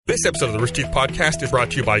This episode of the Rooster Teeth Podcast is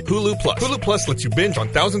brought to you by Hulu Plus. Hulu Plus lets you binge on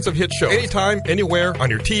thousands of hit shows anytime, anywhere, on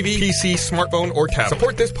your TV, PC, smartphone, or tablet.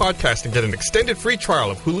 Support this podcast and get an extended free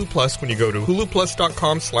trial of Hulu Plus when you go to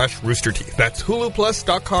huluplus.com/roosterteeth. That's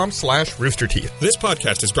huluplus.com/roosterteeth. This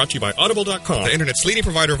podcast is brought to you by Audible.com, the internet's leading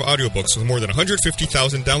provider of audiobooks with more than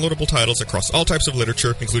 150,000 downloadable titles across all types of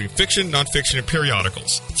literature, including fiction, nonfiction, and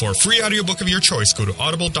periodicals. For a free audiobook of your choice, go to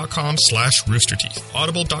audible.com/roosterteeth.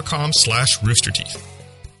 Audible.com/roosterteeth.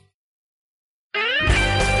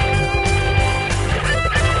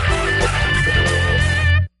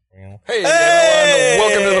 Hey, everyone.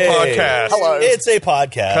 Welcome to the podcast. Hello. It's a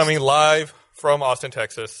podcast. Coming live from Austin,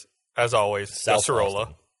 Texas, as always, South Sorolla.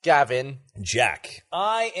 Austin. Gavin. Jack.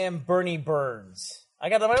 I am Bernie Burns. I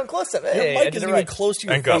got my own close-up. Your Hey, mic isn't even close to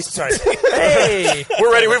your And face. go. Sorry. Hey.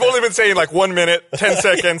 We're ready. We've only been saying like 1 minute, 10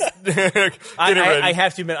 seconds. Get it ready. I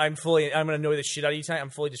have to admit, I'm going to annoy the shit out of you tonight. I'm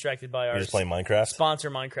fully distracted by our You're just playing Minecraft? sponsor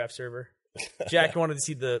Minecraft server. Jack wanted to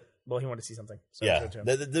see he wanted to see something. So Yeah. I showed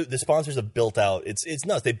it to him. The sponsors have built out. It's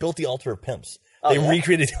nuts. They built the altar of pimps. They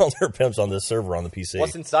recreated the altar of pimps on this server on the PC.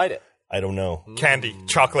 What's inside it? I don't know. Candy,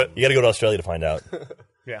 chocolate. You got to go to Australia to find out.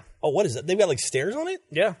 Yeah. Oh, what is that? They've got like stairs on it?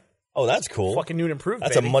 Yeah. Oh, that's cool. Fucking new and improved,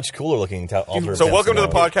 That's baby. a much cooler looking altar of So pimps welcome to than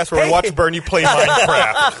the that. podcast where we watch Bernie play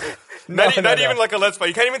Minecraft. Not even like a Let's Play.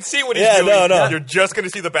 You can't even see what he's doing. No. You're just going to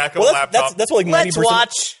see the back of Well, a laptop. that's what like 90%. Let's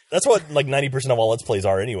watch. That's what like 90% of all Let's Plays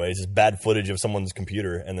are anyway. It's just bad footage of someone's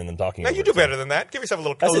computer and then them talking. Now, over you it. do better than that. Give yourself a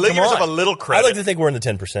little, That's it, give come yourself on. a little I credit. like to think we're in the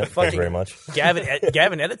 10%. Thanks very much.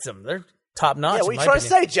 Gavin edits them. They're top notch. Yeah, what are in you my trying to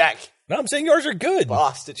opinion. say, Jack? No, I'm saying yours are good.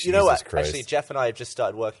 Bastards. You know what? Jesus Christ. Actually, Jeff and I have just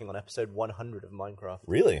started working on episode 100 of Minecraft.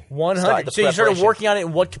 Really? 100. Started the So you started preparation. working on it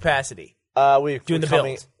in what capacity? We're Doing the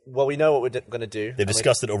coming- build. Well, we know what we're going to do. They've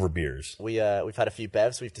discussed it over beers. We've had a few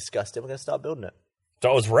bevs. We've discussed it. We're going to start building it. So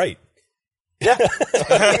I was right. Yeah.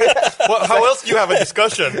 Well, how else do you have a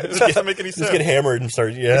discussion? It doesn't make any sense. Just get hammered and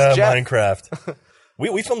start, Jeff. Minecraft. Minecraft.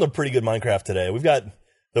 we filmed a pretty good Minecraft today. We've got,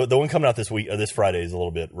 the one coming out this week, this Friday is a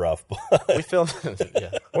little bit rough. But We filmed.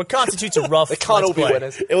 Yeah. What constitutes a rough They can't all be play?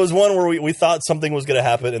 winners. it was one where we thought something was going to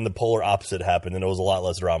happen and the polar opposite happened and it was a lot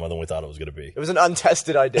less drama than we thought it was going to be. It was an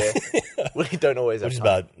untested idea. We don't always have Which is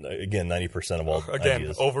time. about, again, 90% of all Again,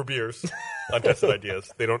 ideas. over beers, untested ideas.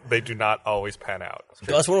 They do not always pan out.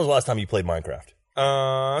 Gus, when was the last time you played Minecraft?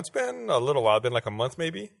 It's been a little while. It's been like a month,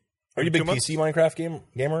 maybe. Are you a big 2 months? PC Minecraft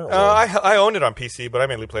gamer? Or? I own it on PC, but I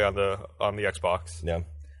mainly play on the Xbox. Yeah.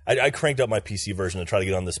 I cranked up my PC version to try to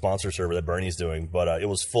get on the sponsor server that Bernie's doing, but it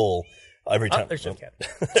was full every time. There's your cat.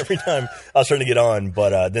 Every time I was trying to get on,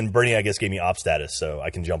 but then Bernie, I guess, gave me op status, so I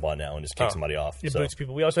can jump on now and just kick somebody off. It So. boosts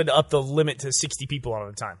people. We also had to up the limit to 60 people on at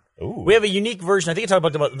a time. Ooh. We have a unique version. I think I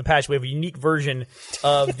talked about it in the past. We have a unique version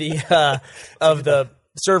of the of the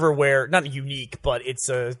server where not unique, but it's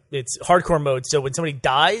hardcore mode. So when somebody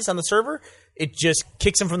dies on the server, it just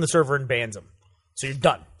kicks them from the server and bans them. So you're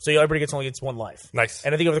done. So everybody only gets one life. Nice.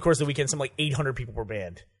 And I think over the course of the weekend, something like 800 people were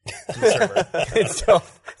banned from the server. And so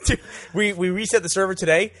we reset the server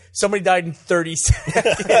today. Somebody died in 30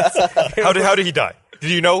 seconds. How did he die?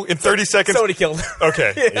 Did you know in 30 seconds? Somebody killed him.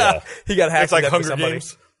 Okay. Yeah. He got hacked. It's like to death by Hunger somebody.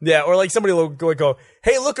 Games. Yeah, or like somebody will go,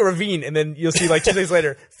 hey, look, a ravine, and then you'll see like 2 days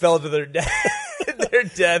later fell to their death. Their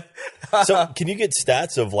death. So can you get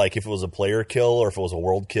stats of like if it was a player kill or if it was a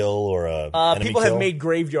world kill or a enemy People kill? have made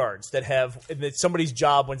graveyards that have it's somebody's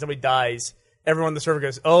job when somebody dies. Everyone on the server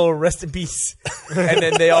goes, "Oh, rest in peace," and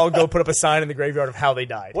then they all go put up a sign in the graveyard of how they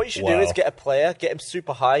died. What you should Wow. do is get a player, get him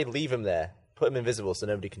super high, leave him there, put him invisible so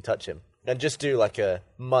nobody can touch him, and just do like a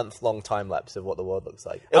month-long time lapse of what the world looks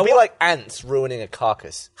like. It'll be like ants ruining a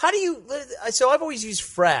carcass. How do you? So I've always used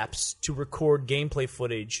Fraps to record gameplay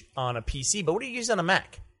footage on a PC, but what do you use on a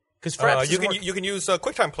Mac? Because Fraps you can use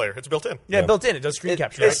QuickTime Player. It's built in. yeah, built in. It does screen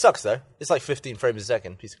capture. It Right? sucks though. It's like 15 frames a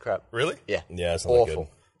second. Piece of crap. Really? Yeah. Yeah, it's not Awful. good.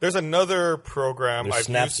 There's another program There's I've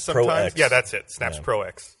Snaps used Pro sometimes. X. Yeah, that's it. Snaps Pro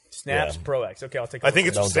X. Snaps Yeah. Pro X. Okay, I'll take. I think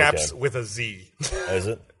it's That one's Snaps okay. with a Z. Is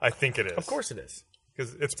it? I think it is. Of course it is.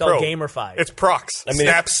 Because it's all pro. gamified. It's procs. mean,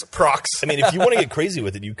 Snaps procs. I mean, if you want to get crazy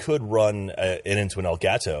with it, you could run it into an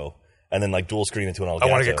Elgato and then like dual screen into an Elgato. I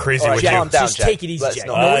want to get crazy All right, with calm you. down, Just Jack. take it easy, Let's Jack.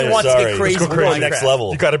 not. Nobody wants to get crazy We're with going Minecraft. next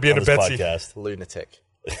level. You gotta be in on a this Betsy. podcast. Lunatic.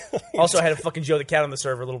 Also, I had a fucking Joe the Cat on the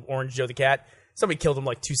server, little orange Joe the Cat. Somebody killed him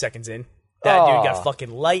like 2 seconds in. That dude got fucking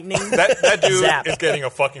lightning. That dude Zap. is getting a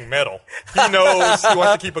fucking medal. He knows he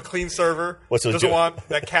wants to keep a clean server. What's those Doesn't do? want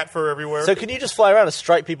that cat fur everywhere. So can you just fly around and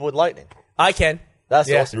strike people with lightning? I can. That's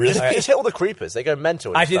Yeah. awesome. Really? Just hit all the creepers. They go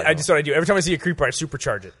mental. when I you did. strike I them. just what I do. Every time I see a creeper, I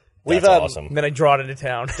supercharge it. We've That's awesome. And then I draw it into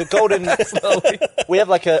town. the golden. Slowly. We have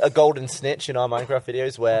like a golden snitch in our Minecraft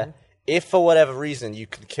videos where if for whatever reason you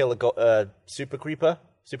can kill a super creeper,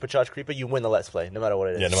 Supercharged Creeper, you win the Let's Play, no matter what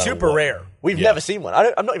it is. Yeah, no matter Super what. rare. We've never seen one.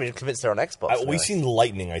 I'm not even convinced they're on Xbox. We've seen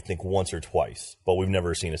Lightning, I think, once or twice, but we've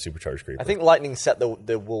never seen a Supercharged Creeper. I think Lightning set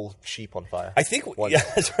the wool sheep on fire. I think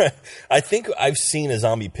that's right. I think I've seen a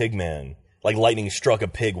zombie pigman. Like lightning struck a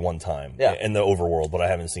pig one time in the overworld, but I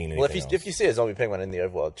haven't seen anything else. If you see a zombie pigman in the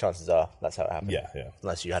overworld, chances are that's how it happened. Yeah.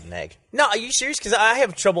 Unless you had an egg. No, are you serious? Because I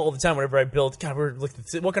have trouble all the time whenever I build. God, we're looking.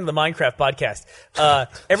 Welcome to the Minecraft podcast.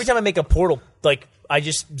 Every time I make a portal, like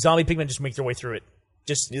zombie pigmen just make their way through it.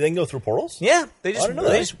 Just do they can go through portals? Yeah, they just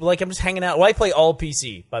I'm just hanging out. Well, I play all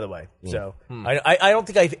PC, by the way, so I don't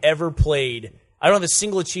think I've ever played. I don't have a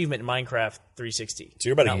single achievement in Minecraft 360. So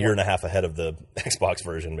you're about a year and a half ahead of the Xbox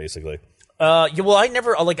version, basically. Well, I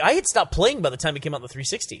never I had stopped playing by the time it came out on the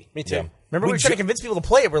 360. Me too. Yeah. Remember we were trying to convince people to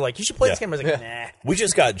play it. We're like, you should play this game. I was like, nah. We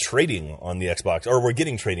just got trading on the Xbox, or we're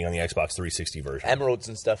getting trading on the Xbox 360 version. Emeralds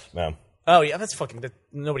and stuff. Yeah. Oh yeah, that's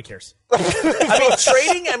nobody cares. I mean,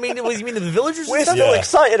 trading. I mean, you mean the villagers? We're and stuff? still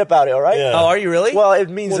excited about it, all right? Yeah. Oh, are you really? Well, it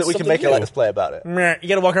means that it's we can something make a new. Let's Play about it. You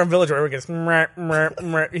got to walk around village where everyone gets.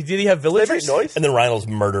 Did he have They villagers? make noise. And then Rhinos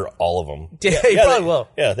murder all of them. Yeah, he probably will.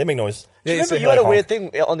 Yeah, they make noise. Remember, you had a weird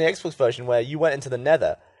thing on the Xbox version where you went into the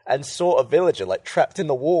Nether and saw a villager trapped in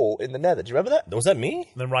the wall in the Nether. Do you remember that? Was that me?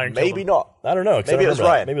 Then Ryan killed Maybe him. not. I don't know. 'cause I Maybe it don't was remember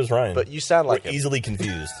that. Ryan. Maybe it was Ryan. But you sound like We're him. easily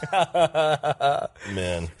confused.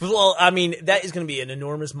 Man. Well, I mean, that is going to be an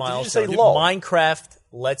enormous milestone. say lol? Minecraft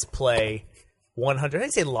Let's Play 100. I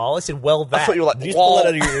didn't say lol. I said well that. I thought you were like, Did you just pull that out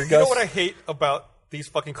of your ear, You Gus? know what I hate about these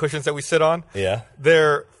fucking cushions that we sit on? Yeah.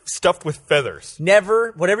 They're stuffed with feathers.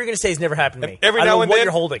 Never. Whatever you're going to say has never happened to me. Every I don't now know and what then,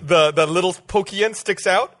 you're holding. the little pokey end sticks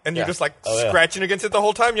out, and you're Yeah. just yeah. scratching against it the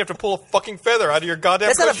whole time. You have to pull a fucking feather out of your goddamn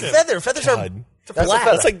That's not a cushion. feather. Feathers God. are That's a black.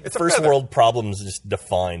 feather. That's like It's a first feather. world problems just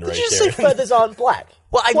defined right Did you just there. say feathers aren't black?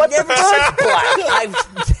 Well, I've What the never fuck?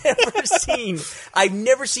 seen black. I've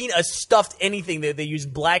never seen a stuffed anything that they use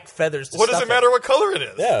black feathers to What does stuff it matter what color it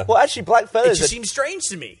is? Yeah. Well, actually, black It feathers. just seems strange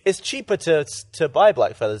to me. It's cheaper to buy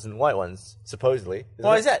black feathers than white ones, supposedly.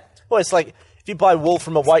 Why is that? Well, it's like if you buy wool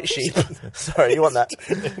from a white sheep. Sorry, you want that?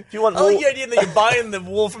 If you want I wool, like the idea that you're buying the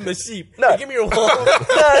wool from the sheep. No. Hey, give me your wool.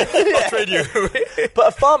 I'll trade you. but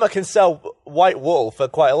a farmer can sell white wool for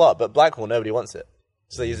quite a lot, but black wool nobody wants it,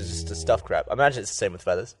 so they use it just to stuff crap. I imagine it's the same with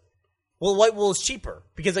feathers. Well, white wool is cheaper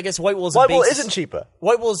because I guess white wool is White a wool basis. isn't cheaper.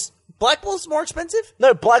 Black wool is more expensive.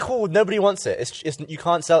 No, black wool nobody wants it. It's you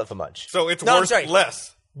can't sell it for much. So it's No, I'm worth sorry.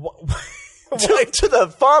 less To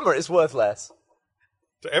the farmer, it's worth less.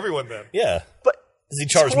 to everyone then. Yeah. But Does he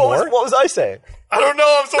charge what more? what was I saying? I don't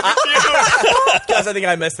know. I'm so confused. Guys, I think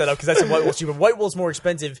I messed that up because I said white wool's cheaper. White wool's more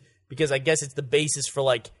expensive because I guess it's the basis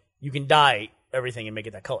for you can dye everything and make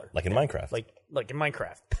it that color. Like in Minecraft. Like in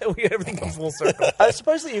Minecraft. Everything comes full circle. I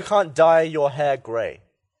suppose that you can't dye your hair grey.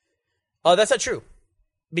 Oh, that's not true.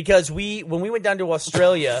 Because when we went down to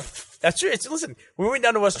Australia, that's true. Listen, when we went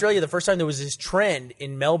down to Australia the first time, there was this trend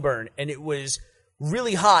in Melbourne, and it was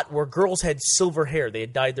really hot where girls had silver hair. They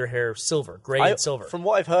had dyed their hair silver, gray and silver. From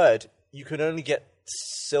what I've heard, you can only get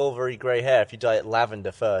silvery grey hair if you dye it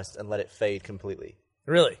lavender first and let it fade completely.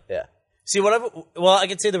 Really? Yeah. See, I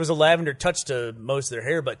could say there was a lavender touch to most of their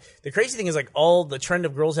hair, but the crazy thing is all the trend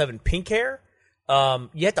of girls having pink hair,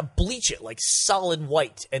 you have to bleach it like solid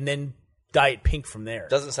white and then dye it pink from there.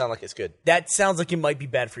 Doesn't sound like it's good. That sounds like it might be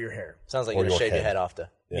bad for your hair. Sounds like Or you're going to your shave your head. head after.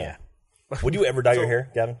 Yeah. Would you ever dye your hair,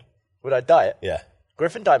 Gavin? Would I dye it? Yeah.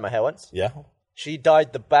 Griffin dyed my hair once. Yeah. She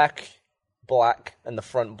dyed the back black and the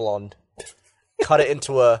front blonde. Cut it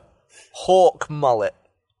into a hawk mullet.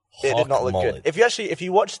 It did not look mullet. good. If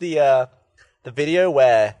you watch the video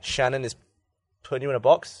where Shannon is putting you in a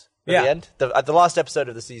box at Yeah. the end, at the last episode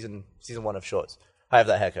of the season 1 of Shorts, I have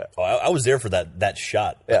that haircut. Oh, I was there for that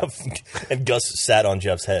shot. Yeah. And Gus sat on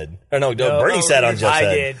Jeff's head. Or no, Bernie sat on Jeff's I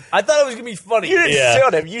head. did. I thought it was gonna be funny. You didn't Yeah. sit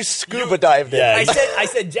on him. You scuba dived Yeah. him. I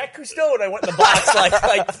said Jack Cousteau, and I went in the box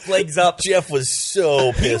like legs up. Jeff was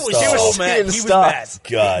so He pissed was off. so mad. seeing He was stars. mad.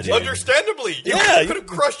 God. dude. Understandably. You Yeah, could have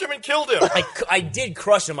crushed him and killed him. I did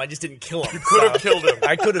crush him. I just didn't kill him. You could have killed him.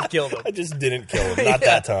 I could have killed him. I just didn't kill him. Not Yeah.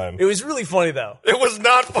 that time. It was really funny though. It was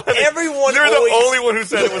not funny. Everyone You're always- the only one who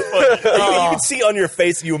said it was funny. You can see on your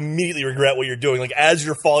face you immediately regret what you're doing. Like as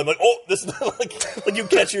you're falling, like, oh, this is like you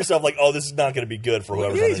catch yourself like, oh, this is not going to be good for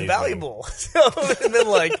whoever's Yeah, he's underneath me. valuable. And then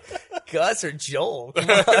like Gus or Joel. Come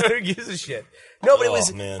on, who gives a shit? No, but it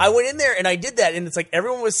was. man. I went in there and I did that, and it's like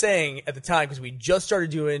everyone was saying at the time because we just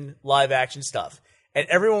started doing live action stuff, and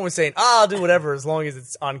everyone was saying, "I'll do whatever as long as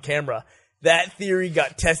it's on camera." That theory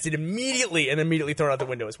got tested immediately and immediately thrown out the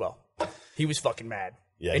window as well. He was fucking mad.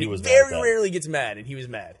 Yeah, and he was mad very at that. rarely gets mad, and he was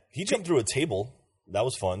mad. He jumped through a table. That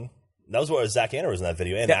was fun. That was what Zach Anner was in that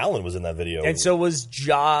video, and Alan was in that video. And so was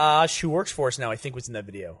Josh, who works for us now, I think was in that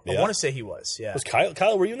video. I want to say he was, yeah. Was Kyle?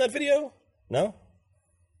 Kyle, were you in that video? No?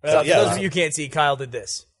 For those of you who can't see, Kyle did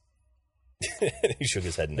this. He shook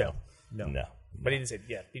his head no. But he didn't say,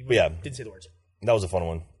 he didn't say the words. That was a fun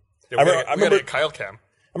one. Yeah, I remember Kyle Cam.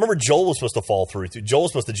 I remember Joel was supposed to fall through, too. Joel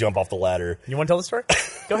was supposed to jump off the ladder. You want to tell the story?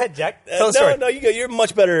 Go ahead, Jack. Tell the story. No, you're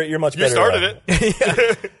much better. You're much better. You started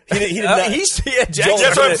it. He did not. Jack,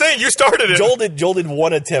 that's what I'm saying. You started it. Joel did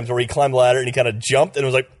one attempt where he climbed the ladder and he kind of jumped and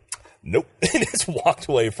was like, nope, and just walked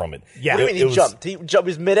away from it. Yeah, what do you mean he jumped? He jumped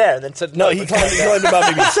his midair and then said no. He climbed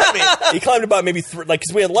about maybe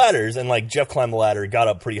because we had ladders and like Jeff climbed the ladder, got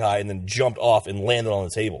up pretty high, and then jumped off and landed on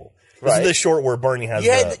the table. This is the short where Bernie has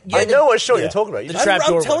I know what short you're talking about.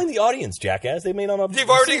 I'm telling the audience, jackass. They may not have. You've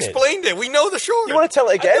already explained it. We know the short. You want to tell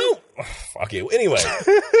it again? Fuck you. Anyway.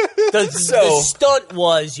 The stunt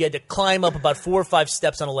was you had to climb up about 4 or 5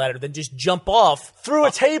 steps on a ladder, then just jump off. Through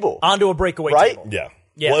a table. Onto a breakaway table.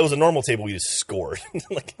 Yeah. Well, it was a normal table. We just scored.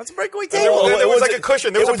 That's a breakaway table. There was like a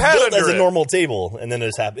cushion. There was a pad built under as a normal table, and then it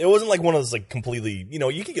just happened. It wasn't like one of those like completely.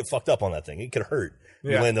 You could get fucked up on that thing. It could hurt.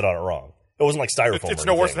 You landed on it wrong. It wasn't like styrofoam. It's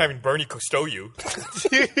no worse than having Bernie Cousteau you.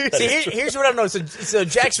 See, here's what I don't know. So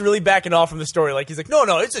Jack's really backing off from the story. Like he's like, no,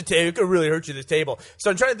 it's a table. It could really hurt you. This table. So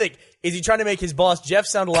I'm trying to think: is he trying to make his boss Jeff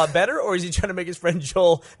sound a lot better, or is he trying to make his friend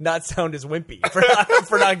Joel not sound as wimpy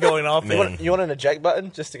for not going off? You want an eject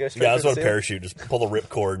button just to go straight? Yeah, that's what a parachute. Just pull the rip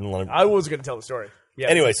cord and let him. I was going to tell the story. Yeah.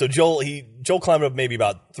 Anyway, so Joel climbed up maybe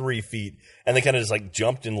about 3 feet, and then kind of just like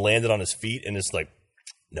jumped and landed on his feet, and just like,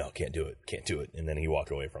 no, can't do it, and then he walked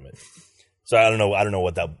away from it. So I don't know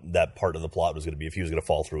what that part of the plot was going to be if he was going to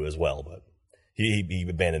fall through as well, but he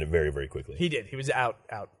abandoned it very, very quickly. He did. He was out.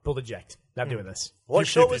 Pulled eject. Not doing this. What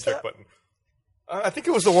show was that? Button. I think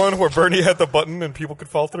it was the one where Bernie had the button and people could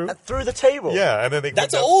fall through. Through the table. Yeah, and then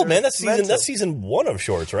that's old, man. That's season 1 of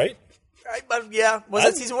Shorts, right? Was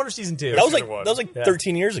that season 1 or season 2? That was like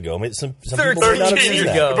 13 years ago. I mean, some 13 years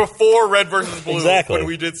ago, before Red versus Blue, exactly. When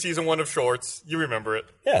we did season 1 of Shorts. You remember it?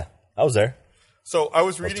 Yeah, I was there. So I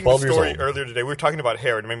was reading the story earlier today. We were talking about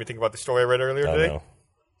hair, and it made me think about the story I read earlier today,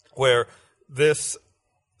 where this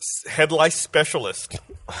head lice specialist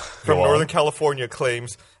from Northern California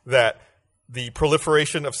claims that the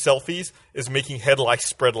proliferation of selfies is making head lice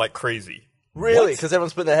spread like crazy. Really? Because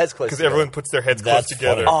everyone's putting their heads close together. Because everyone puts their heads close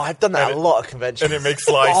together. Oh, I've done that at a lot of conventions. And it makes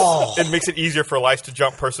lice. It makes it easier for lice to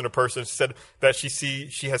jump person to person. She said that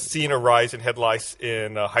she has seen a rise in head lice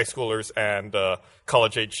in high schoolers and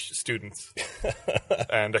college age students.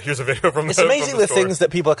 And here's a video from. It's amazing the things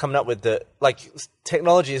that people are coming up with. That like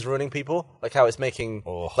technology is ruining people. Like how it's making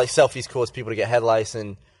like selfies cause people to get head lice,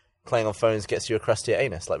 and playing on phones gets you a crustier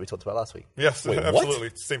anus, like we talked about last week. Yes, absolutely,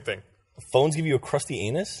 what? Same thing. Phones give you a crusty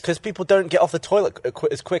anus? Because people don't get off the toilet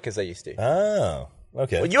as quick as they used to. Oh,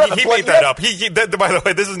 okay. Well, he made that up. By the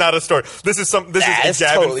way, this is not a story. This is a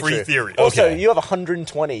Gavin-free theory. Also, you have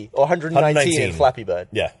 120 or 119 in Flappy Bird.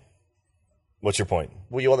 Yeah. What's your point?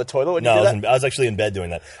 Were you on the toilet when you did that? I was actually in bed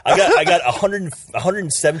doing that. I got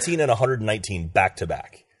 117 and 119 back to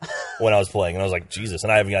back when I was playing, and I was like, Jesus!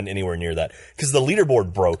 And I haven't gotten anywhere near that because the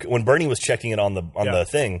leaderboard broke when Bernie was checking it on the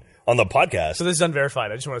thing. On the podcast. So this is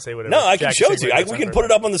unverified. I just want to say whatever. No, I can show it to you. We can put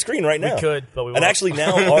it up on the screen right now. We could, but we won't. And actually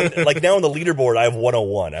now on the leaderboard, I have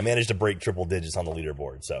 101. I managed to break triple digits on the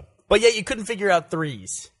leaderboard. So, but yet you couldn't figure out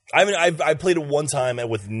threes. I mean, I played it one time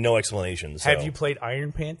with no explanation. So. Have you played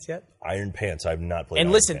Iron Pants yet? Iron Pants, I've not played. And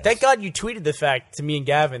Iron listen, Pants. thank God you tweeted the fact to me and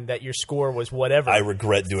Gavin that your score was whatever. I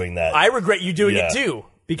regret doing that. I regret you doing it too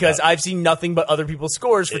because I've seen nothing but other people's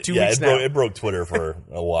scores for 2 weeks now. It broke Twitter for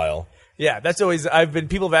a while. Yeah, that's always.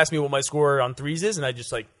 People have asked me what my score on threes is, and I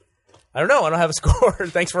just I don't know. I don't have a score.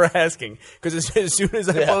 Thanks for asking. Because as soon as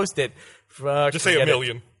I post it, just say a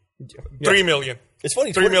million. 3 million. It's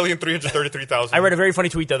funny. 3,333,000. I read a very funny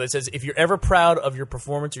tweet though that says, "If you're ever proud of your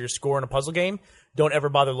performance or your score in a puzzle game, don't ever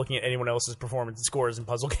bother looking at anyone else's performance and scores in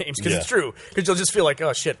puzzle games because it's true. Because you'll just feel like,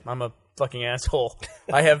 oh shit, I'm a fucking asshole.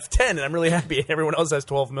 I have 10 and I'm really happy, and everyone else has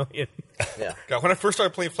 12 million. Yeah. God, when I first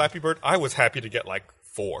started playing Flappy Bird, I was happy to get like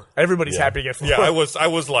 4. Everybody's happy to get 4. Yeah, I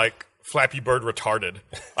was like Flappy Bird retarded.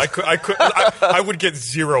 I would get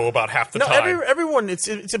 0 about half the time. Everyone, it's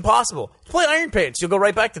impossible. Play Iron Pants, you'll go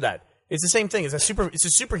right back to that. It's the same thing. It's a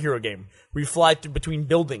superhero game where you fly between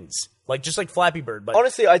buildings, just like Flappy Bird. But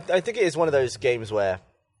honestly, I think it is one of those games where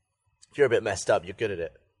if you're a bit messed up, you're good at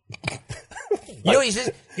it. You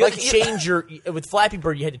had to change with Flappy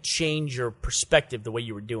Bird. You had to change your perspective the way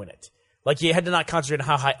you were doing it. Like you had to not concentrate on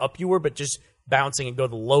how high up you were, but just bouncing and go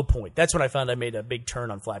to the low point. That's when I found I made a big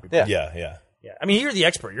turn on Flappy Bird. Yeah. I mean, you're the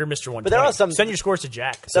expert. You're Mr. 120. But there are some. Send your scores to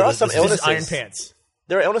Jack. There are some illnesses. Iron Pants.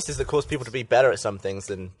 There are illnesses that cause people to be better at some things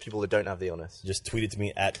than people that don't have the illness. Just tweet it to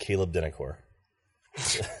me at Caleb Denacor.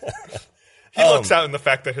 He looks out in the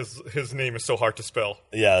fact that his name is so hard to spell.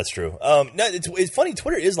 Yeah, that's true. No, it's funny.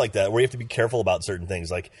 Twitter is like that, where you have to be careful about certain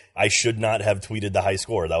things. Like, I should not have tweeted the high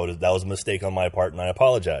score. That was a mistake on my part, and I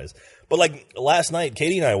apologize. But like last night,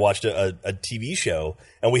 Katie and I watched a TV show,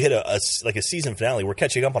 and we hit a season finale. We're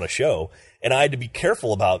catching up on a show, and I had to be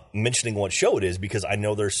careful about mentioning what show it is because I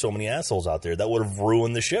know there's so many assholes out there that would have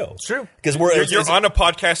ruined the show. It's true. Because you're on a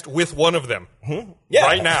podcast with one of them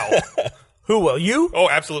right now. Who will you? Oh,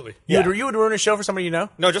 absolutely. You would ruin a show for somebody you know?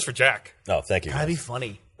 No, just for Jack. Oh, thank you. That'd be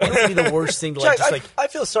funny. That would be the worst thing to Jack, just like. I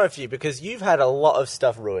feel sorry for you because you've had a lot of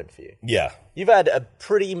stuff ruined for you. Yeah. You've had a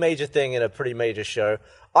pretty major thing in a pretty major show.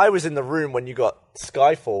 I was in the room when you got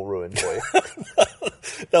Skyfall ruined for you.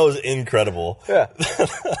 That was incredible. Yeah.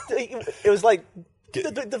 It was like...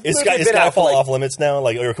 The Is movie had been out for, Skyfall like, off limits now?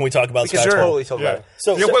 Like, or can we talk about we can Skyfall? totally talk about it.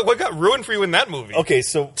 So, What got ruined for you in that movie? okay,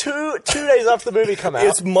 so 2 days after the movie came out.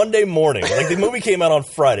 it's Monday morning. Like, the movie came out on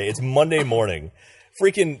Friday. It's Monday morning.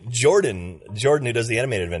 Freaking Jordan, who does the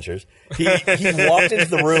animated adventures, he walked into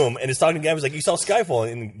the room and is talking to Gavin. He's like, "You saw Skyfall?"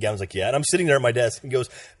 And Gavin's like, "Yeah." And I'm sitting there at my desk and he goes,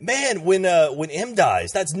 "Man, when M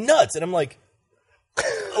dies, that's nuts." And I'm like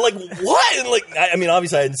what? And like, I mean,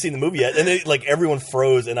 obviously I hadn't seen the movie yet. And then, like, everyone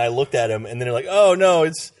froze, and I looked at him, and then they're like, "Oh no,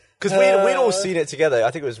 it's." Because we'd all seen it together.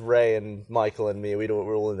 I think it was Ray and Michael and me. We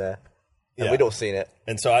were all in there. And Yeah. we'd all seen it.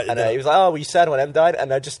 And so he was like, "Oh, were you sad when M died?"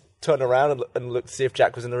 And I just turned around and looked to see if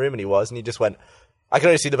Jack was in the room, and he was. And he just went, I could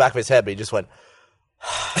only see the back of his head, but he just went...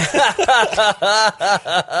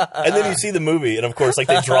 and then you see the movie, and of course, like,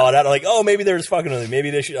 they draw it out. Like, oh, maybe they're just fucking with me. Maybe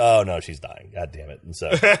they should... Oh, no, she's dying. God damn it. And so...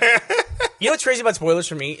 You know what's crazy about spoilers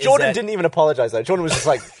for me? Jordan didn't even apologize, though. Jordan was just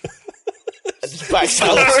like... just back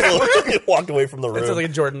walked away from the room. That sounds like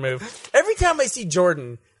a Jordan move. Every time I see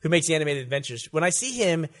Jordan, who makes the animated adventures, when I see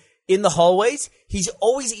him in the hallways, he's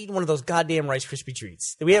always eating one of those goddamn Rice Krispie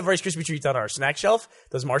treats. We have Rice Krispie treats on our snack shelf,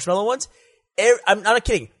 those marshmallow ones. I'm not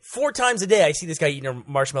kidding. 4 times a day, I see this guy eating a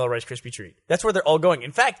marshmallow Rice Krispie treat. That's where they're all going.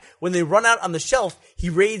 In fact, when they run out on the shelf, he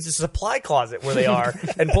raids the supply closet where they are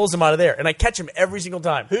and pulls them out of there. And I catch him every single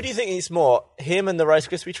time. Who do you think eats more, him and the Rice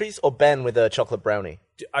Krispie treats, or Ben with a chocolate brownie?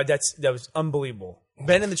 That was unbelievable.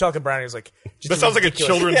 Ben and the chocolate brownie was like... That sounds like a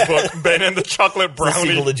children's book. Ben and the chocolate The sequel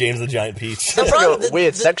brownie. to James the Giant Peach. Sounds like a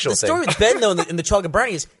weird sexual The story thing. with Ben, though, in the chocolate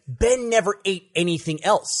brownie is Ben never ate anything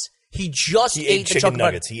else. He just He ate ate the chicken chocolate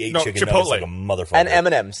nuggets. brownie. He ate No, chicken Chipotle. nuggets like a motherfucker. And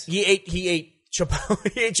M&M's. He ate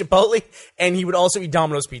Chipotle, and he would also eat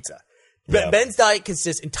Domino's pizza. Yeah. Ben's diet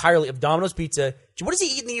consists entirely of Domino's pizza. What does he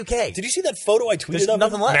eat in the UK? Did you see that photo I tweeted There's of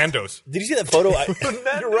nothing him? left. Nando's. Did you see that photo?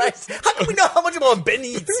 You're right. How can we know how much of all Ben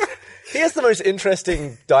eats? He has the most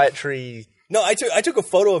interesting dietary... No, I took a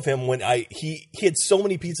photo of him when he had so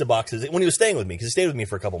many pizza boxes when he was staying with me, because he stayed with me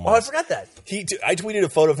for a couple Oh, I months. forgot that. I tweeted a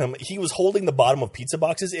photo of him. He was holding the bottom of pizza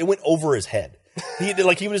boxes. It went over his head. He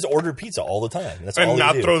would just order pizza all the time. That's all And he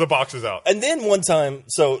not did. throw the boxes out. And then one time,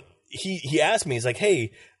 so he asked me, he's like,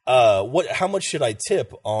 "Hey, how much should I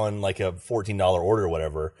tip on like a $14 order or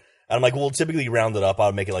whatever?" And I'm like, "Well, typically round it up.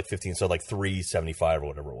 I'll make it like 15, so like $3.75 or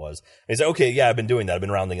whatever it was." And he's like, "Okay, yeah, I've been doing that. I've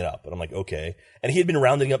been rounding it up." And I'm like, "Okay." And he had been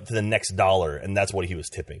rounding up to the next dollar, and that's what he was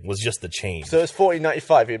tipping, was just the change. So it's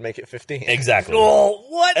 $14.95, he'd make it 15. Exactly. Oh,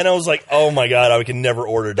 what? And I was like, "Oh my god, I can never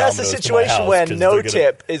order That's Domino's a to my situation house where 'cause no they're gonna-"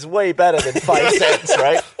 tip is way better than 5 cents,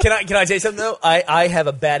 right? Can I tell you something, though? I have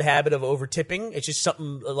a bad habit of over tipping. It's just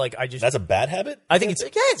something like I just... That's a bad habit? I think it's a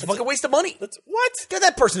fucking waste of money. What?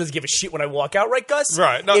 That person doesn't give a shit when I walk out, right, Gus?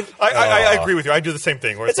 Right. No, I agree with you. I do the same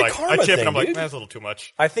thing where it's It's a like, I karma tip thing, and I'm like, dude. that's a little too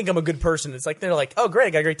much. I think I'm a good person. It's like they're like, "Oh, great, I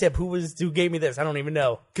got a great tip. Who gave me this? I don't even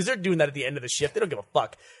know." Because they're doing that at the end of the shift. They don't give a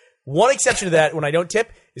fuck. One exception to that when I don't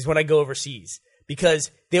tip is when I go overseas,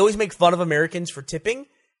 because they always make fun of Americans for tipping.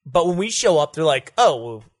 But when we show up, they're like, "Oh,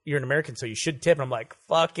 well, you're an American, so you should tip." And I'm like,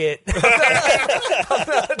 "Fuck it, I'm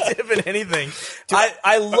not tipping anything."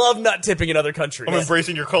 I love not tipping in other countries. I'm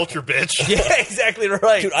embracing your culture, bitch. Yeah, exactly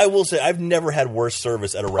right. Dude, I will say, I've never had worse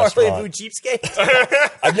service at a Parlay restaurant. food cheapskate.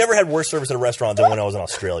 I've never had worse service at a restaurant than when I was in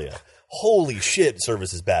Australia. Holy shit,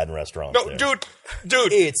 service is bad in restaurants. No, there. dude.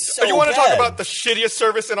 It's so You want to talk bad. about the shittiest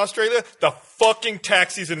service in Australia? The fucking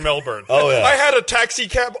taxis in Melbourne. Oh, yeah. I had a taxi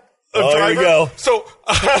cab Oh, driver. here we go. So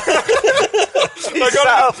I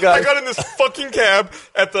got in this fucking cab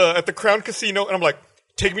at the Crown Casino, and I'm like,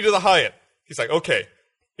 "Take me to the Hyatt." He's like, "Okay."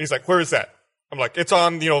 He's like, "Where is that?" I'm like, "It's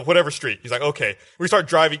on, whatever street." He's like, "Okay." We start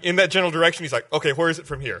driving in that general direction. He's like, "Okay, where is it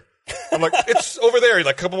from here?" I'm like, "It's over there." He's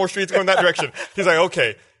like, "A couple more streets going that direction." He's like,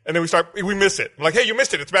 "Okay." And then we miss it. I'm like, "Hey, you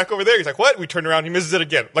missed it. It's back over there." He's like, "What?" We turn around. He misses it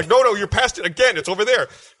again. I'm like, no, you're past it again. It's over there.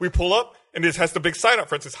 We pull up, and it has the big sign up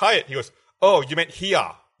front. It says Hyatt. He goes, oh, you meant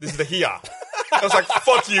Hia. This is the Hia. I was like,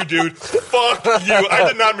 fuck you, dude. Fuck you. I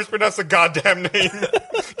did not mispronounce the goddamn name.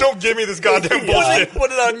 Don't give me this goddamn bullshit.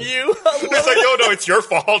 Put it on you. It's like, oh, no, it's your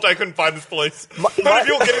fault. I couldn't find this place. How many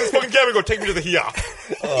people get in this fucking cab and go, take me to the Hia?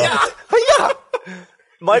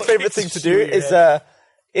 My favorite thing to do is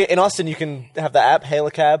in Austin you can have the app hail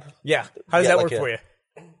a cab. Yeah. How does that work for you?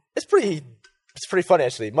 It's pretty funny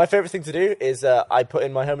actually. My favorite thing to do is I put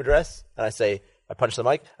in my home address and I punch the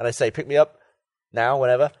mic and I say pick me up now,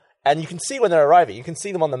 whenever. And you can see when they're arriving. You can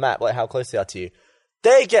see them on the map, like how close they are to you.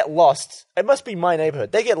 They get lost. It must be my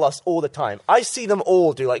neighborhood. They get lost all the time. I see them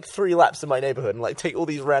all do like 3 laps in my neighborhood and like take all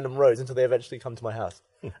these random roads until they eventually come to my house.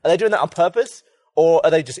 Are they doing that on purpose? Or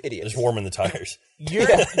are they just idiots? Just warming the tires.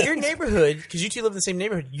 Your neighborhood, because you two live in the same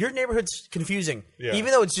neighborhood, your neighborhood's confusing. Yeah.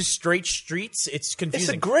 Even though it's just straight streets, it's confusing.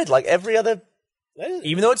 It's a grid like every other...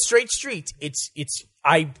 Even though it's straight streets,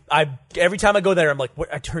 I every time I go there, I'm like,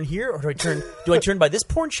 what, I turn here or do I turn by this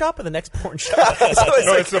porn shop or the next porn shop? So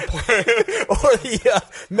it's or the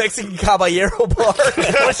Mexican Caballero bar.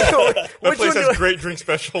 Which place has great drink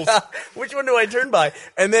specials. Which one do I turn by?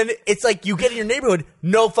 And then it's like you get in your neighborhood,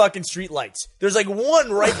 no fucking street lights. There's like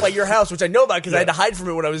one right by your house, which I know about because I had to hide from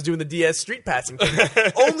it when I was doing the DS street passing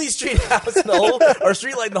thing. Only street house in the whole or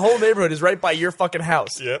street light in the whole neighborhood is right by your fucking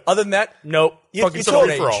house. Yep. Other than that, nope. You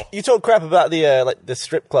talk crap about the like the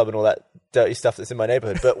strip club and all that dirty stuff that's in my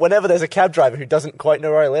neighborhood, but whenever there's a cab driver who doesn't quite know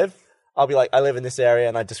where I live, I'll be like, I live in this area,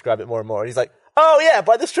 and I describe it more and more. And he's like, oh yeah,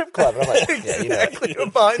 by the strip club. And I'm like, yeah, exactly.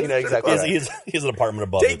 You know exactly. He has an apartment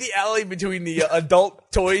above Take it. the alley between the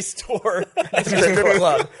adult toy store and the strip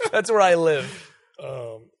club. That's where I live.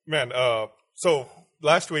 Man, so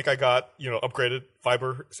last week I got, upgraded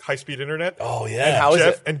fiber high-speed internet. Oh, yeah. And how is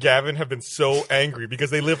Jeff it? and Gavin have been so angry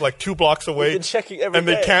because they live like 2 blocks away. We've been checking every and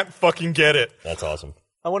they day. can't fucking get it. That's awesome.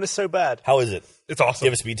 I want it so bad. How is it? It's awesome. Do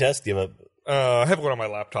you have a speed test? Do you have I have one on my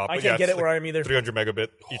laptop. I but can't get it's it where I am either. 300 megabit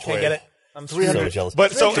each way. Can't get it. I'm so jealous?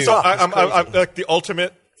 But so Dude, I'm crazy. like the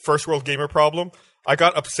ultimate first world gamer problem. I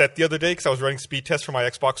got upset the other day because I was running speed tests for my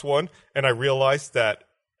Xbox One, and I realized that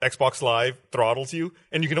Xbox Live throttles you,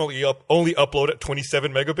 and you can only upload at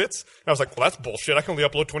 27 megabits. And I was like, well, that's bullshit. I can only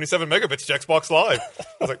upload 27 megabits to Xbox Live. I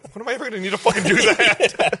was like, when am I ever going to need to fucking do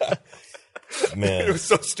that? Man. It was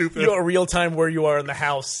so stupid. You know, real time where you are in the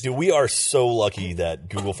house. Dude, we are so lucky that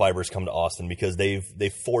Google Fiber's come to Austin because they've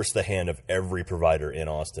forced the hand of every provider in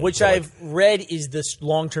Austin. Which So, I've read is this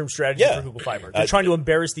long-term strategy Yeah. for Google Fiber. They're trying to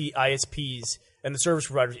embarrass the ISPs and the service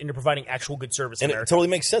providers into providing actual good service in and it America. totally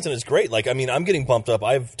makes sense, and it's great. Like, I mean, I'm getting bumped up.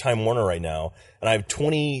 I have Time Warner right now, and I have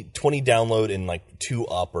 20 download and like 2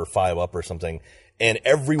 up or 5 up or something. And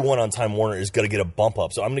everyone on Time Warner is going to get a bump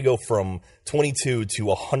up. So I'm going to go from 22 to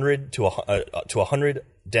 100 to 100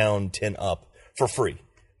 down, 10 up for free,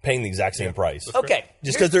 paying the exact same price. Okay,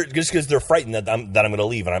 Just because they're frightened that I'm going to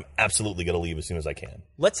leave, and I'm absolutely going to leave as soon as I can.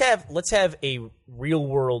 let's have a real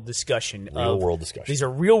world discussion. Real-world discussion. These are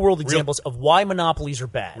real world examples of why monopolies are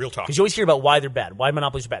bad. Real talk. Because you always hear about why they're bad, why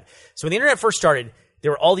monopolies are bad. So when the internet first started,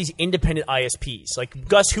 there were all these independent ISPs. Like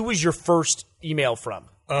Gus, who was your first email from?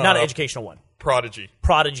 Not an educational one. Prodigy.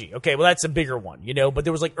 Okay, well that's a bigger one, but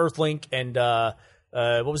there was like Earthlink and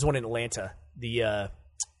what was the one in Atlanta?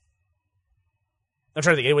 I'm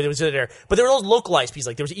trying to think. Anyway, it was there. But there were those local ISPs.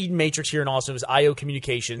 Like there was Eden Matrix here in Austin. It was IO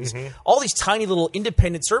Communications. All these tiny little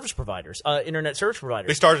independent service providers, internet service providers.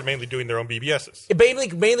 They started mainly doing their own BBSs.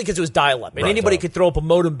 Mainly because it was dial-up, and Right, anybody dial-up. could throw up a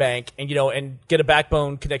modem bank and and get a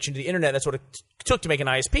backbone connection to the internet. That's what it took to make an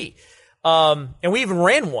ISP. And we even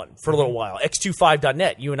ran one for a little while,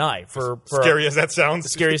 x25.net, you and I, for Scary as that sounds.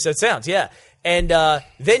 scary as that sounds, yeah. And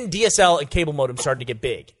then DSL and cable modem started to get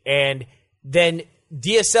big, and then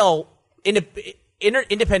DSL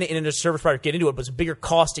independent internet service provider get into it, but it's a bigger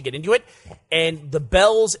cost to get into it. And the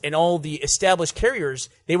Bells and all the established carriers,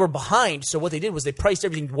 they were behind. So what they did was they priced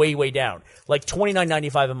everything way, way down, like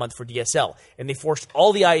 $29.95 a month for DSL, and they forced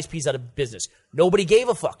all the ISPs out of business. Nobody gave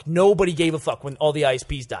a fuck. Nobody gave a fuck when all the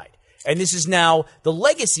ISPs died. And this is now the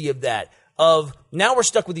legacy of that. Of now we're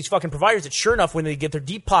stuck with these fucking providers that sure enough when they get their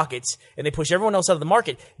deep pockets and they push everyone else out of the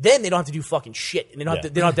market, then they don't have to do fucking shit. And they don't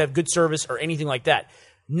have to have good service or anything like that.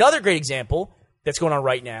 Another great example that's going on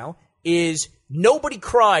right now is nobody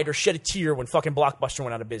cried or shed a tear when fucking Blockbuster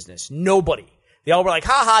went out of business. Nobody. They all were like,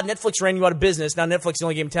 ha, Netflix ran you out of business. Now Netflix is the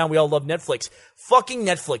only game in town. We all love Netflix. Fucking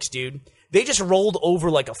Netflix, dude. They just rolled over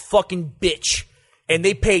like a fucking bitch. And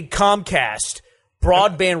they paid Comcast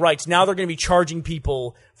broadband rights. Now they're going to be charging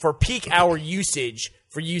people for peak hour usage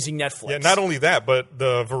for using Netflix. Yeah, not only that, but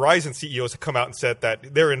the Verizon CEOs have come out and said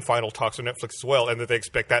that they're in final talks with Netflix as well, and that they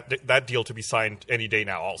expect that deal to be signed any day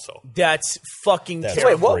now also. That's fucking That's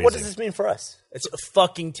terrible. Wait, what crazy. does this mean for us? It's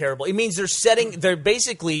fucking terrible. It means they're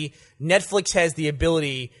basically, Netflix has the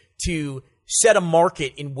ability to set a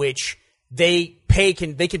market in which they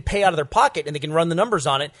can pay out of their pocket and they can run the numbers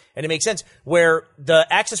on it, and it makes sense, where the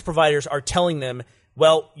access providers are telling them,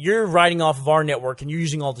 well, you're riding off of our network and you're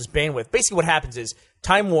using all this bandwidth. Basically what happens is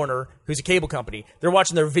Time Warner, who's a cable company, they're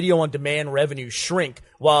watching their video on demand revenue shrink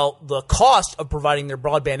while the cost of providing their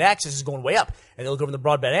broadband access is going way up. And they look over the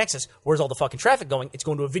broadband access, where's all the fucking traffic going? It's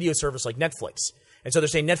going to a video service like Netflix. And so they're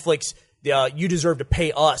saying, Netflix, you deserve to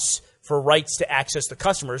pay us for rights to access the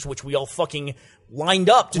customers, which we all fucking lined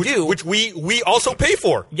up to do. Which we also pay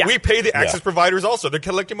for. Yeah. We pay the access providers also. They're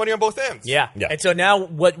collecting money on both ends. Yeah. And so now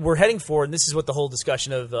what we're heading for, and this is what the whole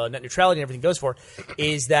discussion of net neutrality and everything goes for,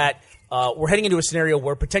 is that we're heading into a scenario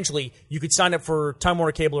where potentially you could sign up for Time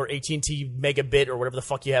Warner Cable or AT&T Megabit or whatever the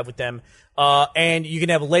fuck you have with them, and you can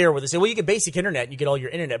have a layer where they say, well, you get basic internet, and you get all your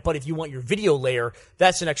internet, but if you want your video layer,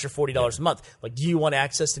 that's an extra $40 a month. Like, do you want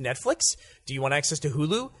access to Netflix? Do you want access to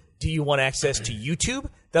Hulu? Do you want access to YouTube?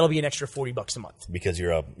 That'll be an extra $40 a month. Because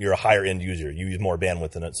you're a higher end user. You use more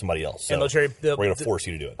bandwidth than somebody else. So And we're going to force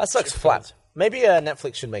you to do it. That sucks flat. Maybe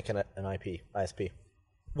Netflix should make an ISP.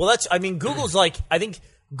 Well, Google's like, I think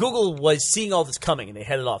Google was seeing all this coming and they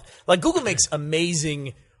headed off. Like, Google makes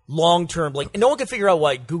amazing long-term, like, and no one can figure out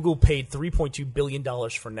why Google paid $3.2 billion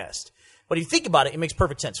for Nest. But if you think about it, it makes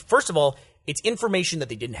perfect sense. First of all, it's information that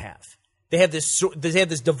they didn't have. They have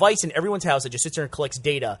this device in everyone's house that just sits there and collects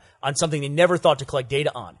data on something they never thought to collect data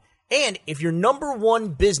on. And if you're number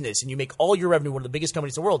one business and you make all your revenue, one of the biggest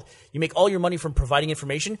companies in the world, you make all your money from providing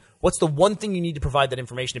information, what's the one thing you need to provide that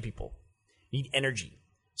information to people? You need energy.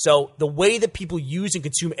 So the way that people use and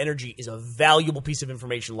consume energy is a valuable piece of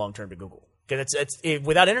information long-term to Google. Because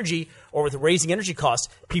without energy or with raising energy costs,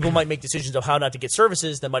 people might make decisions of how not to get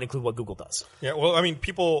services that might include what Google does. Yeah, well, I mean,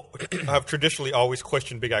 people have traditionally always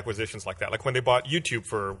questioned big acquisitions like that. Like when they bought YouTube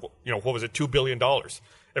for, what was it, $2 billion.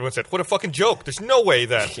 Everyone said, what a fucking joke. There's no way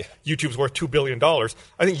that YouTube's worth $2 billion.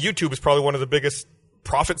 I think YouTube is probably one of the biggest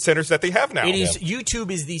profit centers that they have now.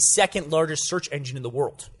 YouTube is the second largest search engine in the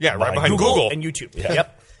world. Yeah, right behind Google. And YouTube. Yeah.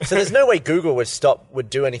 Yep. So there's no way Google would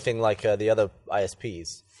do anything like the other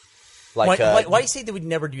ISPs. Like, why do you say they would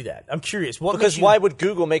never do that? I'm curious. Because why would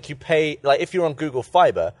Google make you pay? Like, if you're on Google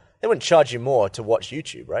Fiber, they wouldn't charge you more to watch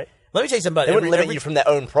YouTube, right? Let me tell you something about They wouldn't limit you from their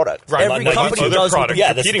own product. Right, Every like company other does products,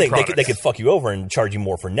 Yeah, that's the competing thing. products. They could fuck you over and charge you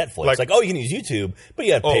more for Netflix. Like, you can use YouTube, but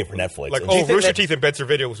you got to pay for Netflix. Like, And Rooster Teeth embeds their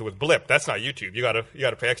videos with Blip. That's not YouTube. You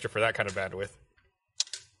gotta pay extra for that kind of bandwidth.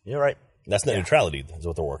 You're right. that's net neutrality. Is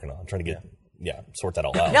what they're working on. Trying to get sort that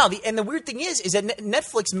all out. Now, the weird thing is that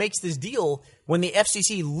Netflix makes this deal when the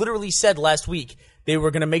FCC literally said last week they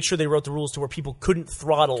were going to make sure they wrote the rules to where people couldn't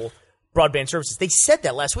throttle broadband services. They said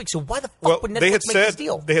that last week. So why the fuck would Netflix make this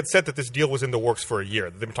deal? They had said that this deal was in the works for a year.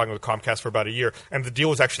 They've been talking with Comcast for about a year, and the deal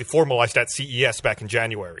was actually formalized at CES back in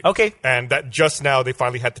January. Okay. And that just now they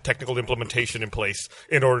finally had the technical implementation in place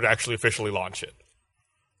in order to actually officially launch it.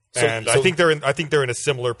 I think they're in a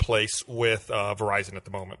similar place with Verizon at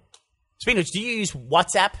the moment. Speaking of which, do you use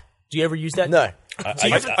WhatsApp? Do you ever use that? No. I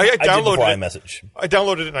downloaded before it. iMessage. I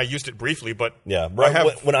downloaded it and I used it briefly, but Yeah, when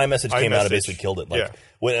iMessage came out, it basically killed it. Yeah.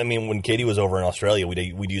 When Katie was over in Australia,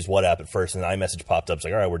 we'd use WhatsApp at first, and iMessage popped up. It's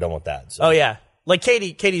like, all right, we're done with that. So. Oh, yeah. Like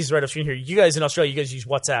Katie's right up screen here. You guys in Australia, you guys use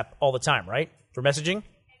WhatsApp all the time, right? For messaging?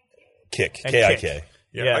 Kick, And K-I-K. Kick.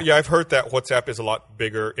 Yeah, I've heard that WhatsApp is a lot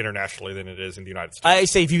bigger internationally than it is in the United States. I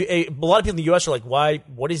say a lot of people in the U.S. are like,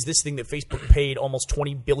 what is this thing that Facebook paid almost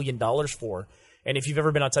 $20 billion for? And if you've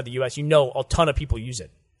ever been outside the U.S., you know a ton of people use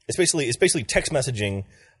it. It's basically text messaging,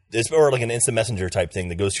 or like an instant messenger type thing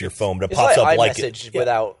that goes to your phone, but it It's pops like up like iMessage it.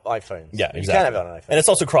 without iPhones. Yeah, exactly. You can have it on an iPhone. And it's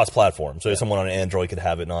also cross-platform, so someone on an Android could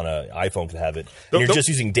have it, and on an iPhone could have it. And you're just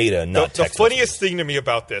using data, and not the text. funniest thing to me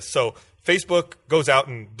about this, so Facebook goes out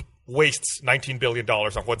and wastes $19 billion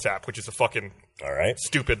on WhatsApp, which is a fucking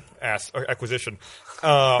stupid ass acquisition.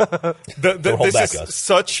 Don't hold back, Gus.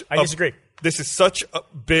 I disagree. This is such a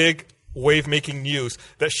big wave-making news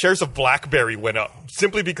that shares of BlackBerry went up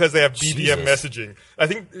simply because they have BBM messaging. I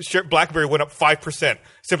think BlackBerry went up 5%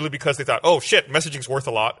 simply because they thought, oh shit, messaging's worth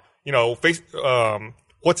a lot. You know,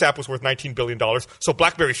 WhatsApp was worth $19 billion, so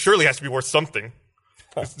BlackBerry surely has to be worth something.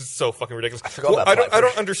 This is so fucking ridiculous. I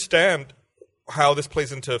don't understand how this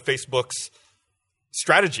plays into Facebook's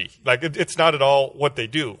strategy. Like, it's not at all what they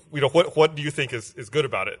do. You know, what do you think is good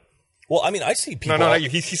about it? Well, I mean, I see people. No.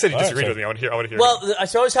 He said he disagreed with me. I want to hear. Well,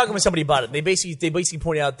 so I was talking with somebody about it. They basically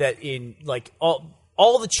pointed out that in like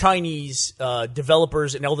all the Chinese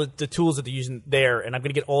developers and all the tools that they're using there, and I'm going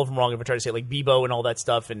to get all of them wrong if I try to say it, like Bebo and all that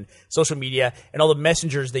stuff, and social media and all the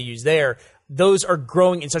messengers they use there. those are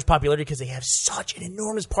growing in such popularity because they have such an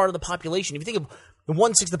enormous part of the population. If you think of the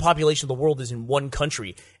 1/6 of the population of the world is in one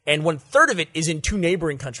country, and 1/3 of it is in 2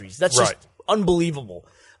 neighboring countries. That's just unbelievable.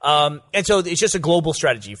 And so it's just a global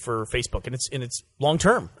strategy for Facebook, and it's long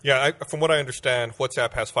term. Yeah, from what I understand,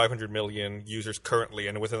 WhatsApp has 500 million users currently,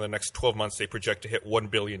 and within the next 12 months, they project to hit 1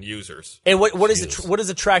 billion users. And what is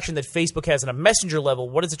the traction that Facebook has on a messenger level?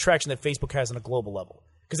 What is the traction that Facebook has on a global level?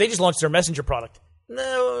 Because they just launched their messenger product.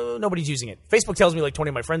 No, nobody's using it. Facebook tells me like 20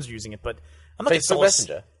 of my friends are using it, but I'm not going to sell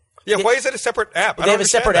Messenger. Yeah, why is it a separate app? They have a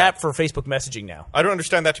separate app for Facebook messaging now. I don't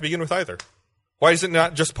understand that to begin with either. Why is it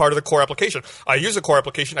not just part of the core application? I use a core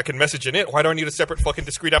application. I can message in it. Why do I need a separate fucking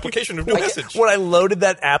discrete application to message? When I loaded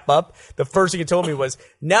that app up, the first thing it told me was,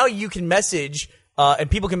 now you can message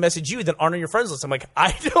and people can message you that aren't on your friends list. I'm like,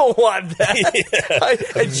 I don't want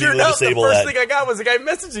that. And sure enough, the first thing I got was a guy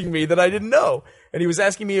messaging me that I didn't know. And he was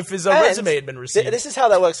asking me if his resume had been received. This is how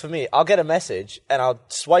that works for me. I'll get a message and I'll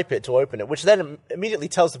swipe it to open it, which then immediately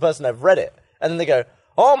tells the person I've read it. And then they go,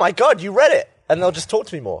 oh my God, you read it. And they'll just talk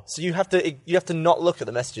to me more. So you have to not look at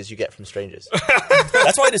the messages you get from strangers.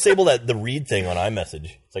 That's why I disable the read thing on iMessage.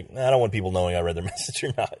 It's like, I don't want people knowing I read their message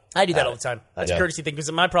or not. I do that all the time. That's a courtesy thing, because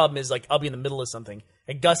my problem is like I'll be in the middle of something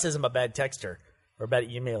and Gus says I'm a bad texter or a bad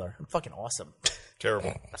emailer. I'm fucking awesome.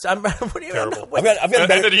 Terrible. So Terrible. I've gotten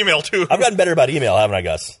better at email too. I've gotten better about email, haven't I,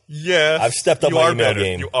 Gus? Yeah. I've stepped up my email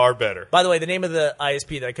game. You are better. By the way, the name of the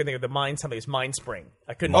ISP that I couldn't think of, the Mind something, is MindSpring.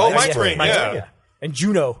 I couldn't. Oh, MindSpring, yeah. And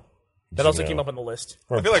Juno. That also came up on the list.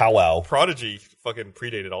 Or I feel like Powwow. Prodigy fucking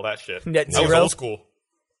predated all that shit. Net That was Zero? old school.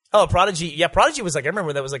 Oh, Prodigy. Yeah, Prodigy was like, I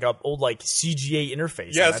remember that was like an old like CGA interface.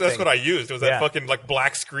 Yeah, that's what I used. It was that fucking like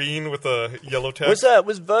black screen with the yellow text.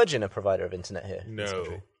 Was Virgin a provider of internet here?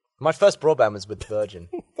 No. My first broadband was with Virgin.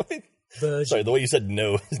 Virgin. Sorry, the way you said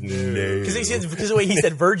no is no. Because the way he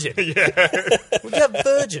said virgin. Yeah. We have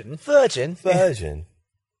virgin. Virgin.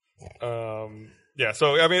 Yeah,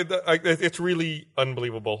 so I mean, it's really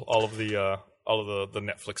unbelievable. All of the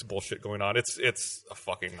Netflix bullshit going on. It's a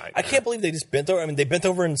fucking nightmare. I can't believe they just bent over. I mean, they bent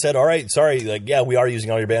over and said, all right, sorry, like, yeah, we are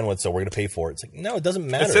using all your bandwidth, so we're going to pay for it. It's like, no, it doesn't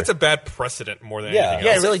matter. It sets a bad precedent more than anything else.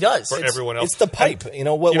 Yeah, it really does. For everyone else. It's the pipe.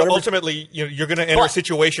 Ultimately, you're going to enter a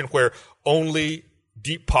situation where only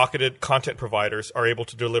deep-pocketed content providers are able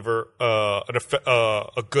to deliver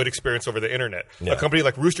a good experience over the internet. Yeah. A company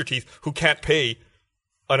like Rooster Teeth, who can't pay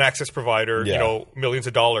an access provider, millions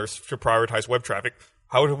of dollars to prioritize web traffic.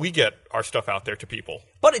 How do we get our stuff out there to people?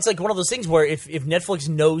 But it's like one of those things where if Netflix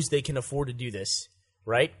knows they can afford to do this,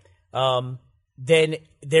 right, then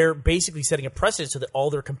they're basically setting a precedent so that all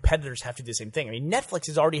their competitors have to do the same thing. I mean,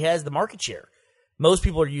 Netflix already has the market share. Most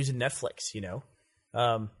people are using Netflix,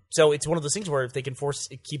 so it's one of those things where if they can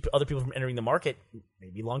keep other people from entering the market,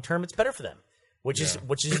 maybe long term it's better for them. Which is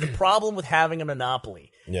the problem with having a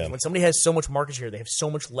monopoly. Yeah. When somebody has so much market share, they have so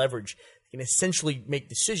much leverage, they can essentially make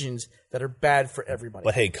decisions that are bad for everybody.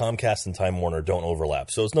 But hey, Comcast and Time Warner don't overlap,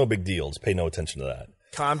 so it's no big deal. Just pay no attention to that.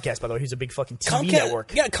 Comcast, by the way, who's a big fucking TV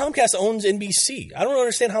network. Yeah, Comcast owns NBC. I don't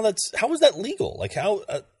understand how is that legal? Like how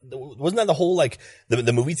wasn't that the whole like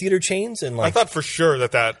the movie theater chains and like I thought for sure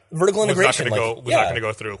that vertical integration was not going to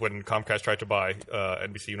go through when Comcast tried to buy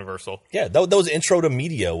NBC Universal. Yeah, that was intro to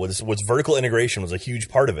media was vertical integration was a huge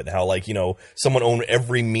part of it. How someone owned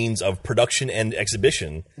every means of production and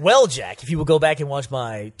exhibition. Well, Jack, if you will go back and watch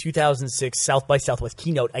my 2006 South by Southwest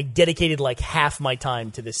keynote, I dedicated like half my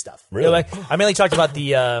time to this stuff. Really? I mainly talked about the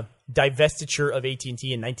divestiture of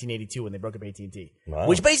AT&T in 1982 when they broke up AT&T,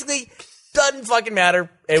 which basically doesn't fucking matter.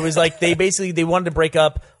 It was like they wanted to break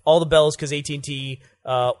up all the bells because AT&T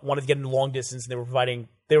wanted to get into long distance, and they were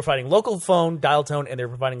providing local phone, dial tone, and they were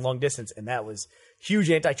providing long distance, and that was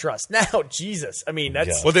huge antitrust. Now, Jesus, I mean,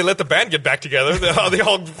 that's... Well, they let the band get back together. They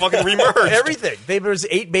all fucking remerged. Everything. There was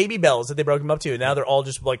 8 baby bells that they broke them up to, and now they're all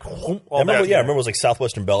just like... I remember it was like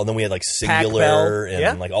Southwestern Bell, and then we had like Singular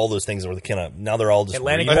and like all those things that were kind of... Now they're all just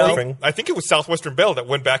Atlantic remorphing. I think it was Southwestern Bell that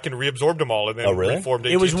went back and reabsorbed them all and then reformed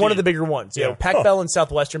AT&T. It was one of the bigger ones. Yeah, Pac Bell and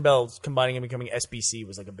Southwestern Bell combining and becoming SBC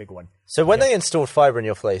was like a big one. So when they installed fiber in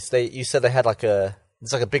your place, you said they had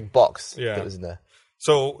it's like a big box that was in there.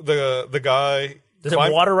 So the guy... Is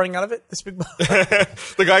there water running out of it? This big box?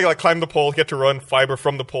 The guy climbed the pole, get to run fiber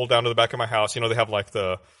from the pole down to the back of my house. They have like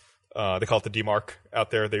they call it the demarc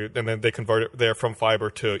out there. And then they convert it there from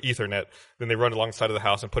fiber to Ethernet. Then they run it alongside of the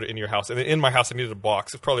house and put it in your house. And then in my house, I needed a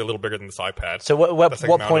box. It's probably a little bigger than this iPad. So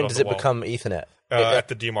what point does it become Ethernet? At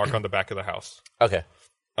the demarc on the back of the house. Okay.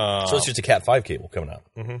 So it's just a Cat 5 cable coming out.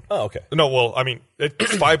 Mm-hmm. Oh, okay. No, well, I mean,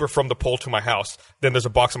 it's fiber from the pole to my house. Then there's a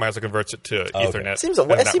box in my house that converts it to Ethernet. It seems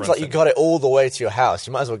like you got it all the way to your house.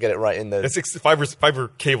 You might as well get it right in the... Fiber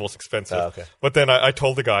cable's expensive. Oh, okay. But then I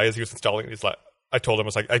told the guy as he was installing it, I told him, I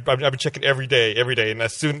was like, I've been checking every day. And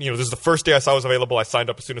as soon, this is the first day I saw it was available, I signed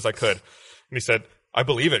up as soon as I could. And he said, I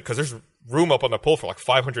believe it, because there's room up on the pole for like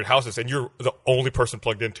 500 houses, and you're the only person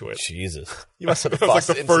plugged into it. Jesus. You must have the I was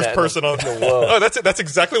like the first person on the world. Oh, that's it. That's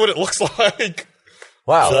exactly what it looks like.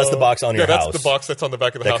 Wow. So that's the box on your house. Yeah, that's the box that's on the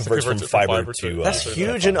back of the house. Converts from fiber to that's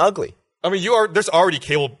huge and ugly. I mean, there's already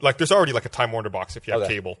cable, there's already like a Time Warner box if you have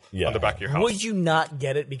cable on the back of your house. Would you not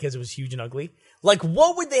get it because it was huge and ugly? Like,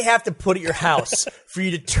 what would they have to put at your house for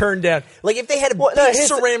you to turn down? Like, if they had a big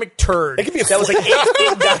ceramic turd it could be that was like 8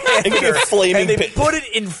 feet diameter, it could be a flaming and they put it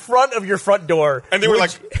in front of your front door. And they were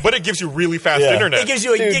like, but it gives you really fast internet. It gives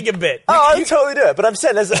you a gigabit. Oh, I would totally do it. But I'm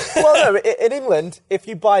saying, in England, if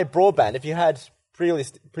you buy broadband, if you had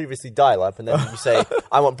previously dial-up, and then you say,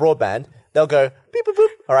 I want broadband, they'll go, beep, boop, boop.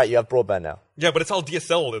 All right, you have broadband now. Yeah, but it's all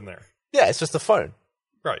DSL in there. Yeah, it's just a phone.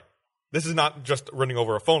 Right. This is not just running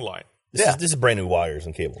over a phone line. This is brand new wires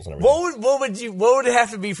and cables and everything. What would it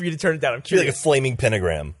have to be for you to turn it down? I'm curious. Like a flaming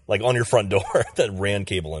pentagram, like on your front door that ran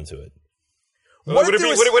cable into it. What if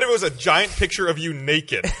it was a giant picture of you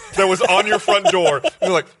naked that was on your front door? And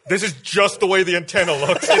you're like, this is just the way the antenna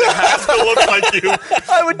looks. And it has to look like you.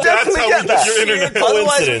 I would definitely get that. That's how we get your internet.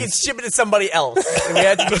 Otherwise, we could ship it to somebody else. And we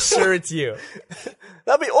had to be sure it's you.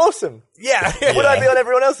 That'd be awesome. Yeah. Would I be on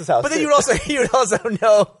everyone else's house? But then you would also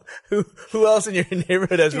know who else in your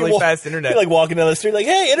neighborhood has really fast internet. You're like walking down the street, like,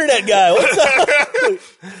 hey, internet guy, what's up?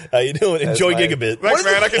 How you doing? Enjoy gigabit. Thanks,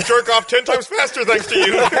 man. I can jerk off 10 times faster thanks to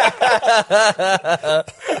you.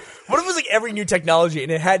 What if it was like every new technology and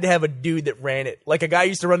it had to have a dude that ran it? Like a guy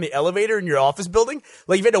used to run the elevator in your office building.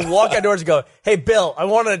 Like you had to walk outdoors and go, hey, Bill, I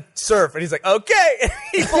want to surf. And he's like, okay. And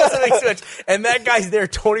he pulls the big switch. And that guy's there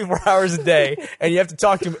 24 hours a day. And you have to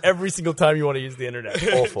talk to him every single time you want to use the internet.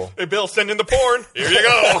 Awful. Hey, Bill, send in the porn. Here you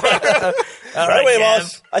go. All right, away,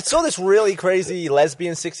 boss. I saw this really crazy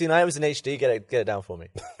lesbian 69. It was in HD. Get it down for me.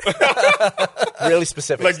 Really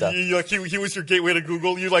specific stuff. He was your gateway to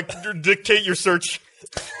Google. You dictate your search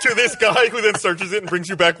to this guy who then searches it and brings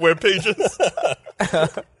you back web pages.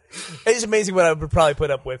 It's amazing what I would probably put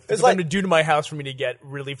up with. It's like them to do to my house for me to get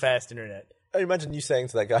really fast internet. I imagine you saying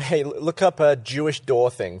to that guy, hey, look up a Jewish door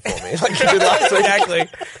thing for me. Like you did last week. Exactly.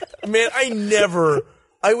 Man,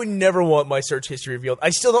 I would never want my search history revealed. I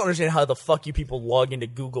still don't understand how the fuck you people log into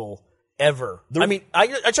Google ever. I mean,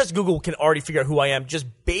 I trust Google can already figure out who I am just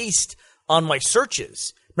based on my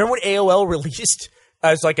searches. Remember when AOL released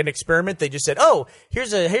as like an experiment? They just said, "Oh,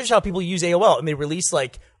 here's how people use AOL," and they released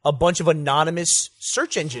like a bunch of anonymous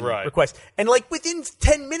search engine requests. And like within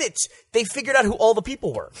 10 minutes, they figured out who all the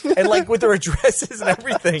people were, and like with their addresses and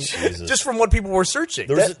everything, just from what people were searching.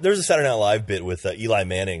 There was a Saturday Night Live bit with Eli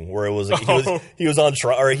Manning where it was like, he was on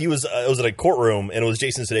trial, or it was at a courtroom, and it was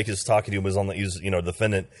Jason Sudeikis talking to him. He was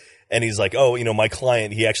defendant. And he's like, oh, my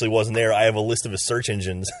client, he actually wasn't there. I have a list of his search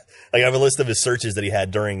engines. Like, I have a list of his searches that he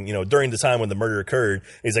had during the time when the murder occurred.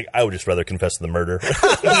 And he's like, I would just rather confess to the murder.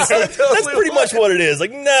 That's pretty much what it is.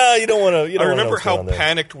 Like, nah, you don't want to. I remember how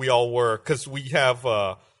panicked we all were because we have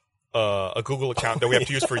a Google account that we have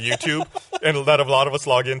to use for YouTube, and that a lot of us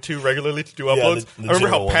log into regularly to do uploads. The I remember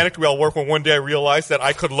how panicked we all were when one day I realized that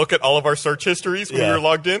I could look at all of our search histories when we were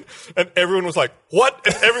logged in, and everyone was like, "What?"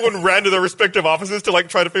 And everyone ran to their respective offices to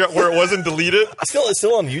try to figure out where it was and delete it. It's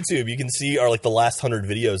still on YouTube. You can see the last 100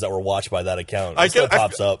 videos that were watched by that account. It still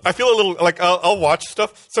pops up. I feel a little like I'll watch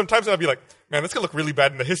stuff sometimes, and I'll be like, man, that's going to look really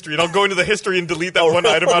bad in the history. And I'll go into the history and delete that one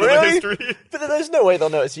item out of the history. But there's no way they'll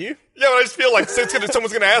notice you. Yeah, but I just feel like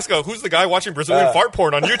someone's going to ask, who's the guy watching Brazilian fart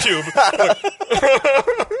porn on YouTube?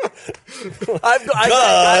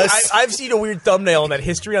 I've seen a weird thumbnail in that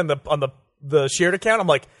history on the shared account. I'm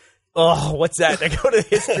like, oh, what's that? And I go to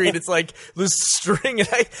history and it's like this string, and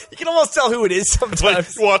you can almost tell who it is sometimes.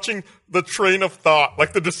 It's like watching the train of thought,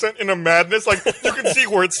 like the descent into madness. Like you can see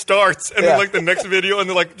where it starts, and then like the next video, and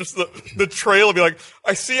then like just the trail will be like,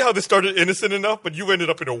 I see how this started innocent enough, but you ended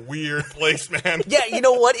up in a weird place, man. Yeah, you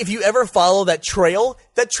know what? If you ever follow that trail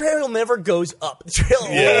never goes up. The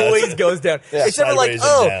trail always goes down. Yeah. Except for like,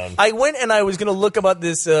 I went and I was going to look about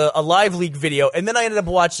this a live leak video, and then I ended up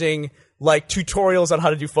watching like tutorials on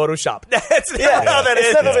how to do Photoshop. That's never how that is.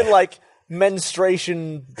 It's never been like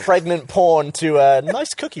menstruation pregnant porn to a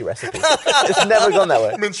nice cookie recipe. It's never gone that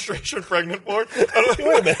way. Menstruation pregnant porn? Wait a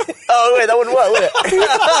minute. Oh, wait, that wouldn't work, would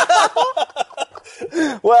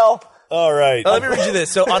it? Well, all right. Let me read you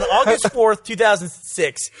this. So on August 4th,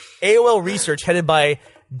 2006, AOL Research, headed by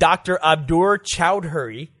Dr. Abdur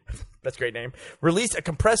Chowdhury, that's a great name, released a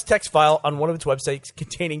compressed text file on one of its websites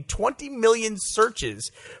containing 20 million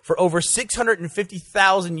searches for over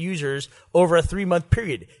 650,000 users over a 3-month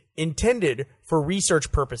period, intended for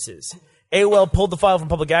research purposes. AOL pulled the file from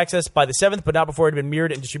public access by the 7th, but not before it had been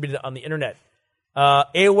mirrored and distributed on the internet.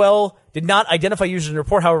 AOL did not identify users in the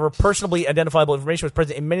report. However, personally identifiable information was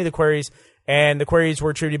present in many of the queries, and the queries were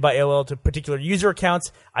attributed by AOL to particular user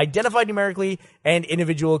accounts, identified numerically, and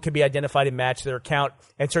individual could be identified and match their account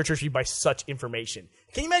and search history by such information.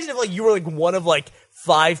 Can you imagine if you were one of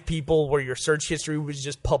 5 people where your search history was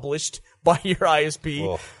just published by your ISP?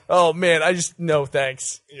 Whoa. Oh man, no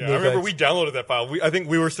thanks. Yeah, no I remember thanks. we downloaded that file. I think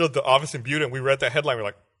we were still at the office in Butte, and we read that headline. We're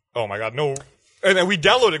like, oh my god, no. And then we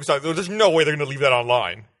downloaded it because there's no way they're going to leave that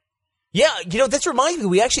online. Yeah, this reminds me,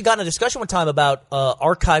 we actually got in a discussion one time about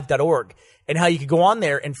archive.org and how you could go on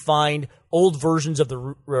there and find old versions of the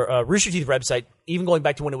Rooster Teeth website, even going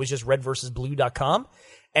back to when it was just redversusblue.com.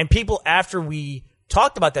 And people, after we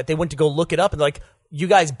talked about that, they went to go look it up and you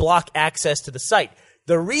guys block access to the site.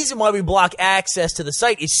 The reason why we block access to the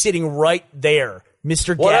site is sitting right there,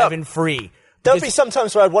 Mr. Gavin Free. There would be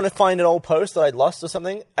sometimes where I'd want to find an old post that I'd lost or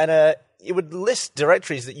something, and it would list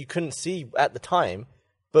directories that you couldn't see at the time,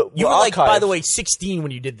 but you were archived. by the way, 16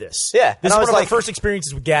 when you did this. Yeah. This is one of our first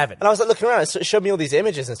experiences with Gavin. And I was looking around, it showed me all these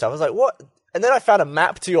images and stuff. I was like, what? And then I found a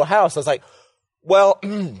map to your house. I was like, well,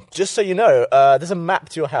 just so you know, there's a map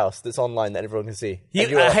to your house that's online that everyone can see.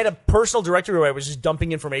 I had a personal directory where I was just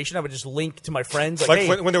dumping information. I would just link to my friends. Hey.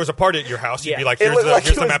 When there was a party at your house, you'd be like, here's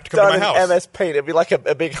the map to come to my house. MS Paint. It'd be like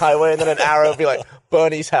a big highway, and then an arrow would be like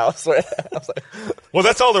Bernie's house. I was like, well,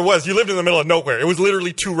 that's all there was. You lived in the middle of nowhere. It was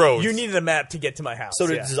literally 2 roads. You needed a map to get to my house. So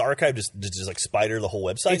does Archive just spider the whole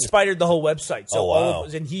website? It spidered the whole website. So wow.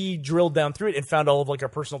 and he drilled down through it and found all of our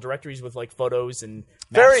personal directories with photos and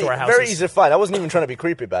maps to our houses. Very easy to find. I wasn't even trying to be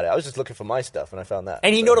creepy about it. I was just looking for my stuff, and I found that.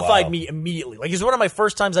 And he notified me immediately. It was one of my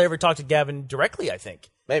first times I ever talked to Gavin directly, I think.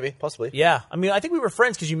 Maybe, possibly. Yeah. I mean, I think we were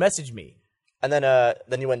friends because you messaged me. And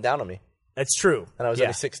then you went down on me. That's true. And I was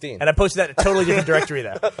only 16. And I posted that in a totally different directory,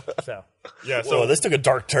 though. So. Yeah, so this took a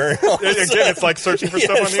dark turn. Again, it's like searching for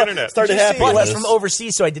stuff on the internet. Started happening. But he's from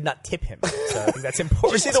overseas, so I did not tip him. So I think that's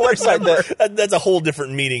important. Did you see the website that's a whole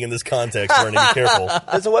different meeting in this context. We're going to be careful.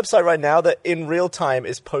 There's a website right now that in real time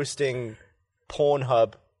is posting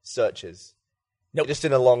Pornhub searches. Nope. Just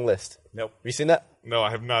in a long list. Nope. Have you seen that? No,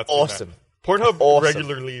 I have not seen Awesome. that. Pornhub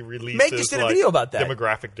regularly releases Meg just did a video about that.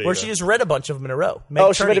 demographic data. Where she just read a bunch of them in a row.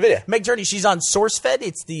 She made a video. Meg Turney, she's on SourceFed.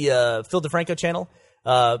 It's the Phil DeFranco channel.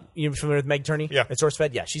 You familiar with Meg Turney? Yeah. At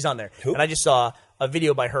SourceFed? Yeah, she's on there. Who? And I just saw a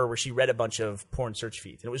video by her where she read a bunch of porn search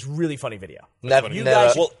feeds. And it was a really funny video.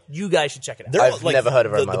 You guys should check it out. I've never heard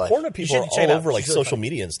of her in my life. The porn people are should check it all out. over She's really social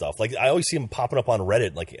media and stuff. I always see them popping up on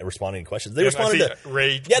Reddit, responding to questions. They I responded see to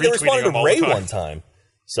Ray. they responded retweeting them to all Ray the time. one time.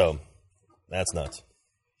 So that's nuts.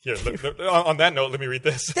 Here, on that note, let me read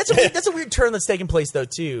this. That's a weird turn that's taken place, though,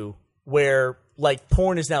 too, where,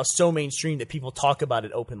 porn is now so mainstream that people talk about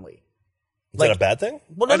it openly. Is that a bad thing?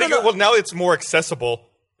 Well, no. Well, now it's more accessible.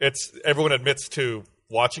 Everyone admits to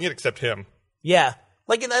watching it except him. Yeah.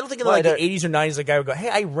 I don't think in the 80s or 90s, a guy would go, hey,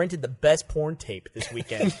 I rented the best porn tape this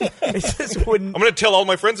weekend. It just wouldn't. I'm going to tell all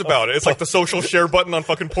my friends about it. It's like the social share button on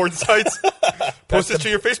fucking porn sites. Post it to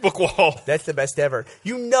your Facebook wall. That's the best ever.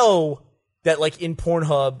 You know that, in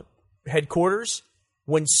Pornhub headquarters,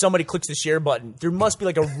 when somebody clicks the share button, there must be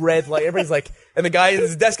a red light. Everybody's like, and the guy at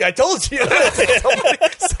his desk, I told you.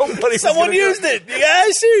 Someone used it. You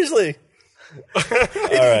guys, seriously. All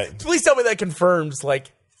right. Please tell me that confirms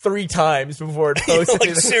 3 times before it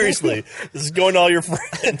posts. Seriously, this is going to all your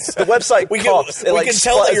friends. The website we coughs. can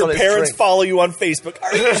tell that your parents follow you on Facebook.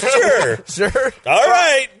 Are you sure? Sure. All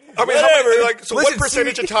right. I mean, whatever. So what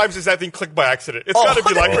percentage of times is that thing clicked by accident? It's got to be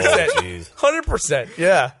 100%. 100%.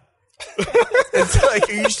 Yeah. It's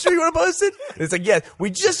are you sure you want to post it? It's yeah, we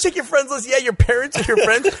just check your friends list. Yeah, your parents are your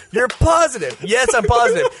friends. You're positive. Yes, I'm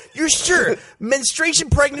positive. You're sure menstruation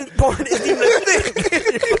pregnant porn isn't even a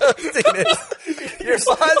thing. You're posting it. You're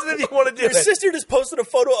positive you want to do it. Your sister just posted a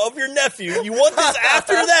photo of your nephew. You want this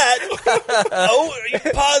after that? Oh, are you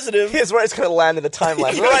positive? Here's where it's going to land in the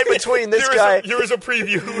timeline. Right between this guy. Here is a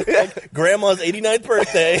preview. Grandma's 89th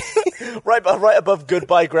birthday. right above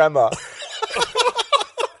Goodbye Grandma.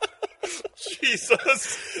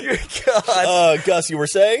 Jesus. God. Gus, you were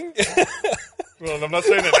saying? Well, I'm not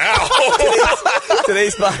saying it now.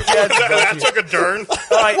 Today's podcast. That took a turn.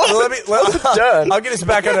 All right, well, I'll get us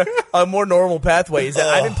back on a more normal pathway.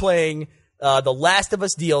 I've been playing The Last of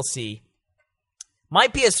Us DLC. My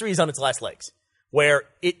PS3 is on its last legs, where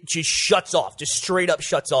it just shuts off, just straight up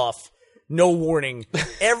shuts off. no warning,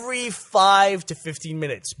 every 5 to 15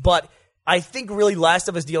 minutes. But I think really Last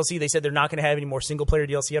of Us DLC, they said they're not going to have any more single-player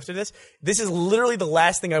DLC after this. This is literally the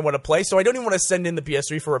last thing I want to play, so I don't even want to send in the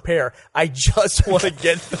PS3 for repair. I just want to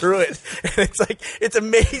get through it. And it's like, it's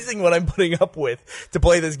amazing what I'm putting up with to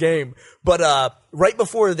play this game. But right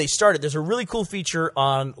before they started, there's a really cool feature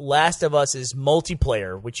on Last of Us's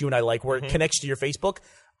multiplayer, which you and I like, where it connects to your Facebook.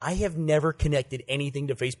 I have never connected anything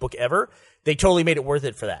to Facebook ever. They totally made it worth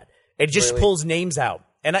it for that. It just pulls names out.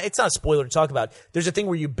 And it's not a spoiler to talk about. There's a thing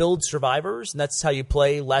where you build survivors, and that's how you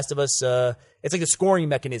play Last of Us. It's like a scoring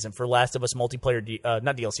mechanism for Last of Us multiplayer,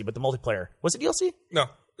 not DLC, but the multiplayer. Was it DLC? No.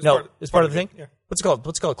 It's part of the thing? Yeah. What's it called?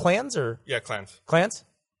 What's it called? Clans? Or Yeah, clans. Clans?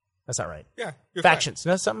 That's not right. Yeah. Factions.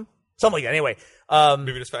 No, something like that. Anyway.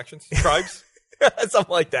 Maybe just factions? Tribes?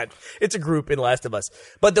 Something like that. It's a group in Last of Us.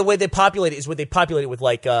 But the way they populate it is they populate it with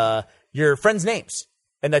like your friends' names.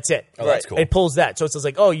 And that's it. Oh, that's cool. It pulls that. So it's just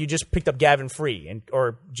like, oh, you just picked up Gavin Free,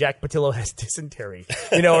 or Jack Patillo has dysentery,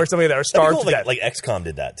 or something like that, or starved to death. Like XCOM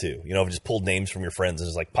did that too. Just pulled names from your friends and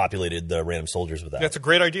just like populated the random soldiers with that. That's a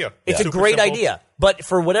great idea. It's a great idea. But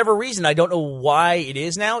for whatever reason, I don't know why it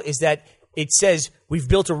is now, is that it says we've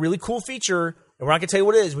built a really cool feature, and we're not going to tell you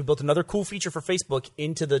what it is. We built another cool feature for Facebook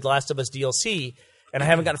into the Last of Us DLC, and I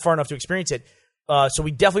haven't gotten far enough to experience it. So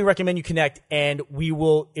we definitely recommend you connect, and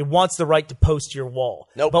it wants the right to post to your wall.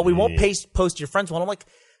 Nope. But we won't post to your friend's wall. I'm like,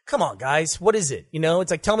 come on, guys, what is it?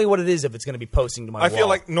 It's like, tell me what it is if it's going to be posting to my wall. I feel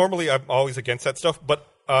like normally I'm always against that stuff, but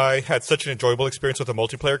I had such an enjoyable experience with the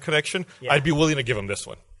multiplayer connection. Yeah. I'd be willing to give him this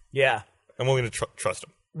one. Yeah. I'm willing to trust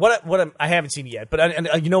him. I haven't seen it yet,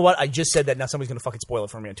 but you know what? I just said that, now somebody's going to fucking spoil it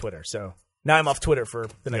for me on Twitter, so now I'm off Twitter for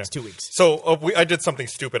the next 2 weeks. So I did something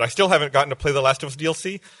stupid. I still haven't gotten to play the Last of Us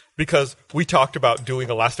DLC because we talked about doing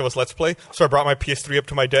a Last of Us Let's Play. So I brought my PS3 up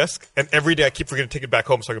to my desk, and every day I keep forgetting to take it back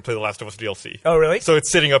home so I can play the Last of Us DLC. Oh, really? So it's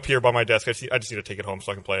sitting up here by my desk. I just need to take it home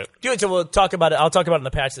so I can play it. Do it. So we'll talk about it. I'll talk about it in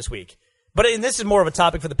the patch this week. And this is more of a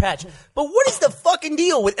topic for the patch. But what is the fucking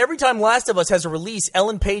deal with every time Last of Us has a release,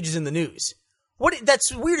 Ellen Page is in the news? That's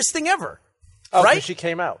the weirdest thing ever. Oh, right? Because she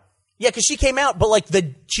came out. Yeah, because she came out, but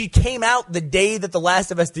she came out the day that the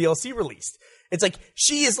Last of Us DLC released. It's like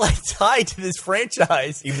she is tied to this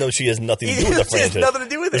franchise, even though she has nothing to do with the franchise. She has nothing to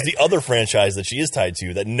do with it. There's the other franchise that she is tied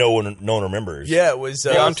to that no one remembers. Yeah, it was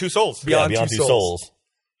Beyond Two Souls. Beyond Two Souls.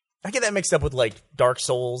 I get that mixed up with Dark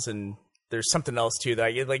Souls, and there's something else too that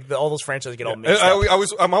I get, all those franchises get all mixed up.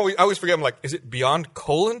 I always forget. I'm like, is it Beyond :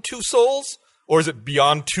 Two Souls? Or is it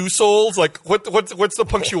Beyond Two Souls? What's the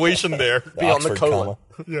punctuation there? Beyond the colon.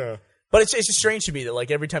 Yeah. But it's just strange to me that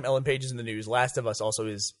every time Ellen Page is in the news, Last of Us also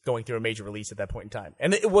is going through a major release at that point in time.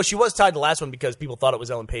 And she was tied to the last one because people thought it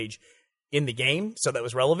was Ellen Page in the game, so that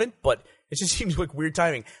was relevant. But it just seems like weird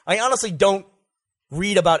timing. I honestly don't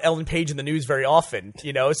read about Ellen Page in the news very often,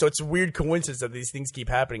 so it's a weird coincidence that these things keep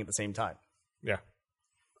happening at the same time. Yeah.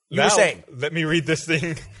 You were saying. Let me read this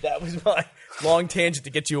thing. That was my long tangent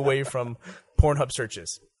to get you away from Pornhub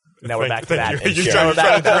searches. Now we're back to that. You're trying to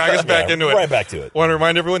drag us back into it. Right back to it. I want to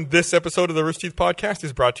remind everyone, this episode of the Rooster Teeth Podcast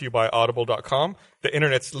is brought to you by Audible.com, the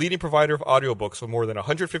internet's leading provider of audiobooks with more than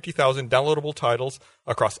 150,000 downloadable titles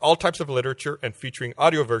across all types of literature and featuring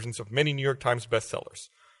audio versions of many New York Times bestsellers.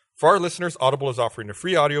 For our listeners, Audible is offering a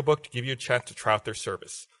free audiobook to give you a chance to try out their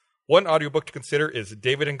service. One audiobook to consider is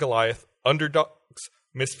David and Goliath, Underdogs,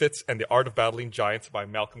 Misfits, and the Art of Battling Giants by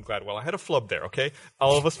Malcolm Gladwell. I had a flub there, okay?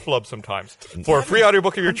 All of us flub sometimes. For a free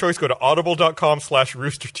audiobook of your choice, go to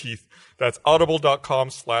audible.com/roosterteeth. That's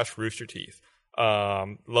audible.com/roosterteeth.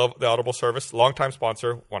 Love the Audible service. Longtime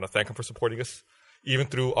sponsor. Want to thank them for supporting us, even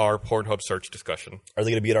through our Pornhub search discussion. Are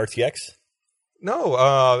they going to be at RTX? No,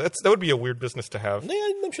 that would be a weird business to have. Yeah,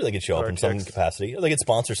 I'm sure they could show up in some capacity. Or they could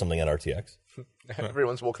sponsor something at RTX.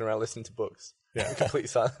 Everyone's walking around listening to books. Yeah. In complete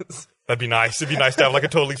silence. That'd be nice. It'd be nice to have a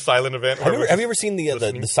totally silent event. Have you ever seen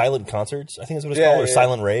the silent concerts? I think that's what it's called, or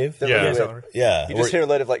silent rave. Yeah. Yeah. You just hear a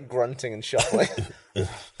load of grunting and shuffling.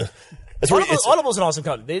 Audible's an awesome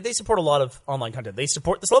company. They support a lot of online content. They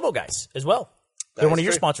support the Slow-Mo guys as well. They're one of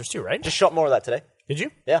your sponsors too, right? Just shot more of that today. Did you?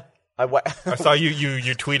 Yeah. I saw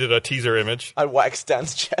you tweeted a teaser image. I waxed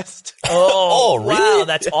Dan's chest. Oh, really? Wow,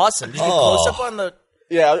 that's awesome. Did you get close up on the...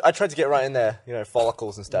 Yeah, I tried to get right in there,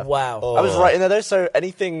 follicles and stuff. Wow. I was right in there though, so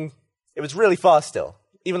anything... It was really fast still.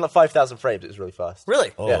 Even 5,000 frames, it was really fast.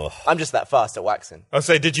 Really? Yeah. I'm just that fast at waxing. I'll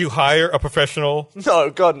say, did you hire a professional? No,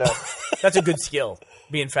 God, no. That's a good skill,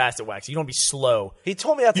 being fast at waxing. You don't be slow. He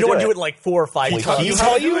told me how to do it. You don't want to do it 4 or 5 times. He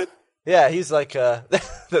taught you it? Yeah, he's like...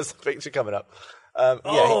 there's a picture coming up. Lord.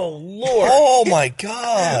 Oh, my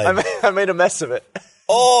God. I made a mess of it.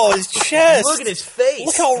 Oh, his chest. Look at his face.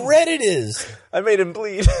 Look how red it is. I made him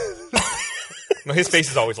bleed. No, his face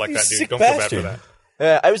is always like that, dude. sick Don't feel bad bastard. for that.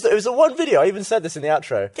 Yeah, it was the one video. I even said this in the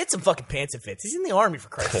outro. Get some fucking pants and fits. He's in the army, for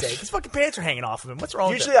Christ's sake. His fucking pants are hanging off of him. What's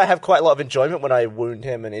wrong Usually with I have quite a lot of enjoyment when I wound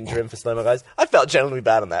him and injure him for slow-mo guys. I felt genuinely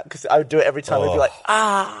bad on that because I would do it every time. I'd be like,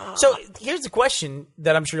 that? So here's the question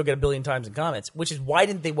that I'm sure you'll get a billion times in comments, which is why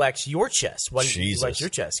didn't they wax your chest? Why didn't you wax your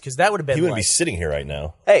chest? Because that would have been He wouldn't like, be sitting here right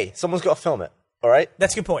now. hey, someone's got to film it. All right?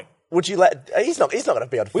 that's a good point. Would you let... He's not going to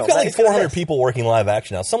be able to film We've got that. like He's gonna 400 miss. people working live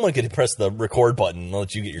action now. Someone could press the record button and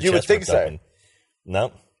let you get your You would chest think ripped so. open.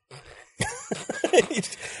 No.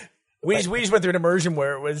 We just went through an immersion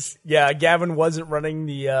where it was, Gavin wasn't running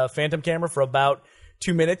the Phantom camera for about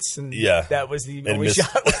 2 minutes, and that was the only missed.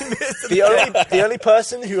 shot we missed. The only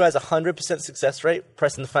person who has a 100% success rate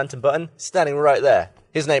pressing the Phantom button, standing right there.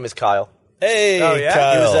 His name is Kyle. Hey, Oh, yeah?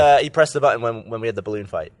 Kyle. He pressed the button when we had the balloon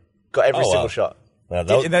fight. Got every single wow. shot. Now,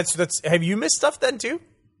 that was- And that's. Have you missed stuff then too?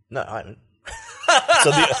 No, I haven't. so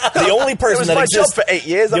the only It person was that my exists job for 8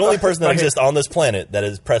 years. the I'm only not- person that exists on this planet that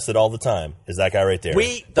has pressed it all the time is that guy right there. But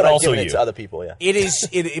but I've also given you. it to other people, yeah.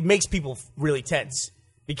 It makes people really tense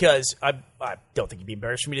because I don't think you'd be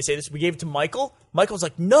embarrassed for me to say this. We gave it to Michael. Michael's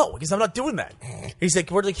like, no, because I'm not doing that. He's like,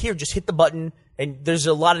 we're like, here, just hit the button. And there's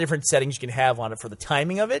a lot of different settings you can have on it for the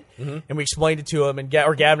timing of it. And we explained it to him, and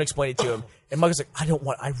Gavin explained it to him. And Michael's like,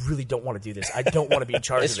 I really don't want to do this. I don't want to be in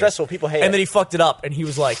charge It's of this. stressful. People hate And it. then he fucked it up, and he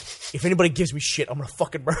was like, if anybody gives me shit, I'm going to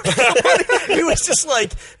fucking murder them. He was just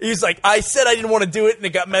like, I said I didn't want to do it, and it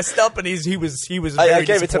got messed up, and he was very I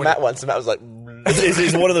gave it to disappointed. Matt once, and Matt was like,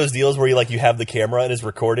 It's one of those deals where you have the camera and it's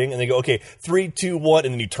recording, and they go, okay, 3, 2, 1,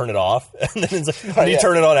 and then you turn it off, and then it's like, you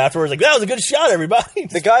turn it on afterwards, like that was a good shot, everybody.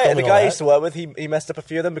 the guy Filming all I that. used to work with, he messed up a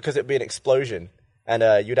few of them because it'd be an explosion,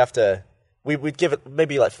 and you'd have to. We'd give it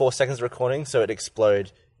maybe like 4 seconds of recording, so it'd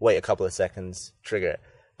explode. Wait a couple of seconds, trigger it.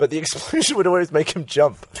 But the explosion would always make him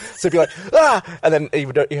jump. So he'd be like, ah! And then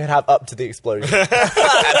he'd have up to the explosion.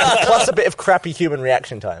 Plus a bit of crappy human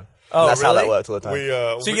reaction time. Oh, And that's how that really? worked all the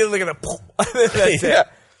time. So you get like a that's it.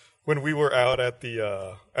 When we were out at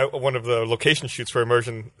at one of the location shoots for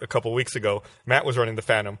Immersion a couple weeks ago, Matt was running the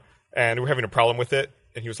Phantom, and we were having a problem with it.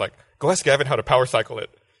 And he was like, "Go ask Gavin how to power cycle it."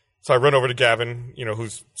 So I run over to Gavin,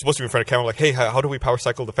 who's supposed to be in front of the camera, like, "Hey, how do we power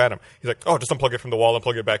cycle the Phantom?" He's like, "Oh, just unplug it from the wall and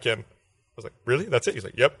plug it back in." I was like, "Really? That's it?" He's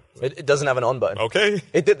like, "Yep." It doesn't have an on button. Okay.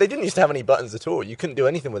 They didn't used to have any buttons at all. You couldn't do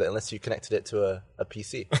anything with it unless you connected it to a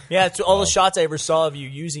PC. Yeah, so all the shots I ever saw of you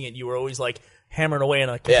using it, you were always like hammering away on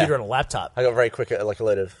a computer Yeah. and a laptop. I got very quick at like a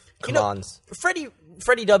load of commands.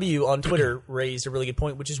 Freddie W on Twitter raised a really good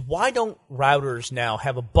point, which is why don't routers now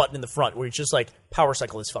have a button in the front where it's just like power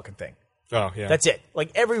cycle this fucking thing? Oh yeah. That's it.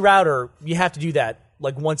 Like every router, you have to do that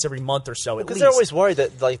like once every month or so. Because they're always worried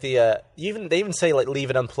that like they even say like leave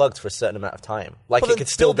it unplugged for a certain amount of time. Like but it could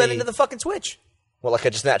still build be that into the fucking switch. like a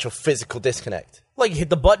just natural physical disconnect. Like you hit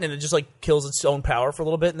the button and it just like kills its own power for a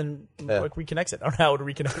little bit and then like reconnects it. I don't know how it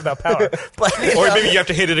would reconnect without power, but Or maybe you have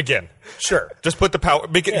to hit it again. sure. Just put the power,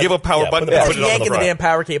 give a power button put and It's put like it on the yanking the front. damn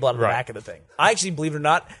power cable out of the Right. back of the thing. I actually, believe it or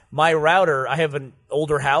not, my router, I have an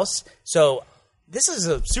older house, so this is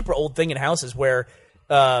a super old thing in houses where,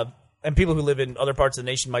 and people who live in other parts of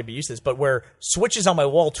the nation might be used to this, but where switches on my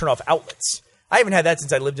wall turn off outlets. I haven't had that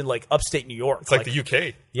since I lived in like upstate New York. It's like the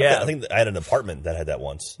UK. yeah, I think I had an apartment that had that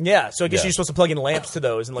once. yeah. So I guess Yeah. you're supposed to plug in lamps to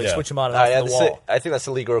those and like Yeah. switch them on and off the wall. I think that's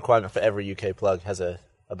a legal requirement for every UK plug has a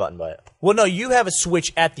button by it. Well, no, you have a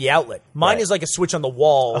switch at the outlet. Mine Right. is like a switch on the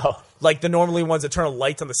wall, Oh. like the normally ones that turn on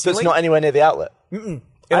lights on the So ceiling. it's not anywhere near the outlet.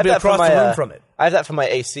 It'll be across the room from it. I have that for my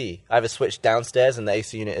AC. I have a switch downstairs, and the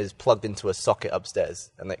AC unit is plugged into a socket upstairs,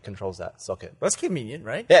 and it controls that socket. That's convenient,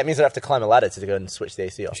 right? Yeah, it means I have to climb a ladder to go and switch the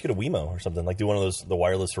AC off. You should get a Wemo or something, like do one of those the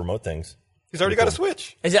wireless remote things. He's already got a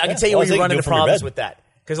Switch. I can tell you Well, where so you you run can do into it from your problems bed. with that.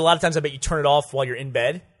 Because a lot of times I bet you turn it off while you're in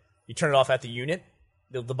bed. You turn it off at the unit,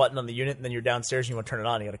 the button on the unit, and then you're downstairs and you want to turn it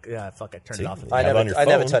on. You gotta, fuck, I turned it off. At the I have unit. it on your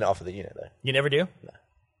never phone. turn it off at the unit though. You never do?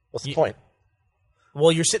 What's the point?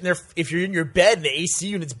 Well, you're sitting there. If you're in your bed and the AC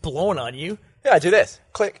unit's blowing on you, Yeah, I do this.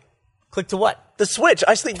 Click. click to what? The switch.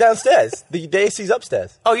 I sleep downstairs. the AC's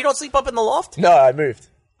upstairs. Oh, you don't sleep up in the loft? No, I moved.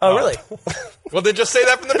 Oh, really? Well, then just say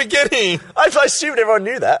that from the beginning. I assumed everyone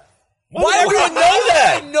knew that. Why would everyone know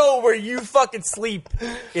that? I know where you fucking sleep in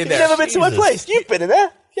there. You've never been to my Jesus. place. You've been in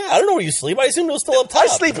there. Yeah, I don't know where you sleep. I assumed it was still up top. I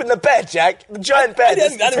sleep in the bed, Jack. The giant bed. I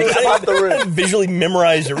didn't takes half the room. visually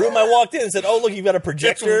memorize your room. I walked in and said, "Oh, look, you've got a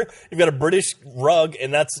projector, you've got a British rug,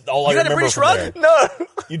 and that's all I You got a remember British from rug? there." No.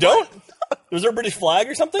 You don't? Was there a British flag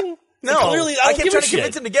or something? No, Clearly, I I don't kept give trying a to convince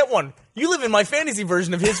shit. him to get one. You live in my fantasy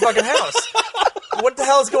version of his fucking house. What the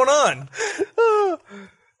hell is going on?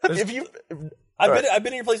 If you, I've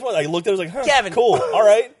been in your place once. I looked at it, I was like, huh, Gavin. cool, all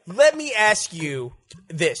right. Let me ask you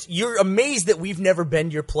this. You're amazed that we've never been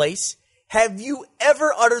to your place. Have you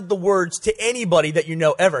ever uttered the words to anybody that you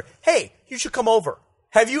know ever? Hey, you should come over.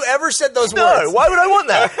 Have you ever said those No, words? why would I want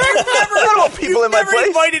that? I don't want people in my never place.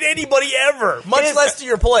 invited anybody ever, much less to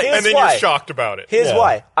your place. here's And then why. you're shocked about it. Here's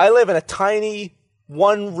why. I live in a tiny,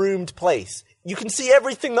 one-roomed place. You can see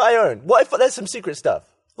everything that I own. What if there's some secret stuff?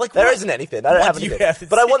 Like there what? isn't anything. I don't What have do you anything. have that's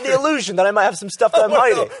But I want the secret? illusion that I might have some stuff that I'm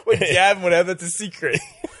hiding. Wait, Gavin would have that's a secret.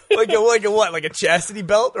 like a what? Like a chastity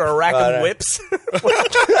belt or a rack of no. whips?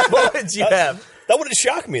 what would you have? That wouldn't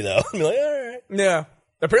shock me though. I'd be like, all right. Yeah.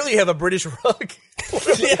 Apparently you have a British rug.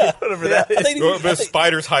 Yeah. Whatever that is. I think, The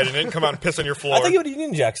spiders hide in it and come out and piss on your floor. I think it would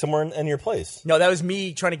Union Jack somewhere in your place. No, that was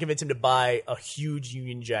me trying to convince him to buy a huge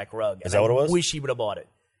Union Jack rug. Is that what it was? I wish he would have bought it.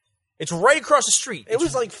 It's right across the street. It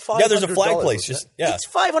was like $500. Yeah, there's a flag place. wasn't Just it? yeah, It's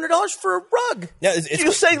 $500 for a rug. yeah. It's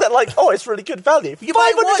You're saying that like, oh, it's really good value. You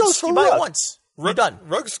buy it $500 once. for You a buy it rug. once. You're done.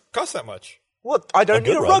 Rugs cost that much. What? I don't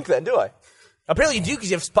good need a rug. rug then, do I? Apparently you do because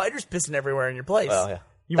you have spiders pissing everywhere in your place. Well, yeah.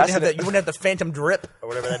 You wouldn't, That's have an- that, you wouldn't have the phantom drip or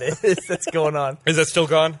whatever that is that's going on. Is that still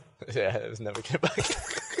gone? Yeah, it was never get back.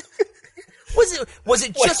 Was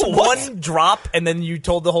it just what? one drop and then you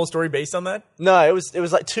told the whole story based on that? No, it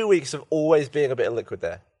was like 2 weeks of always being a bit of liquid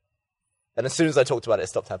there. And as soon as I talked about it, it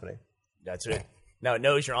stopped happening. That's it. Now it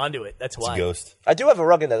knows you're onto it. That's It's why. a ghost. I do have a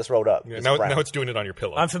rug in there that's rolled up. Yeah, It's now brown. it's doing it on your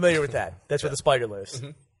pillow. I'm familiar with that. That's where the spider lives.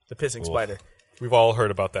 The pissing spider. We've all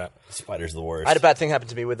heard about that. Spider's the worst. I had a bad thing happen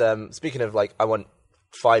to me with, speaking of like, I want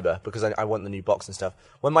fiber because I want the new box and stuff.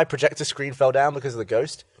 When my projector screen fell down because of the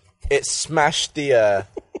ghost, it smashed the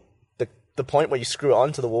point where you screw it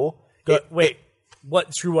onto the wall. Wait,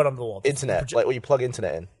 what? Screw what on the wall? Internet, like where you plug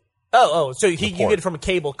internet in. So you get it from a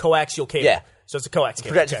cable, coaxial cable. Yeah. So it's a coax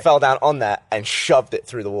cable. Projector Okay. fell down on that and shoved it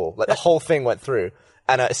through the wall. Like the whole thing went through,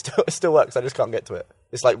 and it still works. I just can't get to it.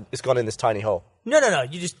 It's like it's gone in this tiny hole. No.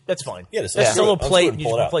 You just that's fine. Yeah, just that's just a little unscrew it plate. and You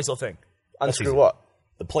pull just it out. replace the whole thing. Unscrew easy. what?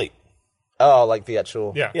 The plate. Oh, like the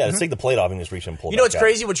actual. Yeah. Yeah, just take the plate off and just reach and pull it You know back what's out.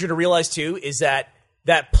 crazy? What you're going to realize too is that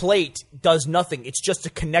plate does nothing. It's just a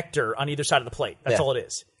connector on either side of the plate. That's Yeah. all it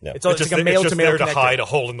is. Yeah. It's, all, It's it's just, like a male it's to just male there to connector. hide a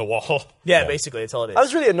hole in the wall. Yeah, basically, that's all it is. I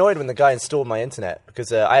was really annoyed when the guy installed my internet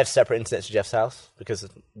because I have separate internet to Jeff's house because the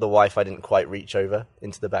Wi-Fi didn't quite reach over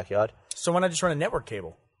into the backyard. So why not just run a network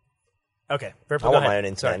cable? Okay, fair I go want ahead. my own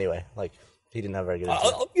internet Sorry. anyway. Like he didn't have very good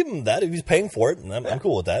internet. I'll give him that if he's paying for it, and I'm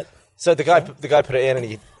cool with that. So the guy put it in and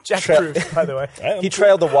he Jack tra- Proof, by the way. he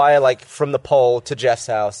trailed the wire like from the pole to Jeff's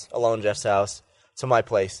house, along Jeff's house to my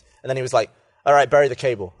place, and then he was like, "All right, bury the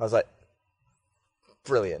cable." I was like,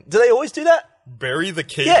 "Brilliant." Do they always do that? Bury the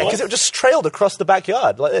cable? Yeah, because it just trailed across the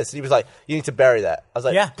backyard like this. And he was like, "You need to bury that." I was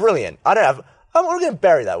like, Yeah. "Brilliant." I don't have. What am I going to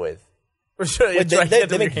bury that with? It's right They there with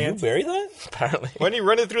your make you hands. bury that? Apparently, Why don't you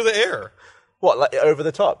run it through the air? what like over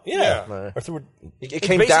the top? Yeah. No. Or through, It It's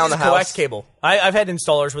came basically down the just coax house. cable. I've had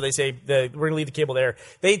installers where they say we're going to leave the cable there.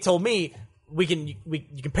 They told me you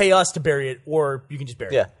can pay us to bury it, or you can just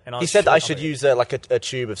bury Yeah, it. And I'll he said that I I'll should bury it. use like a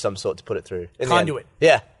tube of some sort to put it through. In the end. Conduit.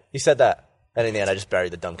 Yeah, he said that, and in the end, I just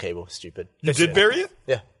buried the dumb cable. Stupid. You did bury it?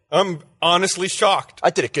 Yeah, I'm honestly shocked.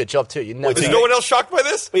 I did a good job too. You never. Is no one else shocked by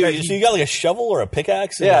this? wait, so you got like a shovel or a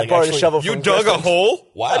pickaxe? And Yeah, I like borrowed a actually- shovel. You from dug a Griffin. hole?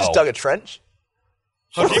 Wow. I just dug a trench.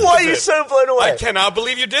 How deep Why was are you it? so blown away? I cannot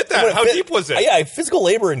believe you did that. How deep was it? Yeah, physical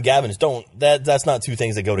labor and Gavin's don't. That's not two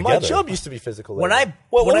things that go My together. job used to be physical. When labor.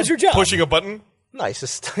 What was your job? Pushing a button? nice,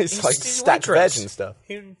 it's like He's a stacked waitress. veg and stuff.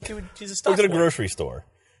 He's a Worked stock at a boy. grocery store.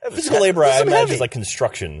 Physical labor, I some imagine, heavy. is like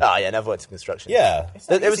construction. Oh yeah, never went to construction. Yeah.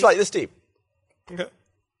 it was like this deep. Okay.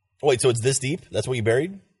 Wait, so it's this deep? That's what you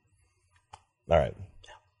buried? All right.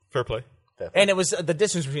 Fair play. And it was the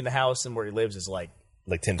distance between the house and where he lives is like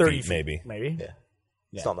Like 10 30 feet, maybe. Maybe. Yeah,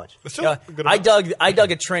 it's not much. But still, Yeah, a good I amount.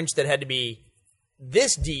 dug a trench that had to be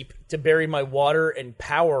this deep to bury my water and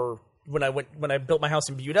power when I built my house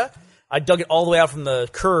in Buda. I dug it all the way out from the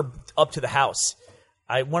curb up to the house.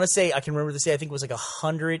 I want to say I can remember this day. I think it was like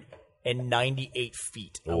 198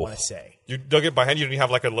 feet. I want to say. You dug it by hand? You didn't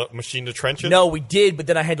have like a machine to trench it? No, we did, but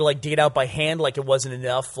then I had to like dig it out by hand. Like it wasn't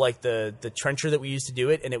enough, like the trencher that we used to do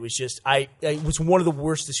it, and it was just it was one of the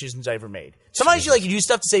worst decisions I ever made. Sometimes you do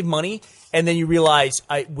stuff to save money, and then you realize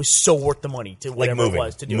it was so worth the money to Like whatever moving. it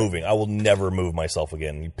was to do. Moving. I will never move myself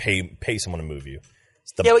again. You pay someone to move you.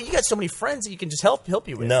 It's the- Yeah, but you got so many friends that you can just help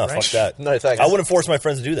you with. no, right? fuck that. No, thanks. I wouldn't force my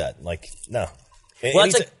friends to do that. Like, no. Well,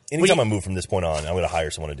 it's like- Anytime when I move from this point on, I'm going to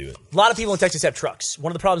hire someone to do it. A lot of people in Texas have trucks.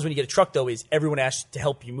 One of the problems when you get a truck, though, is everyone asks to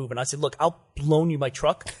help you move. And I said, look, I'll loan you my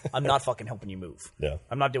truck. I'm not fucking helping you move. Yeah.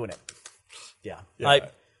 I'm not doing it. Yeah.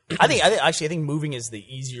 I think moving is the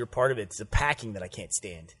easier part of it. It's the packing that I can't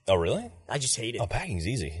stand. Oh, really? I just hate it. Oh, packing's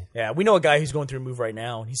easy. Yeah, we know a guy who's going through a move right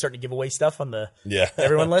now, and he's starting to give away stuff on the Yeah.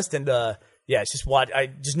 everyone list. And yeah, it's just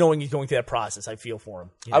just knowing he's going through that process, I feel for him.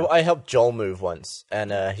 You know? I helped Joel move once,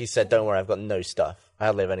 and he said, "Don't worry, I've got no stuff. I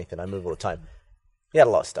hardly have anything. I move all the time." He had a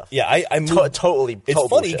lot of stuff. Yeah, I moved. Totally. It's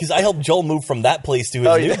funny because I helped Joel move from that place to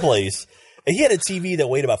his new place. And he had a TV that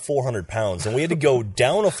weighed about 400 pounds, and we had to go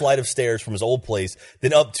down a flight of stairs from his old place,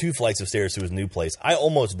 then up 2 flights of stairs to his new place. I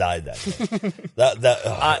almost died that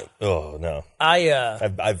day. Oh no!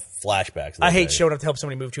 I've flashbacks. I hate showing up to help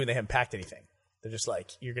somebody move too, and they haven't packed anything. They're just like,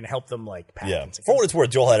 you're going to help them like pack. Yeah. For what it's worth,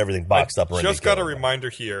 Joel had everything boxed up. Ready Just to go. got a reminder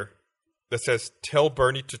here that says, "Tell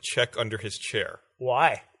Bernie to check under his chair."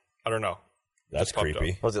 Why? I don't know. That's popped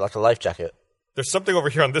creepy. Was it like a life jacket? There's something over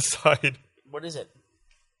here on this side. What is it?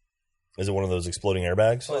 Is it one of those exploding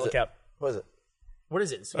airbags? Look up. What is it? What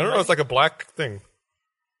is it? I don't know. It's like a black thing.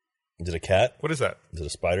 Is it a cat? What is that? Is it a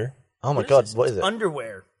spider? Oh my god, what is it?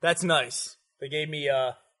 Underwear. That's nice. They gave me,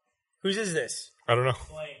 whose is this? I don't know.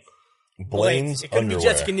 Blaine's It couldn't be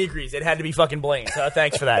underwear. Jessica Nigri's. It had to be fucking Blaine's.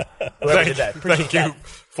 Thanks for that. Whoever did that. Appreciate Thank you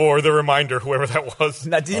for the reminder, whoever that was.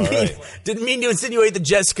 That didn't mean to insinuate that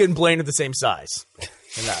Jessica and Blaine are the same size.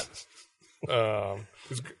 They're not.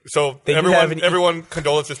 So They do have an- everyone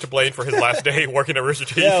condolences to Blaine for his last day working at Rooster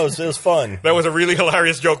Teeth. Yeah, it was fun. That was a really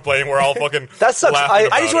hilarious joke, Blaine. We're all fucking That sucks. laughing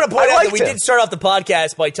I I just about want it. to point I out that liked we him. did start off the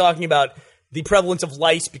podcast by talking about the prevalence of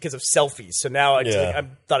lice because of selfies. So now I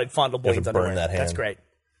thought I'd fondle have to Blaine's burn underwear. that hand. That's great.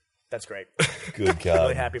 That's great. Good God.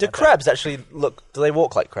 Really happy Do about that. crabs actually look? Do they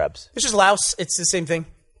walk like crabs? It's just louse. It's the same thing.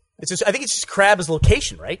 It's just, I think it's just crab as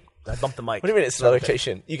location, right? I bumped the mic. What do you mean it's a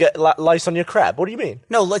location? You get lice on your crab. What do you mean?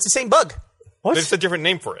 No, it's the same bug. What? There's a different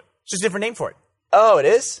name for it. It's just a different name for it. Oh, it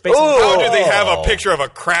is? Basically- How Ooh. do they have a picture of a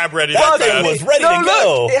crab ready to That grab? thing was ready to Look,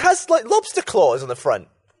 go. it has like lobster claws on the front.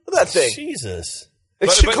 Look at that thing. Jesus. They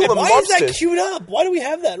should but call them Why lobsters. is that queued up? Why do we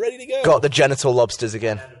have that ready to go? Got the genital lobsters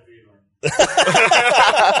again.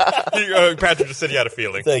 Patrick just said he had a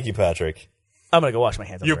feeling. Thank you, Patrick. I'm gonna go wash my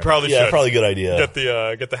hands. You probably Yeah, should. probably a good idea.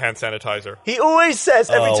 Get the hand sanitizer. He always says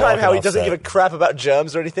every time walking how he off doesn't set. give a crap about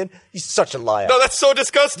germs or anything. He's such a liar. No, that's so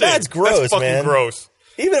disgusting. That's gross, That's fucking man. gross.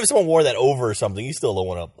 Even if someone wore that over or something, you still don't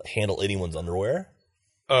want to handle anyone's underwear.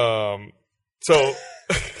 So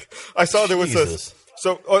I saw there was Jesus.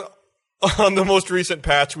 on the most recent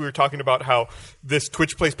patch, we were talking about how this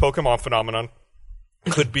Twitch plays Pokemon phenomenon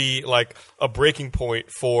could be like a breaking point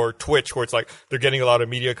for Twitch, where it's like they're getting a lot of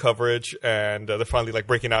media coverage and they're finally like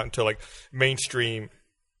breaking out into like mainstream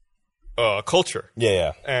culture.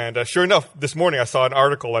 Yeah. And sure enough, this morning I saw an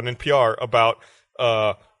article on NPR about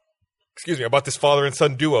about this father and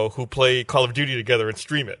son duo who play Call of Duty together and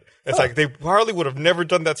stream it. It's like they probably would have never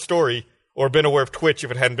done that story or been aware of Twitch if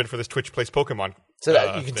it hadn't been for this Twitch plays Pokemon. So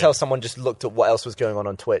that you can thing. tell someone just looked at what else was going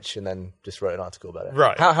on Twitch and then just wrote an article about it.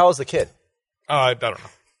 Right. How was the kid? I don't know.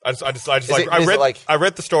 I just Is it I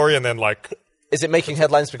read the story and then like Is it making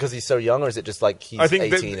headlines because he's so young, or is it just like he's I think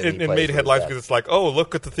 18 that and he it plays made with his headlines dad? because it's like, oh,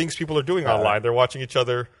 look at the things people are doing online. They're watching each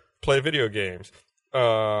other play video games.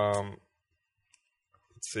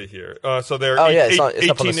 Let's see here. So they're Oh, yeah, it's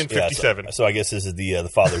up on 18 the- and Yeah, 57. so I guess this is the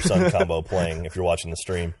father-son combo playing if you're watching the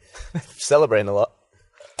stream. Celebrating a lot.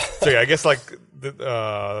 So yeah, I guess like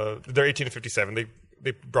they're 18 and 57.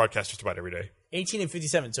 They broadcast just about every day. 18 and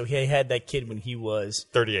 57. So he had that kid when he was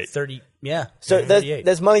 38. 30. Yeah. So 38.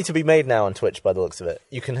 there's money to be made now on Twitch by the looks of it.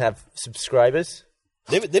 You can have subscribers.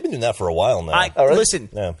 They've been doing that for a while now. Oh, really? Listen,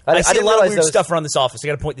 Yeah. I see a didn't lot of realize weird there was- stuff around this office. I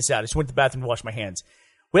got to point this out. I just went to the bathroom to wash my hands.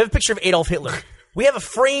 We have a picture of Adolf Hitler. We have a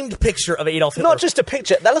framed picture of Adolf Hitler. Not just a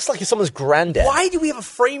picture. That looks like someone's granddad. Why do we have a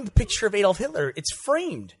framed picture of Adolf Hitler? It's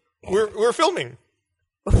framed. We're filming.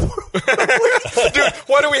 Dude,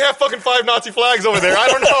 why do we have fucking 5 Nazi flags over there? I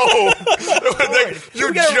don't know.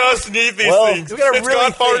 You just need these Well, things. we gotta It's really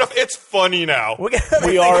gone far think. enough. It's funny now. We gotta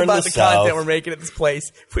We think are in about the the content South. we're making at this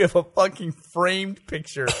place. We have a fucking framed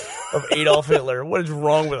picture of Adolf Hitler. What is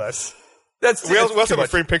wrong with us? We also too have a much.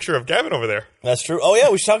 framed picture of Gavin over there. That's true. Oh, yeah,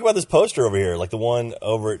 we should talk about this poster over here, like the one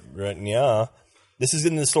over at Renya. This is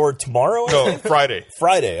in the store tomorrow? I No, think? Friday.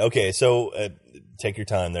 Friday. Okay, so take your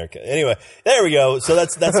time there. Anyway, there we go. So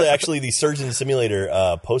that's actually the Surgeon Simulator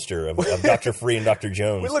poster of Dr. Free and Dr.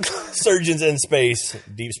 Jones. Surgeons in space,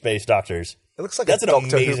 deep space doctors. It looks like That's a an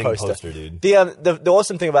Doctor Who amazing poster. poster, dude. The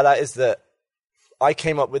awesome thing about that is that I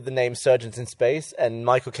came up with the name Surgeons in Space, and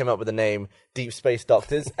Michael came up with the name Deep Space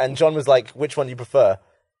Doctors, and John was like, which one do you prefer?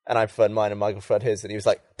 And I preferred mine, and Michael preferred his, and he was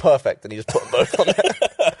like, perfect, and he just put them both on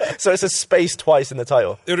there. So it's a space twice in the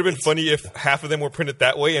title. It would have been funny if half of them were printed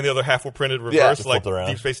that way and the other half were printed reverse, like flipped around.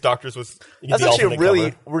 Deep Space Doctors was. That's the actually a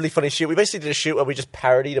alternate really funny shoot. We basically did a shoot where we just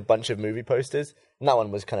parodied a bunch of movie posters, and that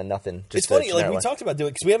one was kind of nothing. Just It's funny, a like generic we one. talked about doing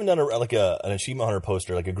because we haven't done an Achievement Hunter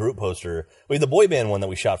poster, like a group poster. We had the boy band one that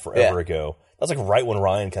we shot forever ago. That was like right when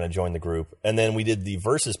Ryan kind of joined the group, and then we did the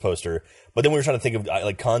Versus poster. But then we were trying to think of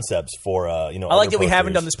like concepts for I like that we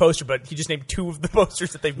haven't done this poster, but he just named 2 of the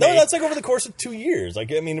posters that they've No, made. that's like over the course of 2 years.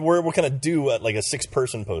 Like, I mean, we're kind of due at like a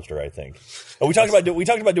 6-person poster, I think. And we talked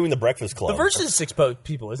about doing the Breakfast Club. The Versus is 6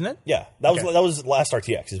 people, isn't it? Yeah, that was last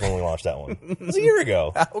RTX is when we launched that one. It was a year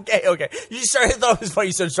ago. Okay. You just started. I thought it was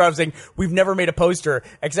funny. You started saying we've never made a poster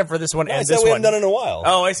except for this one I and said this we one. haven't done it in a while.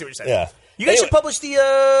 Oh, I see what you're saying. Yeah. You guys Anyway. should publish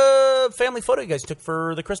the family photo you guys took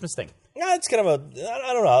for the Christmas thing. Yeah, it's kind of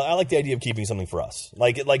I don't know. I like the idea of keeping something for us.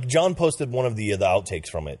 Like John posted one of the outtakes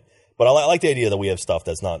from it. But I like the idea that we have stuff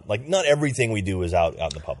that's not everything we do is out in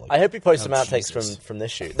the public. I hope you post some outtakes from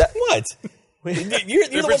this shoot. What? You're the It one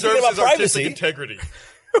thinking preserves about his artistic privacy. integrity.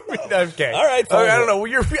 Okay. All right, fine. I don't know.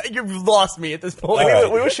 You've lost me at this point.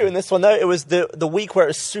 We were shooting this one though. It was the week where it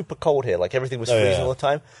was super cold here, like everything was freezing yeah. all the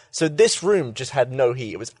time. So this room just had no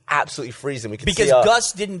heat. It was absolutely freezing. We could Because see our,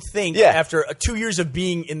 Gus didn't think after 2 years of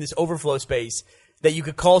being in this overflow space that you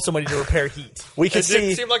could call somebody to repair heat. we could It didn't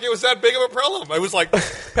see. seem like it was that big of a problem. I was like,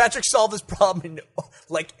 Patrick solved this problem in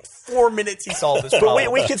like 4 minutes. He solved this But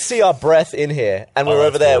problem. we could see our breath in here, and we were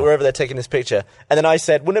over that's there. cool. We were over there taking this picture, and then I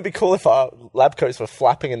said, "Wouldn't it be cool if our lab coats were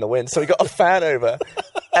flapping in the wind?" So we got a fan over,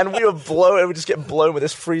 and we were just getting blown with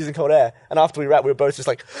this freezing cold air. And after we wrapped, we were both just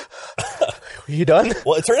like, "Are you done?"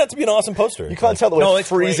 Well, it turned out to be an awesome poster. You can't tell that we're it's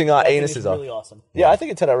freezing great. our I think anuses it's off. really awesome. Yeah, I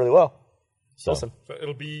think it turned out really well. So, Awesome. so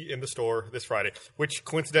it'll be in the store this Friday, which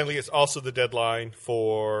coincidentally is also the deadline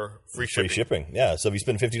for free Free shipping. shipping, yeah. So if you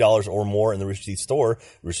spend $50 or more in the Rooster Teeth store,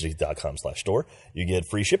 roosterteeth.com/store, you get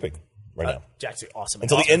free shipping right now It's actually awesome.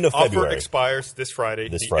 until the end of Offer February. expires this Friday,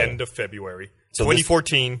 This the Friday. end of February, So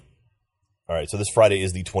 2014. All right, so this Friday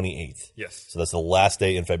is the 28th. Yes. So that's the last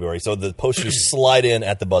day in February. So the posters slide in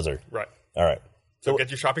at the buzzer. Right. All right. So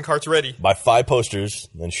get your shopping carts ready. Buy 5 posters,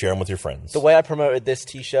 then share them with your friends. The way I promoted this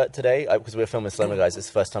T-shirt today, because we were filming Slow Mo Guys, it's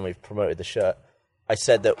the first time we've promoted the shirt. I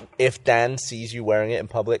said that if Dan sees you wearing it in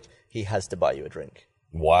public, he has to buy you a drink.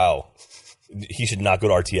 Wow. He should not go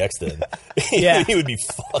to RTX then. Yeah. He would be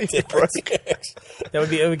fucked at RTX.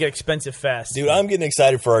 It would get expensive fast. Dude, I'm getting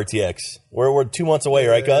excited for RTX. We're 2 months away,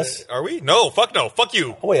 right, Gus? Are we? No, fuck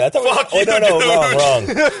you. Oh, wait, I thought Fuck we you, no, dude.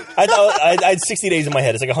 wrong. I thought I had 60 days in my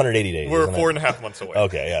head. It's like 180 days. We're isn't it? 4.5 months away.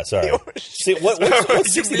 Okay, yeah, sorry. See,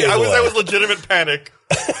 what's 60 days I away? was legitimate panic.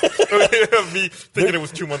 of me thinking it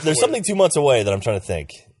was 2 months There's away. something 2 months away that I'm trying to think.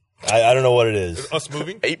 I don't know what it is. Us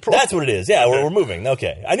moving? April. That's what it is. Yeah, we're moving.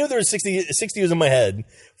 Okay. I knew there was 60 was in my head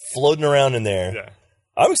floating around in there. Yeah.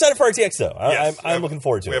 I'm excited for RTX though. Yes. I'm looking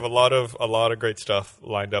forward to We it. have a lot of great stuff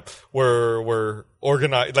lined up. We're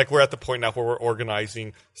organized. Like we're at the point now where we're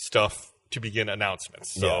organizing stuff to begin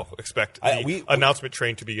announcements. So Yeah. expect the announcement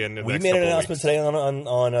train to begin. In the We next made an couple of announcement weeks. today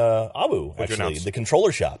on Abu, actually, announce? the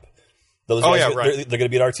controller shop. Those Oh, guys, yeah, right. they're going to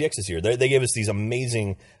be at RTX this year. They gave us these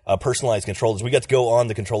amazing personalized controllers. We got to go on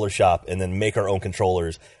the controller shop and then make our own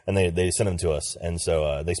controllers, and they sent them to us. And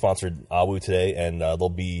so they sponsored Abu today, and they'll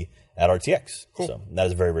be at RTX. Cool. So that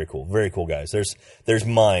is very, very cool. Very cool, guys. There's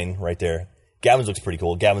mine right there. Gavin's looks pretty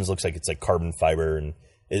cool. Gavin's looks like it's like carbon fiber, and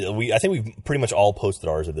I think we've pretty much all posted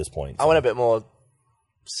ours at this point. I went a bit more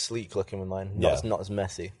sleek looking with mine. Yeah. Not as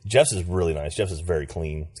messy. Jeff's is really nice. Jeff's is very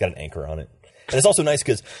clean. It's got an anchor on it. And it's also nice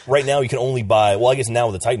because right now you can only buy, well, I guess now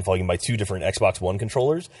with the Titanfall, you can buy 2 different Xbox One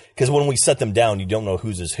controllers. Because when we set them down, you don't know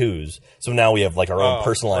whose is whose. So now we have like our own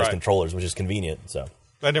personalized right. controllers, which is convenient. So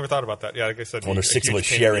I never thought about that. Yeah, like I said, when there's 6 of us huge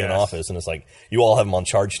pain in sharing the an ass. office, and it's like you all have them on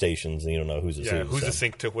charge stations, and you don't know whose is Yeah, whose. who's so. the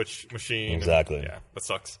sync to which machine? Exactly. Yeah, that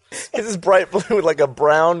sucks. It's this bright blue with like a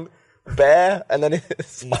brown bear, and then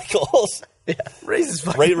it's Michael's raises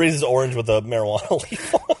fucking. raises orange with a marijuana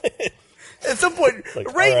leaf on it. At some point,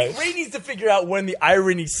 Like, Ray, all right. Ray needs to figure out when the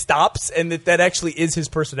irony stops and that actually is his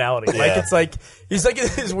personality. Like, Yeah. it's like, he's like,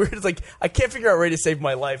 it's weird. It's like, I can't figure out Ray to save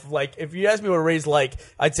my life. Like, if you ask me what Ray's like,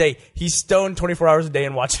 I'd say he's stoned 24 hours a day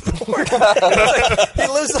and watching porn. It's like, he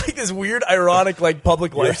lives like this weird, ironic, like,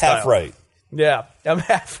 public You're lifestyle. half right. Yeah, I'm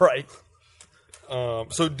half right.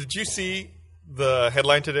 So did you see the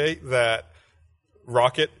headline today that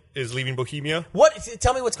Rocket is leaving Bohemia?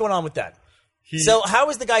 Tell me what's going on with that. So how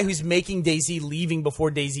is the guy who's making DayZ leaving before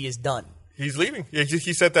DayZ is done? He's leaving.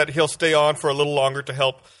 He said that he'll stay on for a little longer to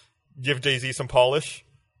help give DayZ some polish,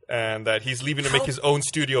 and that he's leaving to make his own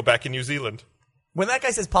studio back in New Zealand. When that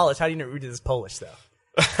guy says polish, how do you know he is Polish, though?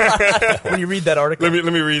 when you read that article.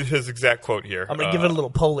 Let me read his exact quote here. I'm going to give it a little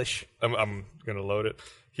Polish. I'm going to load it.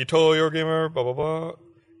 He told Eurogamer, blah, blah, blah.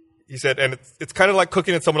 He said, and it's kind of like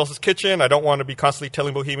cooking in someone else's kitchen. I don't want to be constantly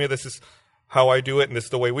telling Bohemia this is how I do it and this is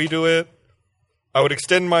the way we do it. I would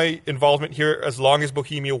extend my involvement here as long as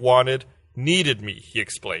Bohemia needed me, he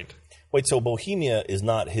explained. Wait, so Bohemia is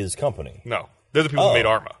not his company? No. They're the people who made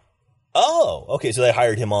Arma. Oh, okay. So they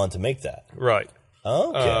hired him on to make that. Right.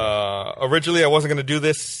 Okay. Originally, I wasn't going to do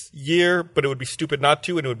this year, but it would be stupid not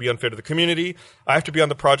to, and it would be unfair to the community. I have to be on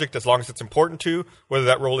the project as long as it's important to, whether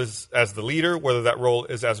that role is as the leader, whether that role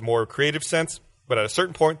is as more creative sense. But at a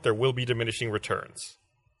certain point, there will be diminishing returns.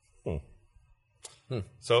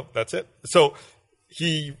 So that's it. So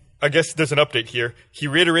I guess there's an update here. He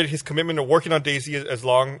reiterated his commitment to working on DayZ as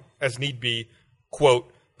long as need be.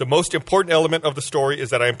 Quote, the most important element of the story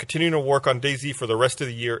is that I am continuing to work on DayZ for the rest of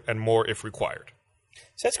the year and more if required.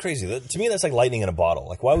 See, that's crazy. To me, that's like lightning in a bottle.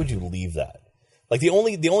 Like, why would you leave that? Like, the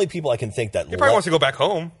only people I can think that... He probably wants to go back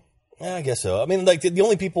home. Yeah, I guess so. I mean, like, the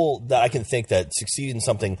only people that I can think that succeeded in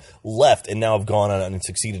something left and now have gone on and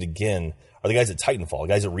succeeded again are the guys at Titanfall, the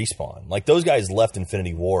guys at Respawn. Like, those guys left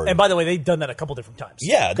Infinity Ward. And by the way, they've done that a couple different times.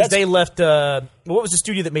 Yeah, because they left... what was the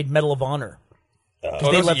studio that made Medal of Honor? That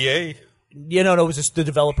was EA. Yeah, no, it was just the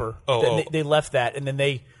developer. Oh. They left that, and then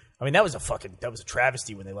that was a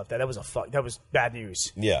travesty when they left that. That was bad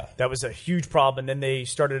news. Yeah. That was a huge problem. And then they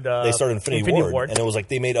started Infinity Ward, and it was like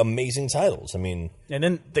they made amazing titles. I mean... And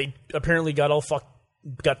then they apparently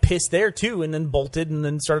got pissed there, too, and then bolted and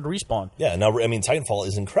then started to Respawn. Yeah, now, I mean, Titanfall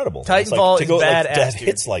is incredible. Titanfall is badass, to have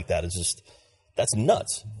hits like that is just... That's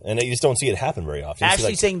nuts. And you just don't see it happen very often.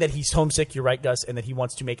 Actually saying that he's homesick, you're right, Gus, and that he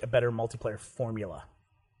wants to make a better multiplayer formula.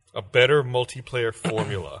 A better multiplayer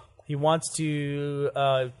formula. He wants to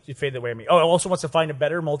fade away at me. Oh, he also wants to find a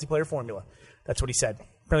better multiplayer formula. That's what he said.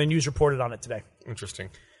 Apparently, news reported on it today. Interesting.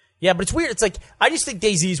 Yeah, but it's weird. It's like I just think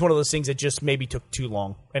DayZ is one of those things that just maybe took too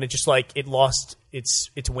long, and it just it lost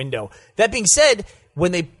its window. That being said,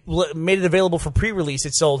 when they made it available for pre-release,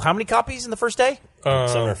 it sold how many copies in the first day?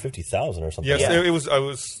 750,000 or something. Yes, Yeah. it was.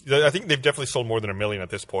 I think they've definitely sold more than 1 million at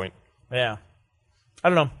this point. Yeah, I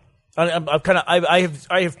don't know. I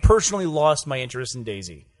have personally lost my interest in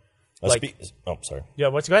DayZ. Sorry. Yeah,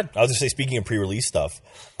 go ahead. I was going to say, speaking of pre-release stuff,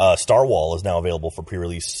 Starwall is now available for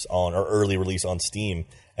pre-release or early release on Steam,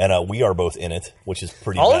 and we are both in it, which is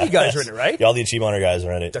pretty All badass. of you guys are in it, right? Yeah, all the Achievement Hunter guys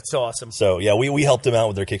are in it. That's so awesome. So, yeah, we helped them out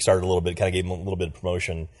with their Kickstarter a little bit, kind of gave them a little bit of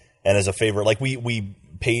promotion. And as a favor, like, we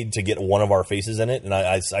paid to get one of our faces in it, and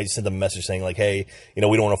I sent them a message saying, like, hey, we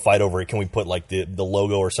don't want to fight over it. Can we put, like, the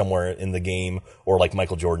logo or somewhere in the game, or, like,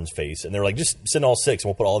 Michael Jordan's face? And they're like, just send all 6, and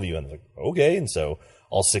we'll put all of you in. I was like, okay. And so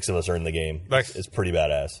all 6 of us are in the game. Nice. It's pretty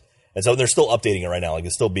badass. And so they're still updating it right now. Like,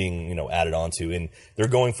 it's still being, added onto. And they're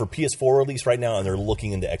going for PS4 release right now, and they're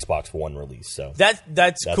looking into Xbox One release. So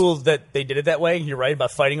That's cool that they did it that way. You're right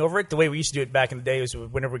about fighting over it. The way we used to do it back in the day was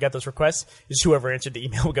whenever we got those requests, is whoever answered the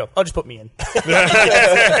email would go, "Oh, just put me in."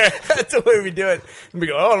 That's the way we do it. And we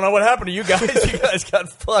go, "Oh, I don't know what happened to you guys. You guys got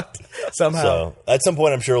fucked somehow." So at some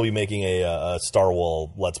point, I'm sure we'll be making a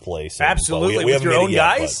Starwall Let's Play. Soon. Absolutely. We With haven't your made own it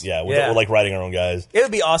yet, guys? but yeah, we're like writing our own guys. It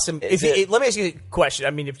would be awesome. Let me ask you a question.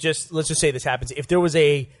 I mean, let's just say this happens. If there was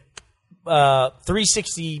a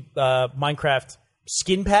 360 Minecraft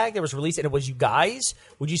skin pack that was released and it was you guys,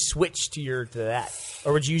 would you switch to that,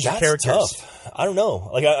 or would you use your characters? Tough. I don't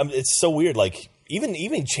know. Like, it's so weird. Like, even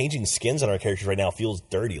changing skins on our characters right now feels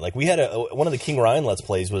dirty. Like, we had one of the King Ryan Let's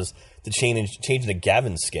Plays was to change into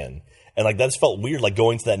Gavin's skin. And, like, that's felt weird, like,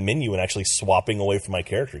 going to that menu and actually swapping away from my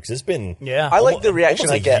character. Because it's been... Yeah. I like the reaction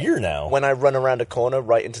I get year now. when I run around a corner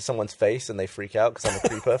right into someone's face and they freak out because I'm a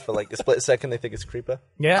creeper for, like, a split second. They think it's a creeper.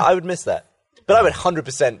 Yeah. I would miss that. But I would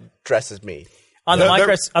 100% dress as me. On the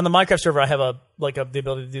Minecraft server, I have the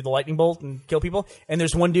ability to do the lightning bolt and kill people. And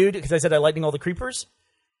there's one dude, because I said I lightning all the creepers.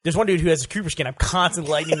 There's one dude who has a creeper skin. I'm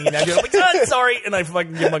constantly lightning him. And I'm like, God, sorry. And I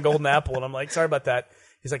fucking give him a golden apple. And I'm like, sorry about that.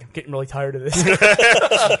 He's like, I'm getting really tired of this.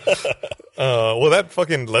 Well, that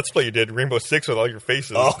fucking Let's Play you did, Rainbow Six, with all your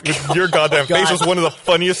faces. With your goddamn face was one of the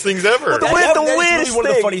funniest things ever. That is really one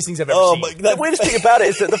of the funniest things I've ever seen. The weirdest thing about it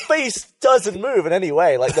is that the face doesn't move in any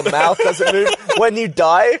way. Like, the mouth doesn't move. When you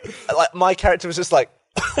die, like, my character was just like,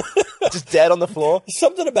 just dead on the floor.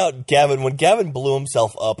 Something about Gavin, when Gavin blew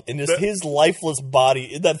himself up and just his lifeless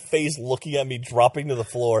body, in that face looking at me, dropping to the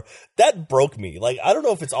floor, that broke me. Like, I don't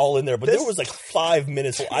know if it's all in there, but there was like 5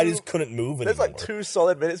 minutes where I just couldn't move anymore. There's like 2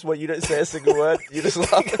 solid minutes where you don't say a single word. You just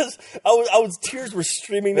laugh. Because tears were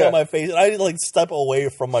streaming down my face, and I didn't, like, step away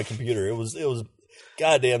from my computer. It was,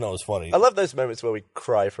 goddamn, that was funny. I love those moments where we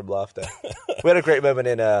cry from laughter. We had a great moment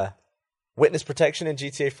in witness protection in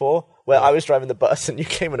GTA 4, where I was driving the bus and you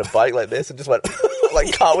came on a bike like this and just went like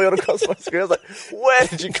cartwheeled across my screen. I was like, where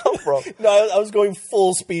did you come from? No, I was going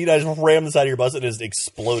full speed. I just rammed the side of your bus and it just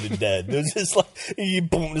exploded dead. It was just like,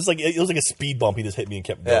 boom. It was like a speed bump. He just hit me and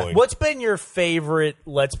kept going. What's been your favorite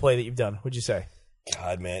Let's Play that you've done? What'd you say?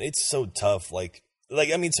 God, man, it's so tough. Like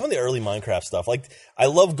I mean, some of the early Minecraft stuff. Like, I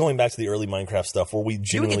love going back to the early Minecraft stuff where we You would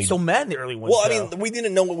genuinely get so mad in the early ones. Well, I mean, we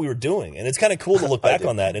didn't know what we were doing, and it's kind of cool to look back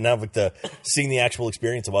on that and have like seeing the actual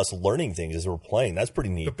experience of us learning things as we're playing. That's pretty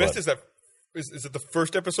neat. The best is that is it the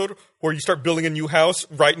first episode where you start building a new house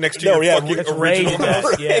right next to your fucking that's original Ray,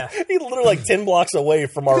 house? yeah. He literally like 10 blocks away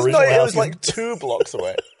from our original It house. was like 2 blocks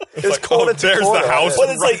away. It was like, corner oh, to there's corner. the house. But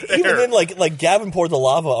it's right like even there. then, like Gavin poured the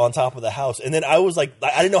lava on top of the house, and then I was like,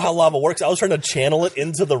 I didn't know how lava works. I was trying to channel it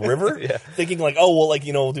into the river, thinking like, oh well, like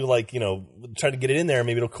do like try to get it in there,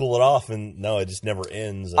 maybe it'll cool it off, and no, it just never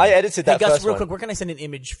ends. I edited Hey, that Gus, first real one. quick, where can I send an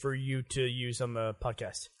image for you to use on the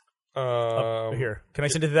podcast? Um, Here. Can I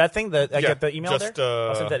send it to that thing? That I yeah, get the email just, there?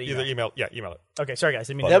 I'll send that Either email it. Okay, sorry guys.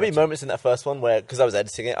 I mean, There'll be moments in that first one where, because I was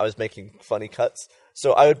editing it, I was making funny cuts.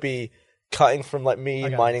 So I would be cutting from like me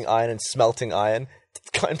mining iron and smelting iron,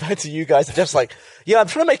 cutting back to you guys, and just like, yeah, I'm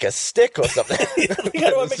trying to make a stick or something.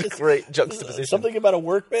 It was a great juxtaposition. Something about a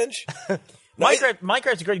workbench.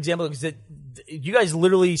 Minecraft's a great example because you guys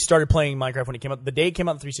literally started playing Minecraft when it came out. The day it came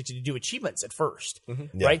out in 360 to do achievements at first,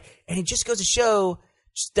 right? And it just goes to show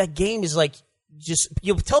that game is like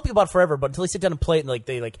you'll tell people about it forever, but until they sit down and play it, and like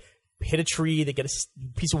they like hit a tree, they get a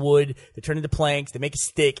piece of wood, they turn into planks, they make a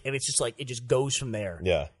stick, and it's just like it just goes from there.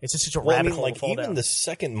 Yeah, it's just such a well, rabbit I mean, hole. like to fall even down. the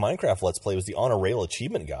second Minecraft Let's Play was the On a Rail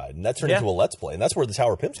achievement guide, and that turned into a Let's Play, and that's where the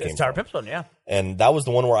Tower Pimps came Tower from. Pimps one, yeah. And that was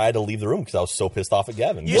the one where I had to leave the room because I was so pissed off at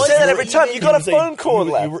Gavin. You say that every time. You got a phone call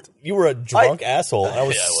left. You were a drunk asshole, and I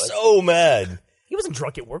was so mad. He wasn't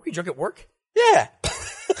drunk at work. Were you drunk at work? Yeah.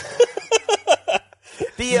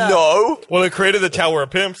 No. Well, it created the Tower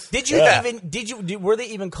of Pimps. Did you were they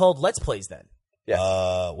even called Let's Plays then? Yeah.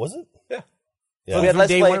 Was it? Yeah. Yeah. We had From Let's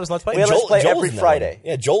day Play. one it was Let's Play? We had Let's Play was every in that Friday. one.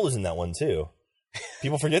 Yeah, Joel was in that one too.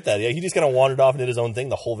 People forget that. Yeah, he just kind of wandered off and did his own thing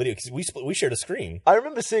the whole video because we shared a screen. I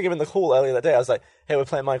remember seeing him in the hall earlier that day. I was like, "Hey, we're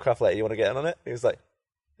playing Minecraft later. You want to get in on it?" He was like,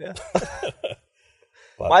 "Yeah."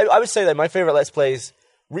 I would say that my favorite Let's Plays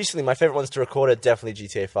recently, my favorite ones to record are definitely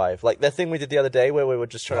GTA 5. Like the thing we did the other day where we were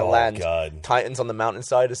just trying to land Titans on the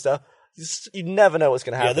mountainside and stuff. You never know what's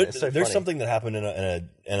going to happen. Yeah, there's something that happened in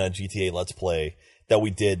a GTA Let's Play that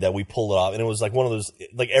we did that we pulled it off, and it was like one of those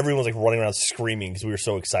like everyone was like running around screaming because we were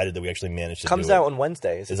so excited that we actually managed to. Comes do out it. on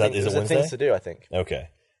Wednesday. Is it Wednesday? Things to do, I think. Okay.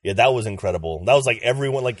 Yeah, that was incredible. That was like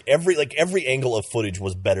everyone, like every angle of footage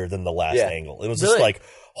was better than the last angle. It was just like,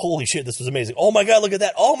 holy shit, this was amazing. Oh my god, look at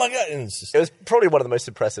that. Oh my god. And it was probably one of the most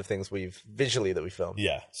impressive things visually that we filmed.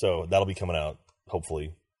 Yeah, so that'll be coming out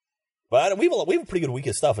hopefully. But we have a pretty good week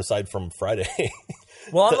of stuff aside from Friday.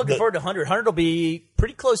 Well, I'm looking forward to 100. 100 will be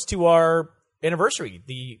pretty close to our anniversary,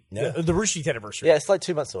 the Rooster Teeth anniversary. Yeah, it's like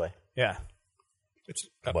 2 months away. Yeah. It's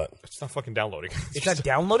not fucking downloading. It's not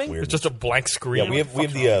downloading? It's just a blank screen. Yeah, we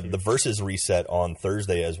have the Versus reset on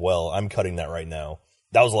Thursday as well. I'm cutting that right now.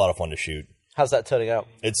 That was a lot of fun to shoot. How's that turning out?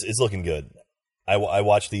 It's looking good. I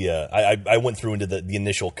watched I went through into the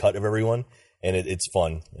initial cut of everyone, and it's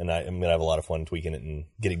fun. And I'm gonna have a lot of fun tweaking it and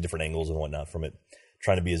getting different angles and whatnot from it.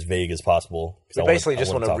 Trying to be as vague as possible. We basically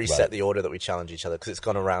just want to reset the order that we challenge each other because it's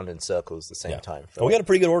gone around in circles the same time. Well, we got a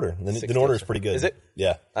pretty good order. The order is pretty good. Is it?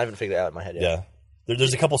 Yeah. I haven't figured it out in my head yet. Yeah.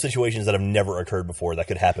 There's a couple situations that have never occurred before that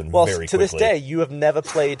could happen very quickly. To this day, you have never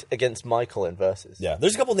played against Michael in Versus. Yeah.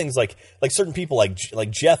 There's a couple things like certain people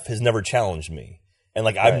like Jeff has never challenged me. And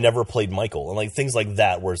I've never played Michael. And like things like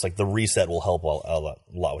that where it's like the reset will help a lot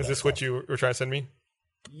with Is this what you were trying to send me?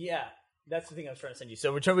 Yeah. That's the thing I was trying to send you.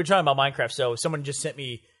 So we're talking about Minecraft. So someone just sent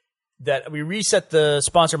me that we reset the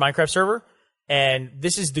sponsor Minecraft server, and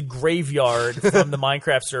this is the graveyard from the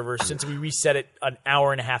Minecraft server since we reset it an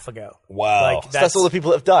hour and a half ago. Wow. So that's all the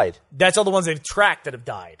people that have died? That's all the ones they've tracked that have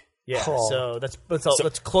died. Yeah, so that's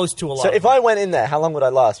close to a lot. So if I went in there, how long would I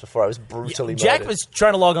last before I was brutally murdered? Jack was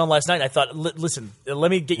trying to log on last night, and I thought, listen, let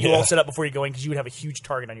me get you all set up before you go in because you would have a huge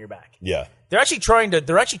target on your back. Yeah. They're actually trying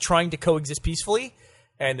to coexist peacefully.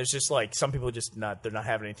 And there's just like some people they're not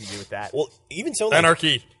having anything to do with that. Well, even so,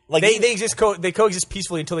 Anarchy. Like they coexist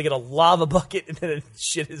peacefully until they get a lava bucket and then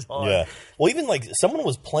shit is on. Yeah. Well, even like someone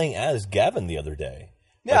was playing as Gavin the other day.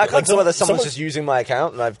 Yeah, I can't tell whether someone's just using my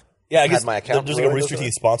account and I've I guess had my account. There's like a Rooster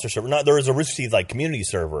Teeth sponsor server. There was a Rooster Teeth like community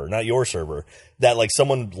server, not your server, that like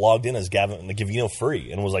someone logged in as Gavin, like Gavino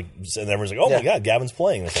free, and was like, and everyone's like, oh my god, Gavin's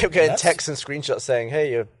playing. I kept getting texts and screenshots saying,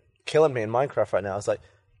 hey, you're killing me in Minecraft right now. I was like,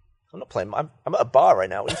 I'm not playing. I'm at a bar right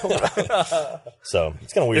now. What are you talking about? So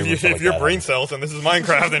it's kind of weird. If your brain cells and this is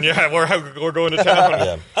Minecraft, then yeah, we're going to town.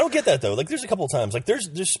 Yeah, I don't get that though. Like, there's a couple of times, like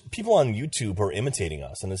there's people on YouTube who are imitating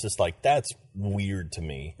us, and it's just like that's weird to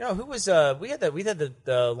me. No, who was we had that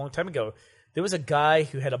a long time ago. There was a guy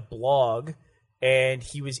who had a blog, and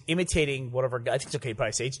he was imitating one of our guys. I think it's okay to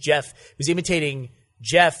probably say it's Jeff. He was imitating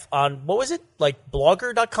Jeff on, what was it, like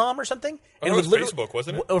blogger.com or something? And it was Facebook,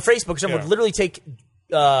 wasn't it? Or Facebook. Someone would literally take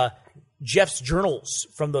Jeff's journals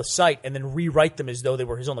from the site and then rewrite them as though they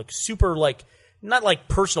were his own, like super, like, not like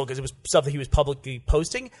personal, because it was stuff that he was publicly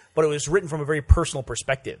posting, but it was written from a very personal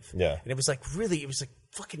perspective. Yeah. And it was like, really, it was like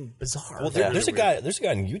fucking bizarre. Well, there's a guy on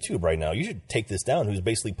YouTube right now. You should take this down. Who's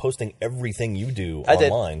basically posting everything you do I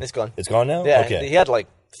online. did. It's gone. It's gone now. Yeah, Okay. he had like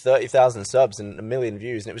 30,000 subs and 1 million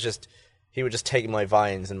views, and it was just he would just take my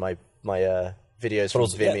vines and my videos from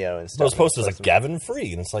Vimeo and stuff. Those posts is like Gavin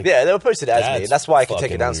Free, and it's like Yeah, they were posted as me. That's why I could take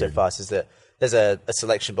fucking it down so weird. fast. Is that there's a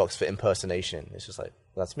selection box for impersonation. It's just like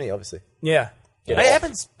that's me, obviously. Yeah. It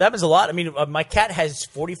happens a lot. I mean, my cat has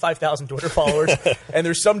 45,000 Twitter followers, and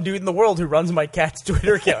there's some dude in the world who runs my cat's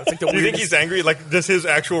Twitter account. It's like the Do you think weirdest- he's angry? Like, does his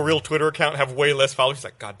actual real Twitter account have way less followers? He's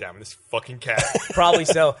like, God damn it, this fucking cat. Probably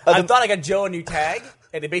so. I thought I got Joe a new tag,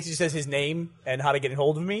 and it basically says his name and how to get a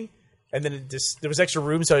hold of me. And then there was extra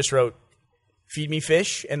room, so I just wrote, "Feed me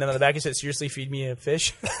fish," and then on the back it said, "Seriously, feed me a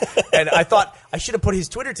fish." And I thought I should have put his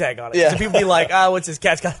Twitter tag on it. Yeah. So people be like, what's his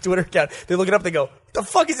cat's got a Twitter account? They look it up, they go, "What the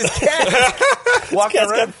fuck is this cat?" Walking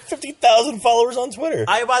Cat's around. got 50,000 followers on Twitter.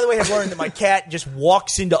 I, by the way, have learned that my cat just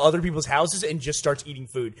walks into other people's houses and just starts eating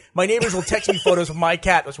food. My neighbors will text me photos of my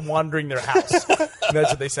cat that's wandering their house. And that's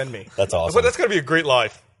what they send me. That's awesome. But that's got to be a great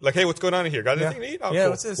life. Like, hey, what's going on in here? Got anything to eat? Oh, Yeah, cool.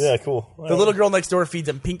 what's this? Yeah, cool. The little girl next door feeds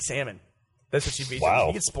him pink salmon. That's what she feeds Wow. him.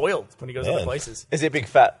 He gets spoiled when he goes other Man. places. Is he a big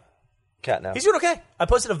fat cat now? He's doing okay. I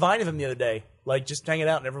posted a Vine of him the other day, like just hanging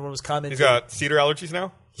out, and everyone was commenting. He's got cedar allergies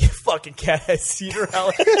now? Your fucking cat has cedar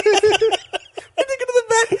allergies. I think to the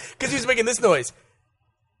vet because he was making this noise.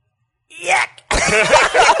 Yuck!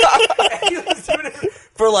 He was doing it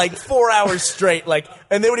for like 4 hours straight, like,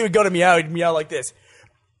 and then when he would go to meow, he'd meow like this.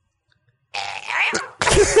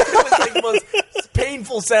 It was like the most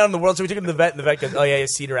painful sound in the world. So we took him to the vet, and the vet goes, "Oh yeah, he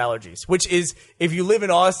has cedar allergies," which is, if you live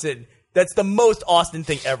in Austin, that's the most Austin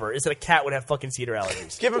thing ever. Is that a cat would have fucking cedar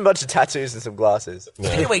allergies. Give him a bunch of tattoos and some glasses.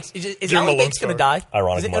 Anyway, is Give him a Allie Lone Bakes going to Star. die?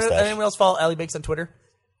 Ironic Is mustache. anyone else follow Allie Bakes on Twitter?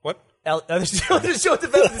 What? There's a show at the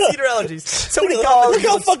vet with the cedar allergies. Somebody Oh, commented,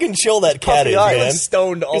 look how fucking chill that cat is, eye, man. like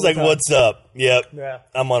stoned all He's the like, time. "What's up? Yep, Yeah.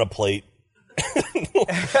 I'm on a plate."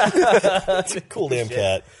 It's a cool damn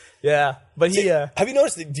cat. Yeah, but he. Have you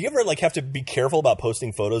noticed? Do you ever like have to be careful about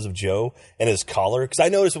posting photos of Joe and his collar? Because I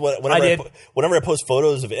noticed whenever I post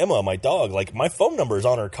photos of Emma, my dog, like my phone number is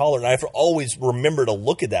on her collar, and I have to always remember to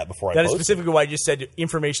look at that before That I is post. specifically why I just said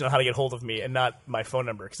information on how to get hold of me and not my phone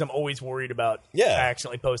number, because I'm always worried about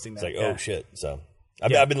accidentally posting that. It's like, Yeah. oh shit. So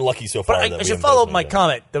I've been lucky so far. But that I we should haven't follow up posted my anything.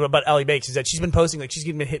 comment about Allie Bakes, is that she's been posting, like, she's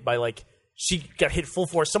been hit by, like, she got hit full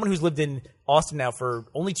force. Someone who's lived in Austin now for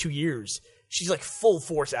only 2 years, she's like full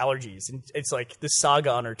force allergies. And it's like this saga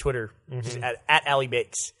on her Twitter, she's at Allie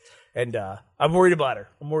Bakes. And I'm worried about her.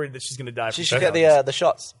 I'm worried that she's going to die. She from should get allergies. the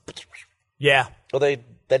shots. Yeah. Or they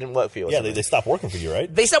didn't work for you. Or Yeah, something. they stopped working for you,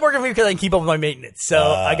 right? They stopped working for me because I didn't keep up with my maintenance. So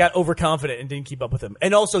I got overconfident and didn't keep up with them.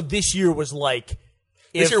 And also, this year was like...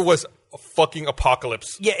 This year was a fucking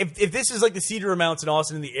apocalypse. Yeah, if this is like the cedar amounts in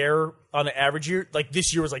Austin in the air on an average year, like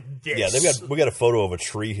this year was like this. Yeah, we got a photo of a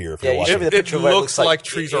tree here. If Yeah, you're you watching. showed me the It picture where looks like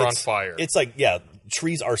trees are on It's- fire. It's like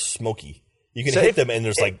trees are smoky. You can So hit them and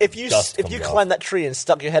there's like if you dust if comes you off. climbed that tree and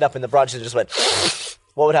stuck your head up in the branches and just went,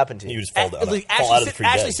 what would happen to you? you just fall down, Like, fall out of the tree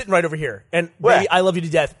Ashley's dead. sitting right over here, and Where? baby, I love you to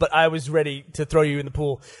death. But I was ready to throw you in the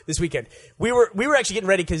pool this weekend. We were actually getting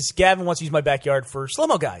ready because Gavin wants to use my backyard for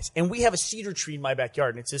slow-mo guys, and we have a cedar tree in my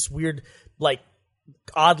backyard, and it's this weird, like,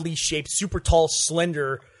 oddly shaped, super tall,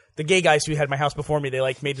 slender. The gay guys who had my house before me, they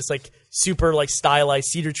like made this like super like stylized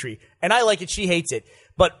cedar tree, and I like it. She hates it,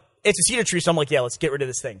 but it's a cedar tree, so I'm like, yeah, let's get rid of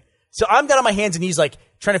this thing. So I'm down on my hands and knees, like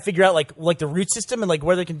trying to figure out like the root system and like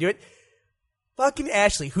where they can do it. Fucking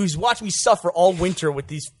Ashley, who's watched me suffer all winter with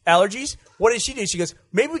these allergies, what does she do? She goes,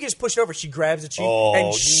 maybe we can just push it over. She grabs the tree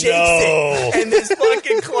and shakes it, and this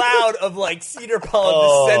fucking cloud of like cedar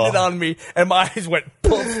pollen descended on me, and my eyes went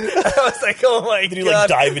poof. I was like, oh my Did you god!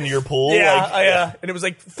 like dive into your pool? Yeah, and it was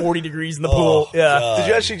like 40 degrees in the pool. Yeah. God. Did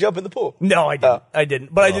you actually jump in the pool? No, I didn't. I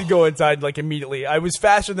didn't. But I did go inside like immediately. I was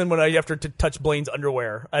faster than when I have to touch Blaine's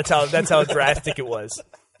underwear. That's how drastic it was.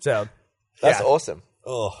 So That's yeah. awesome.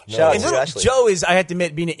 Oh no. Shout out And to little Ashley. Joe is, I have to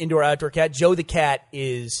admit, being an indoor outdoor cat. Joe the cat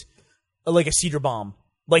is like a cedar bomb.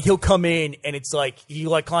 Like he'll come in and it's like he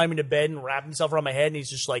like climb into bed and wrap himself around my head and he's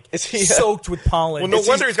just like Is he, soaked with pollen. Well, no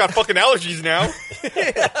wonder he's got fucking allergies now.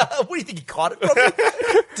 What do you think he caught it from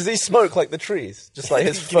me? Does he smoke like the trees? Just like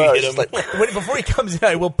his fur. hit Just him? like, Before he comes in,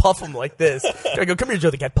 I will puff him like this. I go, come here,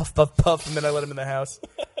 Joe the cat. Puff, puff, puff, and then I let him in the house.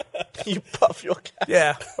 you puff your cat.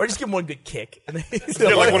 Yeah, or just give him one good kick. And then he's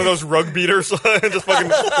Get like one of those rug beaters and just fucking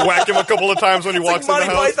whack him a couple of times when he walks like in Monty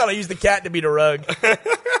the house. Python. I use the cat to beat a rug.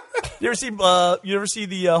 You ever see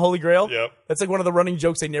the Holy Grail? Yep. That's like one of the running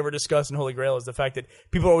jokes they never discuss in Holy Grail is the fact that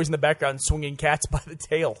people are always in the background swinging cats by the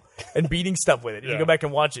tail and beating stuff with it. If you Yeah. go back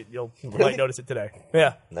and watch it, you might notice it today.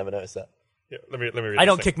 Yeah. Never noticed that. Yeah, let me read I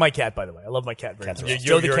don't this kick my cat, by the way. I love my cat very much. thing.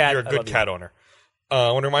 Joe the cat. You're a I good love you. cat owner.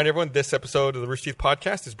 I want to remind everyone this episode of the Rooster Teeth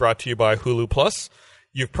Podcast is brought to you by Hulu Plus.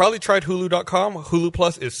 You've probably tried Hulu.com. Hulu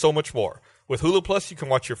Plus is so much more. With Hulu Plus, you can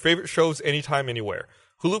watch your favorite shows anytime, anywhere.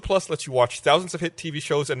 Hulu Plus lets you watch thousands of hit TV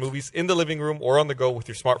shows and movies in the living room or on the go with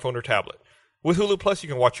your smartphone or tablet. With Hulu Plus, you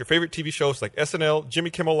can watch your favorite TV shows like SNL,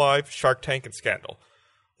 Jimmy Kimmel Live, Shark Tank, and Scandal.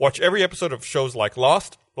 Watch every episode of shows like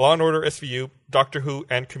Lost, Law & Order SVU, Doctor Who,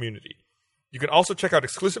 and Community. You can also check out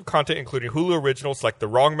exclusive content including Hulu originals like The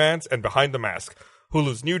Wrong Mans and Behind the Mask,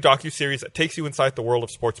 Hulu's new docuseries that takes you inside the world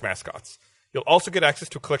of sports mascots. You'll also get access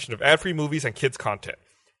to a collection of ad-free movies and kids content.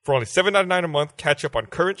 For only $7.99 a month, catch up on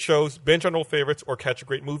current shows, binge on old favorites, or catch a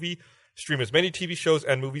great movie. Stream as many TV shows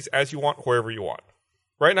and movies as you want, wherever you want.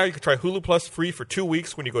 Right now, you can try Hulu Plus free for 2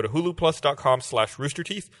 weeks when you go to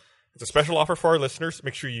huluplus.com/roosterteeth. It's a special offer for our listeners.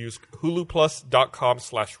 Make sure you use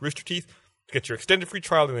huluplus.com/roosterteeth to get your extended free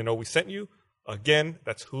trial and they know we sent you. Again,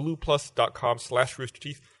 that's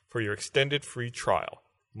huluplus.com/roosterteeth for your extended free trial.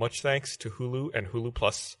 Much thanks to Hulu and Hulu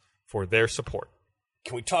Plus for their support.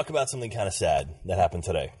 Can we talk about something kind of sad that happened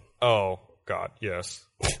today? Oh, God, yes.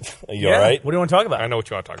 Are you all right? What do you want to talk about? I know what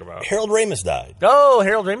you want to talk about. Harold Ramis died. Oh,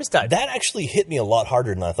 Harold Ramis died. That actually hit me a lot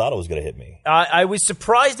harder than I thought it was going to hit me. I was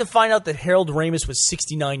surprised to find out that Harold Ramis was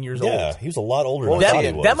 69 years Yeah, old. he was a lot older than I thought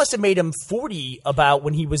he was. That must have made him 40 about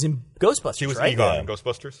when he was in Ghostbusters, He was right? Egon Yeah. in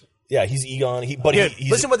Ghostbusters. Yeah, he's Egon. He's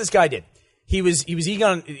Listen to what this guy did. He was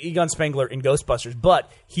Egon Spengler in Ghostbusters,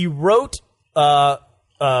 but he wrote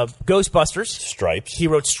Ghostbusters. Stripes. He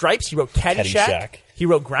wrote Stripes. He wrote Caddyshack. Caddyshack. He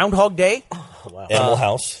wrote Groundhog Day. Animal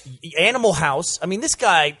House. Animal House. I mean, this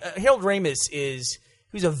guy, Harold Ramis, he's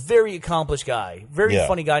a very accomplished guy, very Yeah.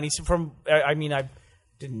 funny guy. And he's from, I mean, I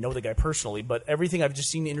didn't know the guy personally, but everything I've just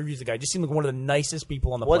seen in interviews of the guy just seemed like one of the nicest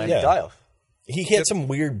people on the What did planet. he die of? He had some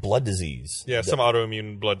weird blood disease. Yeah, some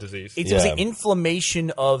autoimmune blood disease. It was Yeah. an inflammation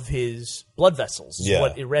of his blood vessels, is Yeah.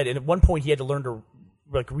 what it read. And at one point, he had to learn to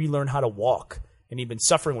relearn how to walk, and he'd been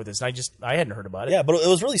suffering with this. And I hadn't heard about it. Yeah, but it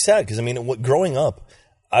was really sad because, I mean, growing up,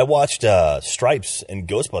 I watched Stripes and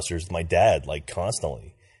Ghostbusters with my dad, like,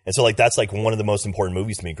 constantly. And so, like, that's, like, one of the most important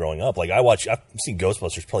movies to me growing up. Like, I've seen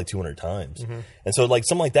Ghostbusters probably 200 times. And so, like,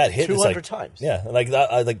 something like that hit. 200 it's like, times? Yeah. Like,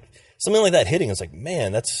 something like that hitting, it's like,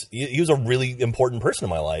 man, he was a really important person in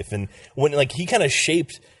my life. And when, like, he kind of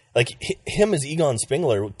shaped, like, him as Egon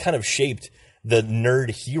Spengler kind of shaped the nerd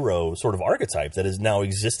hero sort of archetype that has now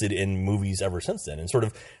existed in movies ever since then. And sort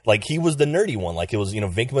of, like, he was the nerdy one. Like, it was,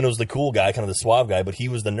 Venkman was the cool guy, kind of the suave guy, but he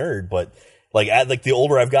was the nerd. But, like, the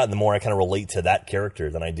older I've gotten, the more I kind of relate to that character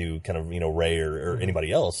than I do kind of, Ray or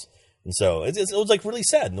anybody else. And so it was, like, really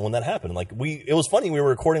sad when that happened. Like, it was funny. We were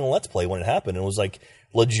recording a Let's Play when it happened, and it was, like,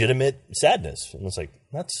 legitimate sadness. And it's like,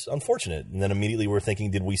 that's unfortunate. And then immediately we're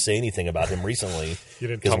thinking, did we say anything about him recently? You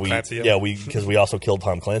didn't Tom Clancy him? Yeah, because we also killed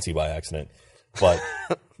Tom Clancy by accident. But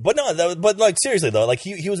like, seriously though, like,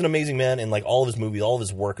 he was an amazing man, and, like, all of his movies, all of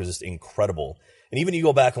his work is just incredible. And even you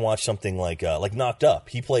go back and watch something like Knocked Up,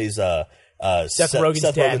 he plays Seth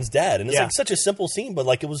Rogen's dad, and it's like such a simple scene, but,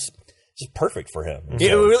 like, it was just perfect for him.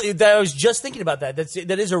 I was just thinking about that.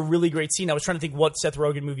 That is a really great scene. I was trying to think what Seth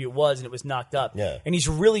Rogen movie it was, and it was Knocked Up. Yeah. And he's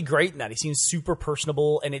really great in that. He seems super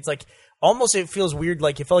personable, and it's like almost it feels weird.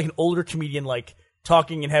 Like it felt like an older comedian, like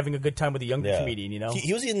talking and having a good time with a younger comedian.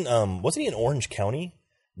 He was in wasn't he in Orange County,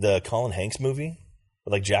 the Colin Hanks movie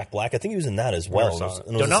with, like, Jack Black? I think he was in that as well.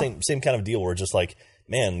 And it was the same kind of deal where just like,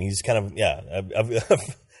 man, he's kind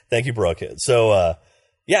of thank you, Brooke. So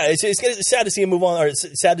yeah, it's sad to see him move on, or it's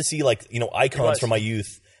sad to see, like, icons from my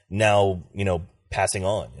youth now, passing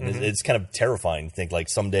on. And it's kind of terrifying to think, like,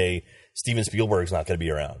 someday Steven Spielberg's not going to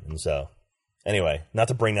be around. And so, anyway, not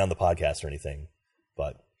to bring down the podcast or anything,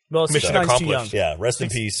 but Well, Mission 69's too young. accomplished. yeah, rest in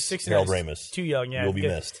peace, 69 Harold is Ramis. Too young, yeah. You'll be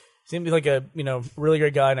Good. missed. Seemed like a really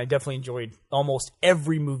great guy, and I definitely enjoyed almost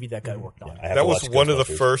every movie that guy worked on. I have That to was watch one of the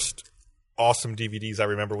Ghostbusters. first awesome DVDs I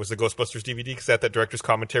remember was the Ghostbusters DVD, because they had that director's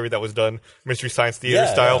commentary that was done Mystery Science Theater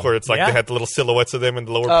style, where it's like they had the little silhouettes of them in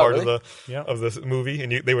the lower part really? of the movie,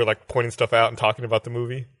 and they were like pointing stuff out and talking about the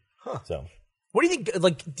movie. So What do you think?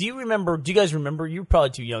 Like, do you guys remember? You're probably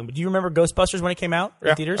too young, but do you remember Ghostbusters when it came out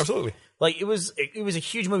in theaters? Absolutely. Like, it was a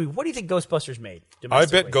huge movie. What do you think Ghostbusters made I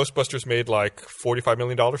domestically? bet Ghostbusters made like $45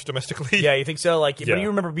 million domestically. Yeah, you think so? Like, Yeah. but you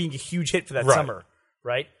remember being a huge hit for that Right. summer,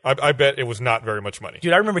 right? I bet it was not very much money.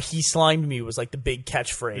 Dude, I remember "He Slimed Me" was like the big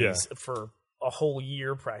catchphrase Yeah. for a whole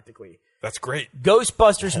year practically. That's great.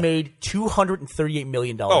 Ghostbusters made $238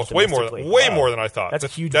 million. Oh, it's way more than I thought. That's a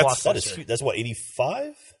huge that blockbuster. is huge. That's what,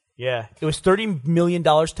 85? Yeah, it was $30 million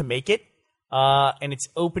to make it, and its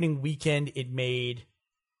opening weekend it made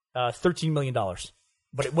 $13 million,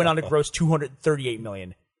 but it went on to gross $238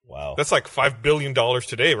 million. Wow. That's like $5 billion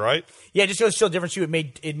today, right? Yeah, it just goes to show the difference too.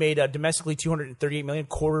 It made domestically $238 million,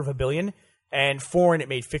 $250 million, and foreign it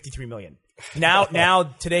made $53 million. Now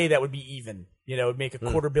today that would be even. You know, it would make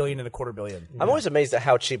 $250 million and $250 million. I'm always amazed at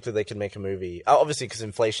how cheaply they can make a movie. Obviously, because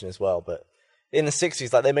inflation as well. But in the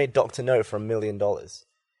 60s, like they made Doctor No for $1 million,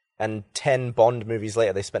 and 10 Bond movies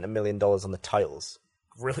later, they spent $1 million on the titles.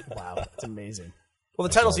 Really? Wow, that's amazing. Well,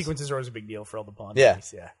 the title sequences are always a big deal for all the Bond Yeah.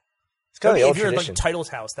 movies. Yeah. It's kind of the old if you're tradition. like Title's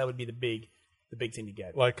House, that would be the big thing to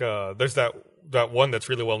get. Like, there's that one that's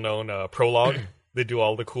really well known, Prologue. They do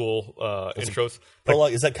all the cool intros.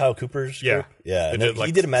 Prologue, is that Kyle Cooper's Yeah. group? Yeah. They did,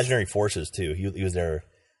 He did Imaginary Forces, too. He was there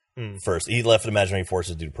first. He left Imaginary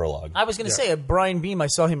Forces to do Prologue. I was going to say, Brian Beam, I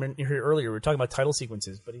saw him in here earlier. We were talking about title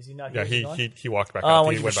sequences, but is he not here? Yeah, Is he gone? he walked back Oh, I out.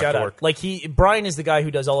 want He to give went a back shout to out. work. Like Brian is the guy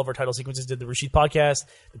who does all of our title sequences. Did the Rashid podcast,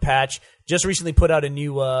 the Patch. Just recently put out a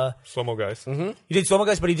new. Slow-mo guys. He did Slow-mo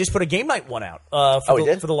Guys, but he just put a game night one out he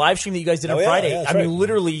did? for the live stream that you guys did on yeah, Friday. yeah, that's I mean, right.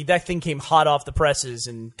 literally, that thing came hot off the presses,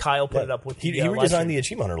 and Kyle put it up with. He the, live redesigned stream. the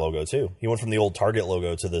Achievement Hunter logo, too. He went from the old Target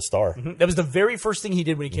logo to the star. That was the very first thing he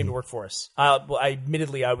did when he came to work for us.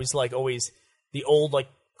 Admittedly, I was like always the old like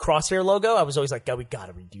Crosshair logo. I was always like, God, we got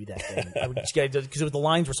to redo that thing. I would just get it because the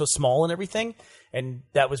lines were so small and everything. And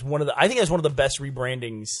that was I think that's one of the best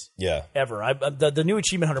rebrandings ever. The new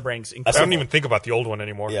Achievement Hunter branding's I incredible. don't even think about the old one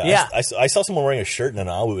anymore. Yeah. I saw someone wearing a shirt in an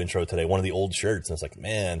AWU intro today, one of the old shirts, and I was like,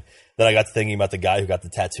 man. Then I got to thinking about the guy who got the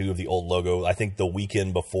tattoo of the old logo, I think the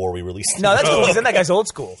weekend before we released it. No, that's cool because then that guy's old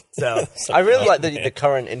school. So I really like the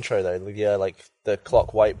current intro though. Like the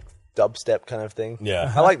clock wipe dubstep kind of thing.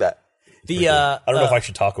 Yeah. I like that. I don't know if I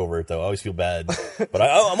should talk over it though. I always feel bad, but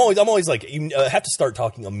I'm always like, you have to start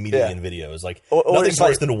talking immediately in videos. Like Or nothing's it's worse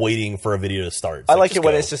like- than waiting for a video to start. I like just it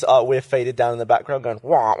when go. it's just we're faded down in the background going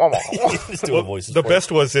wah wah wah. just doing voices. The for it.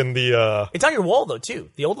 best was in the it's on your wall though too.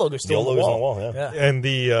 The old logo's still old on the logo's wall. on the wall, yeah. and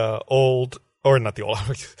the old, or not the old. I'm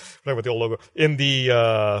talking about the old logo in the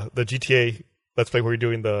GTA Let's Play where you're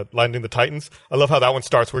doing the landing the Titans. I love how that one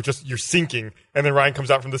starts where you're sinking, and then Ryan comes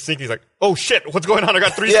out from the sink. He's like, "Oh shit, what's going on? I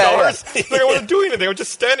got 3 stars." Like I wasn't doing anything. I was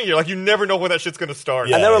just standing here. Like you never know when that shit's gonna start.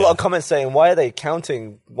 Yeah. And there were a lot of comments saying, "Why are they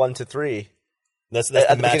counting 1 to 3?" That's at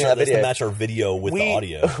the the match. beginning of the That's the video. match our video with the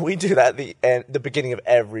audio. We do that at the beginning of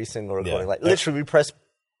every single recording. Yeah. Like literally, we press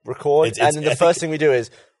record, It's- and then I the think- first thing we do is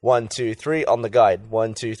 1, 2, 3 on the guide.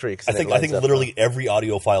 1, 2, 3. I think literally every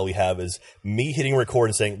audio file we have is me hitting record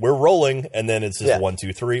and saying we're rolling, and then it's just 1,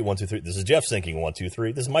 2, 3, 1, 2, 3. This is Jeff syncing 1, 2,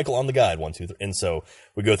 3. This is Michael on the guide 1, 2, 3. And so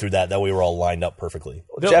we go through that. That way we're all lined up perfectly.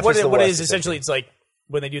 Jeff What is the it worst is at essentially, it's like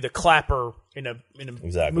when they do the clapper in a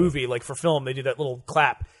Exactly. movie, like for film, they do that little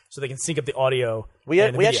clap so they can sync up the audio. We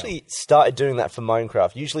and the video. actually started doing that for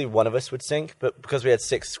Minecraft. Usually one of us would sync, but because we had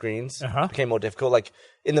 6 screens, it became more difficult. Like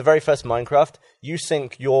in the very first Minecraft, you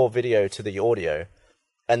sync your video to the audio,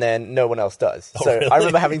 and then no one else does. So really? I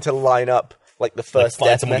remember having to line up like the first find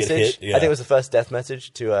death someone get message. hit? Yeah. I think it was the first death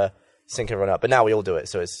message to sync everyone up. But now we all do it,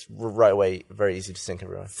 so it's right away very easy to sync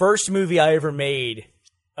everyone. First movie I ever made,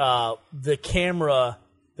 the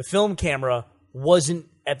film camera wasn't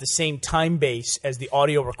at the same time base as the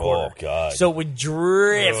audio recorder. Oh, God. So it would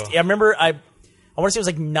drift. I remember I want to say it was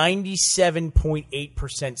like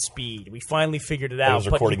 97.8% speed. We finally figured it It out. was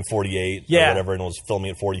recording 48 Yeah. or whatever, and it was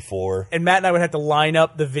filming at 44. And Matt and I would have to line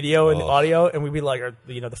up the video and the audio, and we'd be like, or,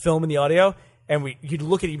 the film and the audio, and you'd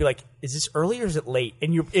look at it, you'd be like, is this early or is it late?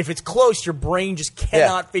 And if it's close, your brain just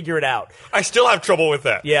cannot figure it out. I still have trouble with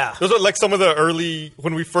that. Yeah. Those are like some of the early,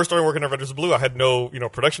 when we first started working on Red vs. Blue, I had no,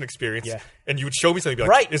 production experience. Yeah. And you would show me something, be like,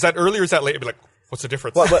 Right. is that early or is that late? I'd be like, what's the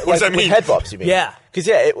difference? What what does that with mean? head bops, you mean? Yeah. Because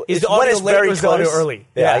Is the when audio it's late very or is the audio close, early?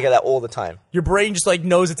 Yeah, Yeah. I get that all the time. Your brain just like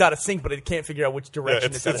knows it's out of sync, but it can't figure out which Yeah,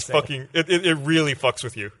 direction it's out of sync. fucking, it really fucks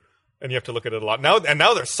with you. And you have to look at it a lot. Now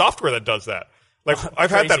there's software that does that. Like, I've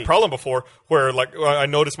had that Crazy. problem before where, like, I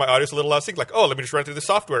noticed my audio's a little out of sync. Like, oh, let me just run through the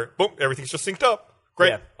software. Boom, everything's just synced up. Great.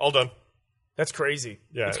 Yeah. All done. That's crazy.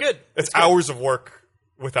 Yeah, it's good. It's hours of work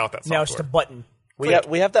without that software. Now it's just a button. We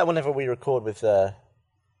have that whenever we record with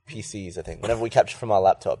PCs, I think. Whenever we capture from our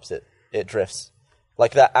laptops, it drifts.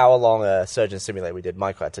 Like that hour-long Surgeon Simulator we did,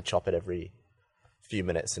 Michael had to chop it every few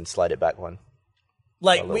minutes and slide it back one.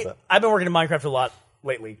 Like, I've been working in Minecraft a lot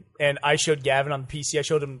lately, and I showed Gavin on the PC, I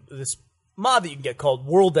showed him this mod that you can get called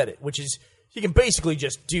World Edit, which is, you can basically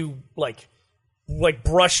just do, like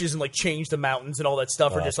brushes and, like, change the mountains and all that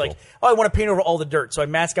stuff, or just like, oh, I want to paint over all the dirt, so I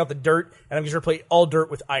mask out the dirt, and I'm just going to replace all dirt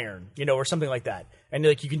with iron, or something like that. And,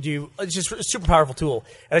 like, you can do, it's just a super powerful tool.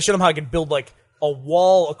 And I showed him how I can build, like, a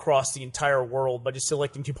wall across the entire world by just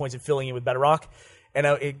selecting 2 points and filling it with bedrock.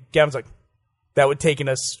 And Gavin's like, that would taken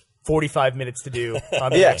us 45 minutes to do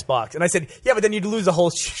on the Xbox. And I said, yeah, but then you'd lose the whole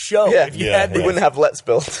show if you had We this. wouldn't have Let's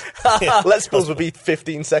Build. Let's Builds would be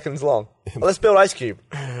 15 seconds long. Let's build Ice Cube.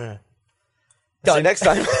 See you next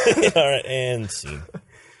time. All right, and scene.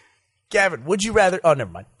 Gavin, would you rather... Oh,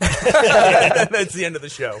 never mind. That's the end of the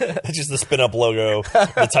show. It's just the spin-up logo,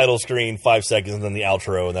 the title screen, 5 seconds, and then the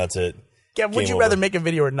outro, and that's it. Gavin, would you rather make a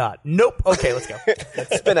video or not? Nope. Okay, let's go.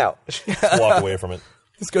 Spin out. Just walk away from it.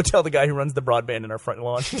 Let's go tell the guy who runs the broadband in our front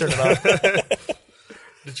lawn to turn it on.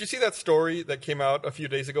 Did you see that story that came out a few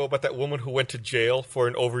days ago about that woman who went to jail for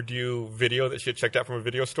an overdue video that she had checked out from a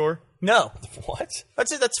video store? No. What?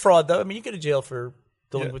 That's fraud, though. I mean, you go to jail for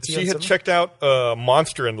delinquency. She had checked out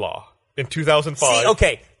Monster-in-Law in 2005. See,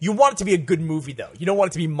 okay, you want it to be a good movie, though. You don't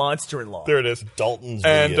want it to be Monster-in-Law. There it is. Dalton's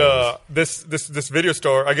And Videos. this video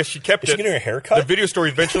store, I guess she kept it. Is she getting her hair cut? The video store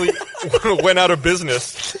eventually went out of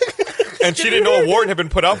business. And she didn't know a warrant had been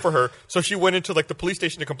put out for her, so she went into like the police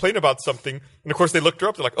station to complain about something. And of course, they looked her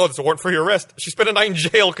up. They're like, "Oh, there's a warrant for your arrest." She spent a night in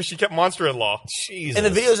jail because she kept Monster-in-Law. Jesus. And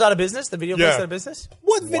the video's out of business? The video place out of business?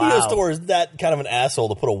 What video Wow. store is that kind of an asshole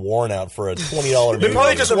to put a warrant out for a $20 movie? They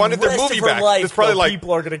probably just wanted their Rest movie of her back. life, It's probably though, like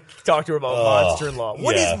people are going to talk to her about Monster-in-Law.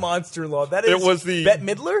 What is yeah. Monster-in-Law? That is it was the Bette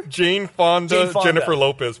Midler? Jane Fonda, Jennifer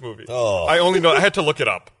Lopez movie. Oh. I only know. I had to look it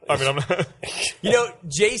up. I mean, I'm not.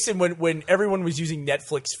 Jason, when everyone was using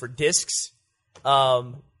Netflix for discs,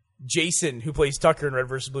 Jason, who plays Tucker in Red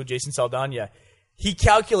vs. Blue, Jason Saldana, he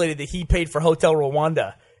calculated that he paid for Hotel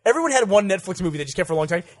Rwanda. Everyone had one Netflix movie they just kept for a long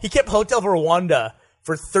time. He kept Hotel Rwanda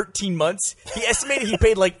for 13 months. He estimated he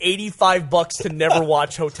paid like $85 to never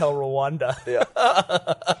watch Hotel Rwanda. Yeah.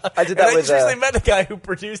 I did And that I with... just recently met the guy who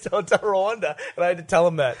produced Hotel Rwanda, and I had to tell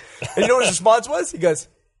him that. And you know what his response was? He goes,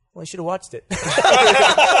 well, I should have watched it.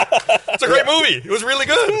 It's a great movie. It was really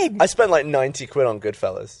good. I spent like 90 quid on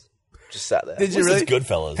Goodfellas. Just sat there. Did you This really? is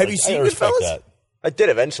Goodfellas. Have you seen I respect Goodfellas? that. I did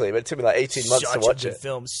eventually, but it took me like 18 months Such to watch a good it.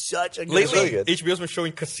 film. Such a good Lately, film. really good. HBO's been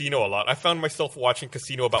showing Casino a lot. I found myself watching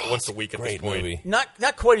Casino about once a week at this Great point. movie. Not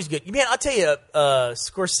quite as good. Man, I'll tell you,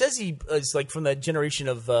 Scorsese is like from that generation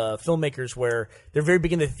of filmmakers where they're very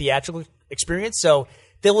big in the theatrical experience. So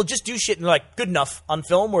they will just do shit and they're like, good enough on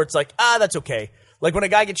film where it's like, that's okay. Like when a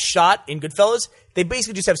guy gets shot in Goodfellas, they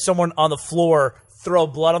basically just have someone on the floor throw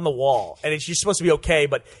blood on the wall. And it's just supposed to be okay.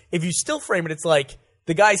 But if you still frame it, it's like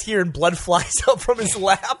the guy's here and blood flies out from his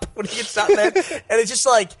lap when he gets shot in there. And it's just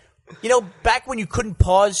like, back when you couldn't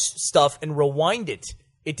pause stuff and rewind it,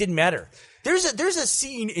 it didn't matter. There's a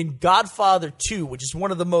scene in Godfather 2, which is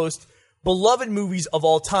one of the most beloved movies of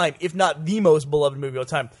all time, if not the most beloved movie of all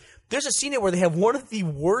time. There's a scene in it where they have one of the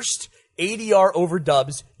worst ADR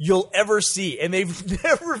overdubs you'll ever see, and they've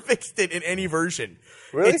never fixed it in any version.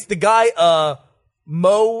 Really? It's the guy,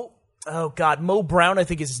 Mo Brown, I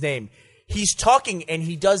think is his name. He's talking, and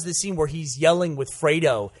he does this scene where he's yelling with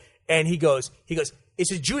Fredo, and he goes,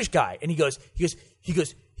 it's a Jewish guy, and he goes, you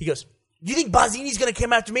think Bazzini's gonna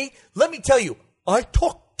come after me? Let me tell you, I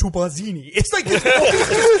talked to Bazzini. It's like this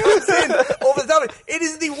just comes in over the top. It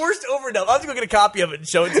is the worst overdub. I'll have to go get a copy of it and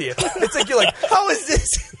show it to you. It's like, you're like, how is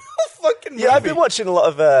this a fucking movie? Yeah, I've been watching a lot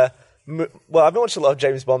of... I've been watching a lot of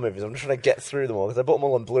James Bond movies. I'm trying to get through them all because I bought them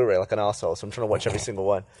all on Blu-ray like an arsehole, so I'm trying to watch every single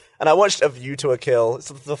one. And I watched A View to a Kill. It's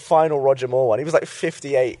the final Roger Moore one. He was like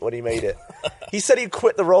 58 when he made it. He said he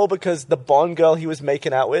quit the role because the Bond girl he was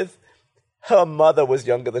making out with, her mother was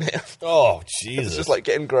younger than him. Oh, Jesus. It's just like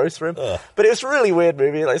getting gross for him. But it was a really weird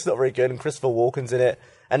movie. Like, it's not very good. And Christopher Walken's in it.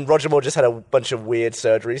 And Roger Moore just had a bunch of weird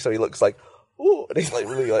surgery, so he looks like, ooh, and he's like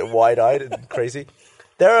really like wide-eyed and crazy.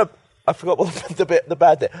 I forgot what the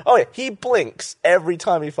bad thing. Oh yeah, he blinks every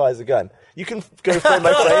time he fires a gun. You can go frame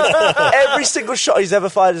by frame. Every single shot he's ever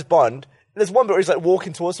fired as Bond. There's one bit where he's like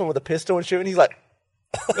walking towards someone with a pistol and shooting. He's like,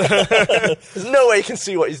 there's no way he can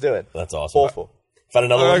see what he's doing. That's awesome. Awful. Found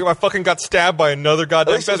another one. I fucking got stabbed by another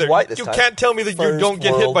goddamn At least it was feather. white this You time. can't tell me that you First don't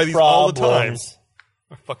get hit world by these all the time. problems.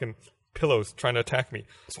 My fucking pillows trying to attack me.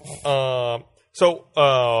 Another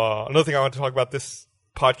thing I want to talk about this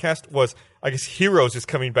podcast was, I guess, Heroes is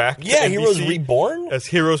coming back. to Yeah, Heroes NBC Reborn? as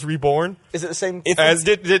Heroes Reborn. Is it the same? As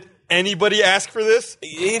did anybody ask for this?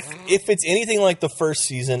 If it's anything like the first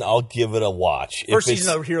season, I'll give it a watch. First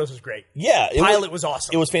season of Heroes was great. Yeah. Pilot was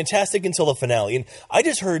awesome. It was fantastic until the finale. And I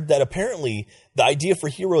just heard that apparently the idea for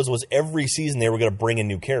Heroes was every season they were going to bring in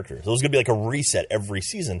new characters. It was going to be like a reset every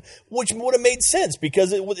season, which would have made sense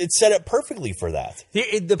because it set up perfectly for that.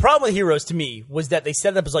 The problem with Heroes to me was that they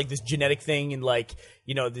set it up as like this genetic thing and like,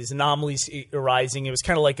 these anomalies arising. It was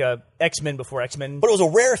kind of like a X-Men before X-Men. But it was a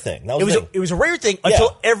rare thing. That was It was a rare thing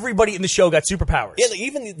until everybody in the show got superpowers. Yeah,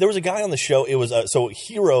 even there was a guy on the show. It was so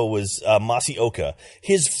Hero was Masioka.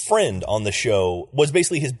 His friend on the show was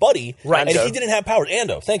basically his buddy, Right. And Ando. he didn't have powers.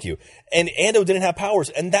 Ando, thank you. And Ando didn't have powers,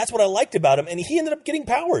 and that's what I liked about him. And he ended up getting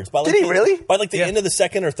powers by like Did he really? By like the end of the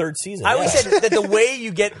second or third season. I always said that the way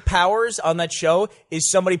you get powers on that show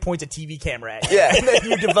is somebody points a TV camera at you. Yeah. And then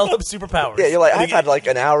you develop superpowers. Yeah, you're like, I've had like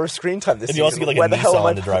an hour of screen time this and season. you also get like Where a the hell am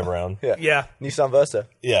I Nissan to drive around. Yeah. Nissan Versa.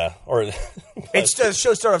 Yeah, or The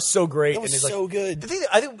show started off so great. It was and it's so like, good. The thing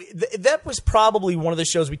I think that was probably one of the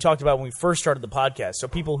shows we talked about when we first started the podcast. So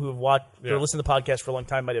people who have watched or listened to the podcast for a long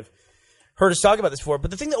time might have heard us talk about this before. But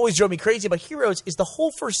the thing that always drove me crazy about Heroes is the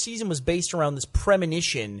whole first season was based around this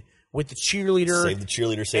premonition with the cheerleader. Save the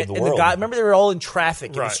cheerleader, save the and world. the guy, remember they were all in traffic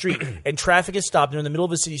in the Right. street, and traffic is stopped. They're in the middle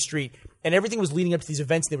of a city street, and everything was leading up to these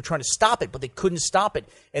events, and they were trying to stop it, but they couldn't stop it.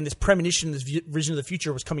 And this premonition, this vision of the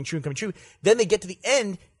future was coming true and coming true. Then they get to the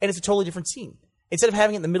end, and it's a totally different scene. Instead of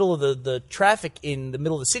having it in the middle of the traffic in the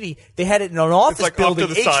middle of the city, they had it in an office like off to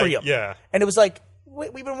building the side, atrium. yeah. And it was like,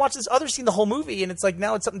 we've been watching this other scene the whole movie, and it's like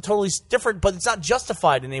now it's something totally different, but it's not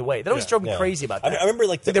justified in any way. That always drove me crazy about that. I remember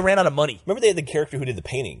like they ran out of money. Remember they had the character who did the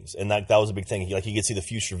paintings, and that was a big thing. He could see the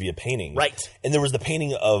future via paintings, Right. And there was the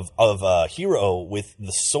painting of Hero with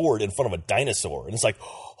the sword in front of a dinosaur, and it's like,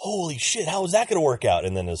 holy shit, how is that going to work out?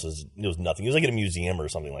 And then it was nothing. He was like in a museum or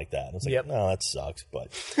something like that. And it's like, no, that sucks. But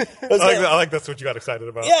I like that's what you got excited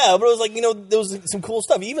about. yeah, but it was like, there was some cool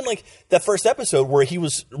stuff. Even like that first episode where he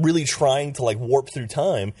was really trying to like warp through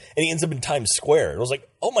time, and he ends up in Times Square. It was like,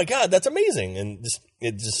 oh my god, that's amazing, and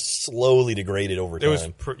it just slowly degraded over time. It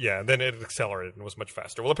was, then it accelerated and was much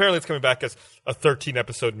faster. Well, apparently it's coming back as a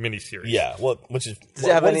 13-episode miniseries. Yeah, which is Does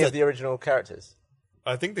it have any of the original characters?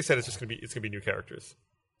 I think they said it's going to be new characters.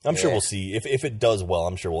 I'm sure we'll see. If it does well,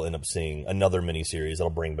 I'm sure we'll end up seeing another miniseries that'll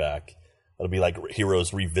bring back. It'll be like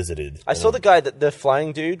Heroes Revisited. I saw the guy, the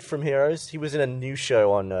flying dude from Heroes. He was in a new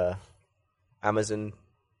show on Amazon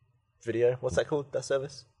Video. What's that called? That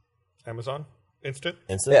service? Amazon Instant.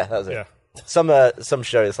 Yeah, that was it. Yeah. Some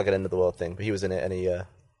show it's like an end of the world thing, but he was in it and he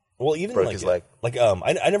Well, even broke like his leg.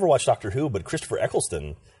 I never watched Doctor Who, but Christopher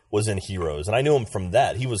Eccleston was in Heroes, and I knew him from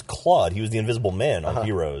that. He was Claude. He was the Invisible Man on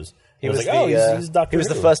Heroes. He I was like, he's Doctor He was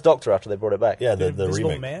Who. the first Doctor after they brought it back. Yeah, the Invisible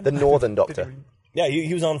remake. Man? The Northern Doctor. Yeah,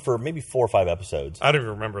 he was on for maybe 4 or 5 episodes. I don't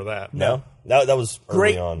even remember that. No, that was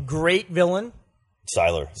early on. Great villain,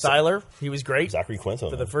 Siler, he was great Zachary Quinto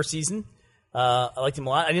for the first season. I liked him a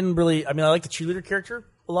lot. I like the cheerleader character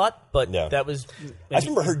a lot, but that was. I just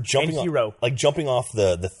remember her jumping off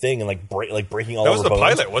the thing and breaking all That over was the bones.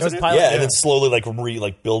 pilot, wasn't it? pilot, Yeah, and then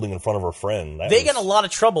slowly building in front of her friend. They got in a lot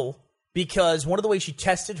of trouble because one of the ways she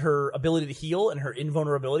tested her ability to heal and her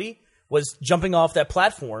invulnerability was jumping off that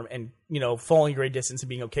platform and falling a great distance and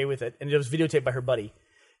being okay with it. And it was videotaped by her buddy.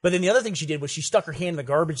 But then the other thing she did was she stuck her hand in the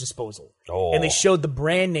garbage disposal. Oh. And they showed the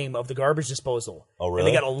brand name of the garbage disposal. Oh, really? And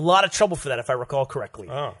they got a lot of trouble for that, if I recall correctly.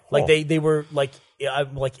 Oh. Like they were like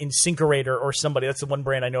Incinerator or somebody. That's the one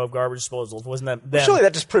brand I know of garbage disposals. Wasn't that them? Surely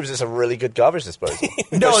that just proves it's a really good garbage disposal.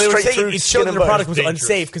 No, they were Straight through saying it skin showed that and the bones. product was Dangerous.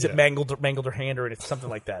 unsafe because Yeah. it mangled her hand or it's something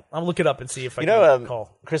like that. I'll look it up and see if I You can know,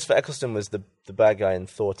 recall. Christopher Eccleston was the bad guy in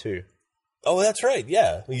Thor 2. Oh, that's right.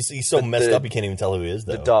 Yeah, he's so messed up you can't even tell who he is.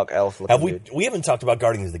 Though. The dark elf looking Have we? dude. We haven't talked about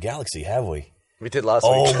Guardians of the Galaxy, have we? We did last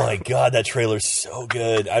Oh week. my god, that trailer's so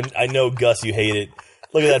good. I know, Gus, you hate it.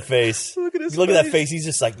 Look at that face. Look at his Look at that face. face. He's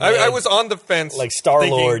just like, I man. was on the fence. Like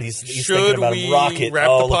Star-Lord, thinking, he's should thinking about we Rocket. wrap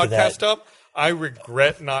Oh, the look at podcast that. up? I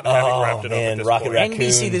regret not having wrapped it up man, at this Rocket point. Raccoon.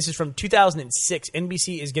 NBC, this is from 2006.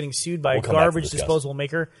 NBC is getting sued by We'll a come back to garbage this, Gus. disposal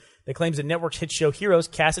maker that claims the network's hit show Heroes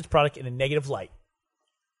cast its product in a negative light.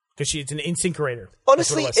 Because it's an incinerator.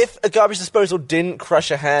 Honestly, That's what it was. if a garbage disposal didn't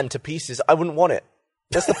crush a hand to pieces, I wouldn't want it.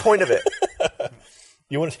 That's the point of it.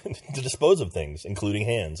 You want to dispose of things, including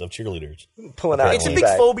hands of cheerleaders. Pulling out It's a an big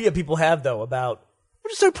eBay. phobia people have, though, about...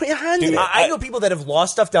 Just don't put your hand in Dude, it. I know people that have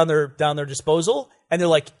lost stuff down their disposal, and they're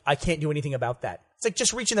like, I can't do anything about that. It's like,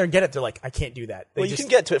 just reach in there and get it. They're like, I can't do that. Well, you can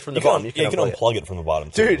get to it from the bottom. You can unplug it from the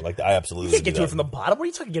bottom, too. Dude. Like, I absolutely You can't get do to it that. from the bottom. What are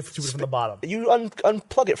you talking get to it from the bottom? You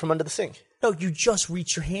unplug it from under the sink. No, you just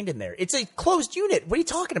reach your hand in there. It's a closed unit. What are you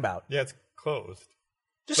talking about? Yeah, it's closed.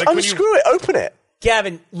 Just Like when unscrew it, open it.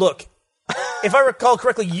 Gavin, look. If I recall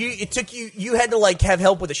correctly, you had to like have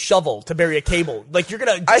help with a shovel to bury a cable. Like you're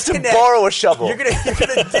gonna I had to disconnect. borrow a shovel. You're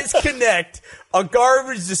gonna disconnect a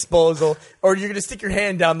garbage disposal, or you're gonna stick your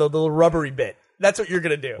hand down the little rubbery bit. That's what you're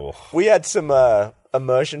gonna do. We had some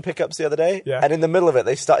immersion pickups the other day, Yeah. and in the middle of it,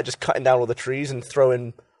 they started just cutting down all the trees and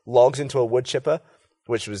throwing logs into a wood chipper,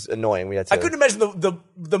 which was annoying. We had to. I couldn't imagine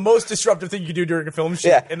the most disruptive thing you could do during a film shoot,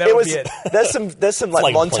 Yeah, and that would be it. There's some like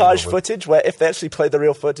like playing montage over. footage where if they actually played the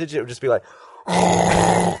real footage, it would just be like.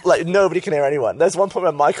 Like nobody can hear anyone. There's one point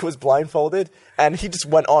where Michael was blindfolded and he just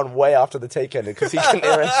went on way after the take ended because he couldn't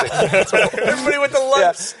hear anything. Everybody with the Yeah.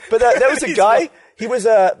 lumps. But there was a guy. He was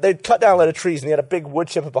they'd cut down a lot of trees and he had a big wood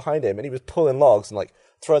chipper behind him and he was pulling logs and like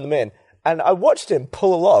throwing them in. And I watched him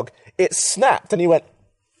pull a log. It snapped and he went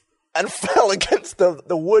and fell against the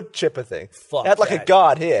wood chipper thing. Fuck it had like a that.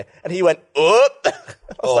 guard here and he went up.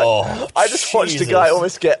 I just watched a guy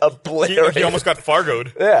almost get obliterated. He almost got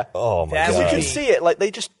Fargoed. Yeah. Oh, my That God. would You can be- see it, like,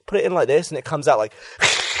 they just put it in like this, and it comes out like,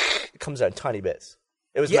 it comes out in tiny bits.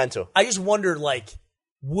 It was Yeah, mental. I just wonder, like,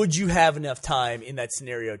 would you have enough time in that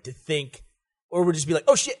scenario to think, or would it just be like,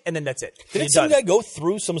 oh shit, and then that's it? You're Didn't some done. guy go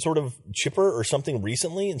through some sort of chipper or something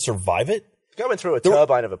recently and survive it? Going through a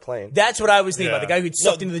turbine of a plane. That's what I was thinking about. Yeah. The guy who'd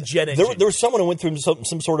sucked into the jet engine. There was someone who went through some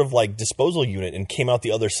sort of like disposal unit and came out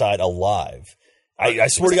the other side alive. I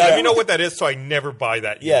swear to God. You know what that is, so I never buy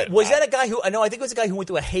that. Yeah. unit. Was that a guy who? I know. I think it was a guy who went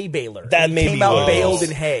through a hay baler. That He may came be out what it baled is.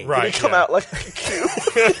 in hay. Right. They come yeah. out like a cube.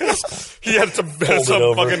 He had some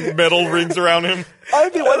over. fucking metal rings around him.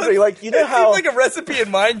 I'd be wondering, like, you know It how... seems like a recipe in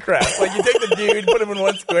Minecraft. Like you take the dude, put him in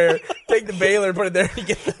one square, take the baler, put it there, and you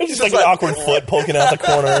get. Just like an awkward foot poking out the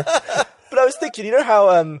corner. But I was thinking, you know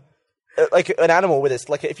how, like, an animal with its...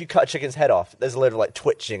 Like, if you cut a chicken's head off, there's a load of, like,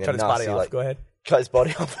 twitching Cut and his body nasty, off. like... Go ahead. Cut his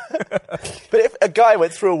body off. But if a guy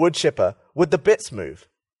went through a wood chipper, would the bits move?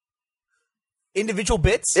 Individual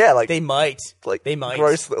bits. Yeah, like- they might. Like, they might.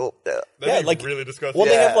 gross little... That'd Yeah, be like really disgusting. Well,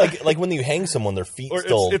 they Yeah. have like when you hang someone, their feet Or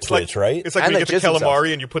still it's twitch, like, right? It's like And when you they get the jizz themselves.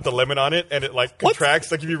 calamari and you put the lemon on it, and it like contracts.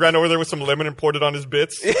 Like if you ran over there with some lemon and poured it on his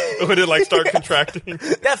bits, would it like start contracting?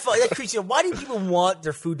 That creeps you. Why do people want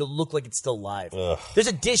their food to look like it's still live? There's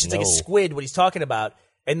a dish. It's like a squid. What he's talking about,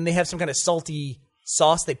 and they have some kind of salty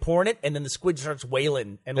sauce they pour in it, and then the squid starts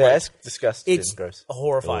wailing. And Yeah, like, it's disgusting it's and gross.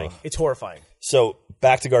 horrifying. It's horrifying. So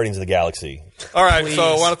back to Guardians of the Galaxy. All right, Please. so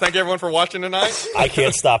I want to thank everyone for watching tonight. I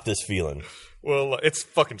can't stop this feeling Well, it's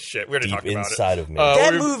fucking shit. We already deep talked about inside it. of me.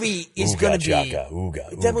 That we've- movie is Ooga going to be. chaka,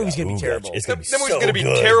 ooga, that movie's ooga, gonna be ooga. terrible. It's gonna be That movie's so gonna be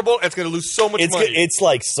good. terrible. And it's gonna lose so much money. It's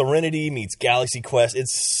like Serenity meets Galaxy Quest.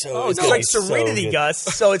 It's so. Oh, it's gonna like be so Serenity, good. Gus.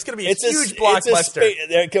 So it's going to be a It's huge a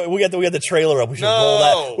blockbuster. we got the trailer up. We should roll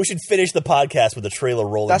that. We should finish the podcast with the trailer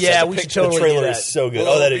rolling. That's yeah, just a we should picture. totally The trailer do that. is so good. We'll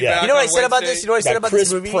Oh, that be is yeah. back. You know what I on said about Wednesday. this? You know what I said Got about Chris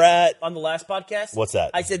this movie Pratt. on the last podcast? What's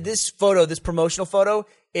that? I said this photo, this promotional photo,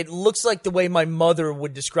 it looks like the way my mother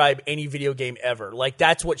would describe any video game ever. Like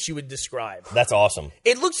that's what she would describe. That's awesome.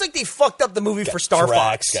 It looks like they fucked up the movie for Star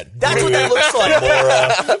Drax, Fox. got That's what that Groot, looks like.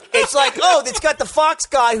 Gamora. It's like, oh, it's got the Fox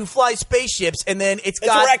guy who flies spaceships, and then it's It's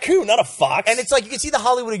got a raccoon, not a fox. and it's like you can see the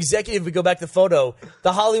Hollywood executive. If we go back to the photo,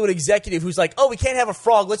 the Hollywood executive who's like, "Oh, we can't have a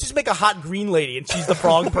frog. Let's just make a hot green lady, and she's the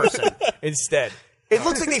frog person instead." It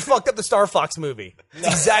looks like they fucked up the Star Fox movie. It's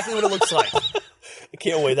exactly what it looks like. I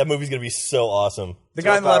can't wait. That movie's gonna be so awesome. The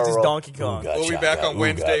guy on the left is roll. Donkey Kong. Ooga We'll be chaka, back on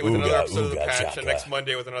Wednesday with another ooga, episode of the ooga Patch, chaka. and next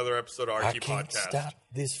Monday with another episode of I RT can't Podcast. stop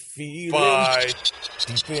this feeling Bye.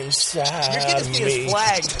 deep inside You're getting me. his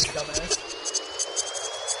flag, dumbass.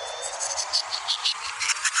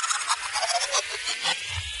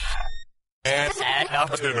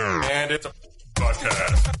 And it's a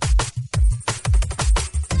podcast.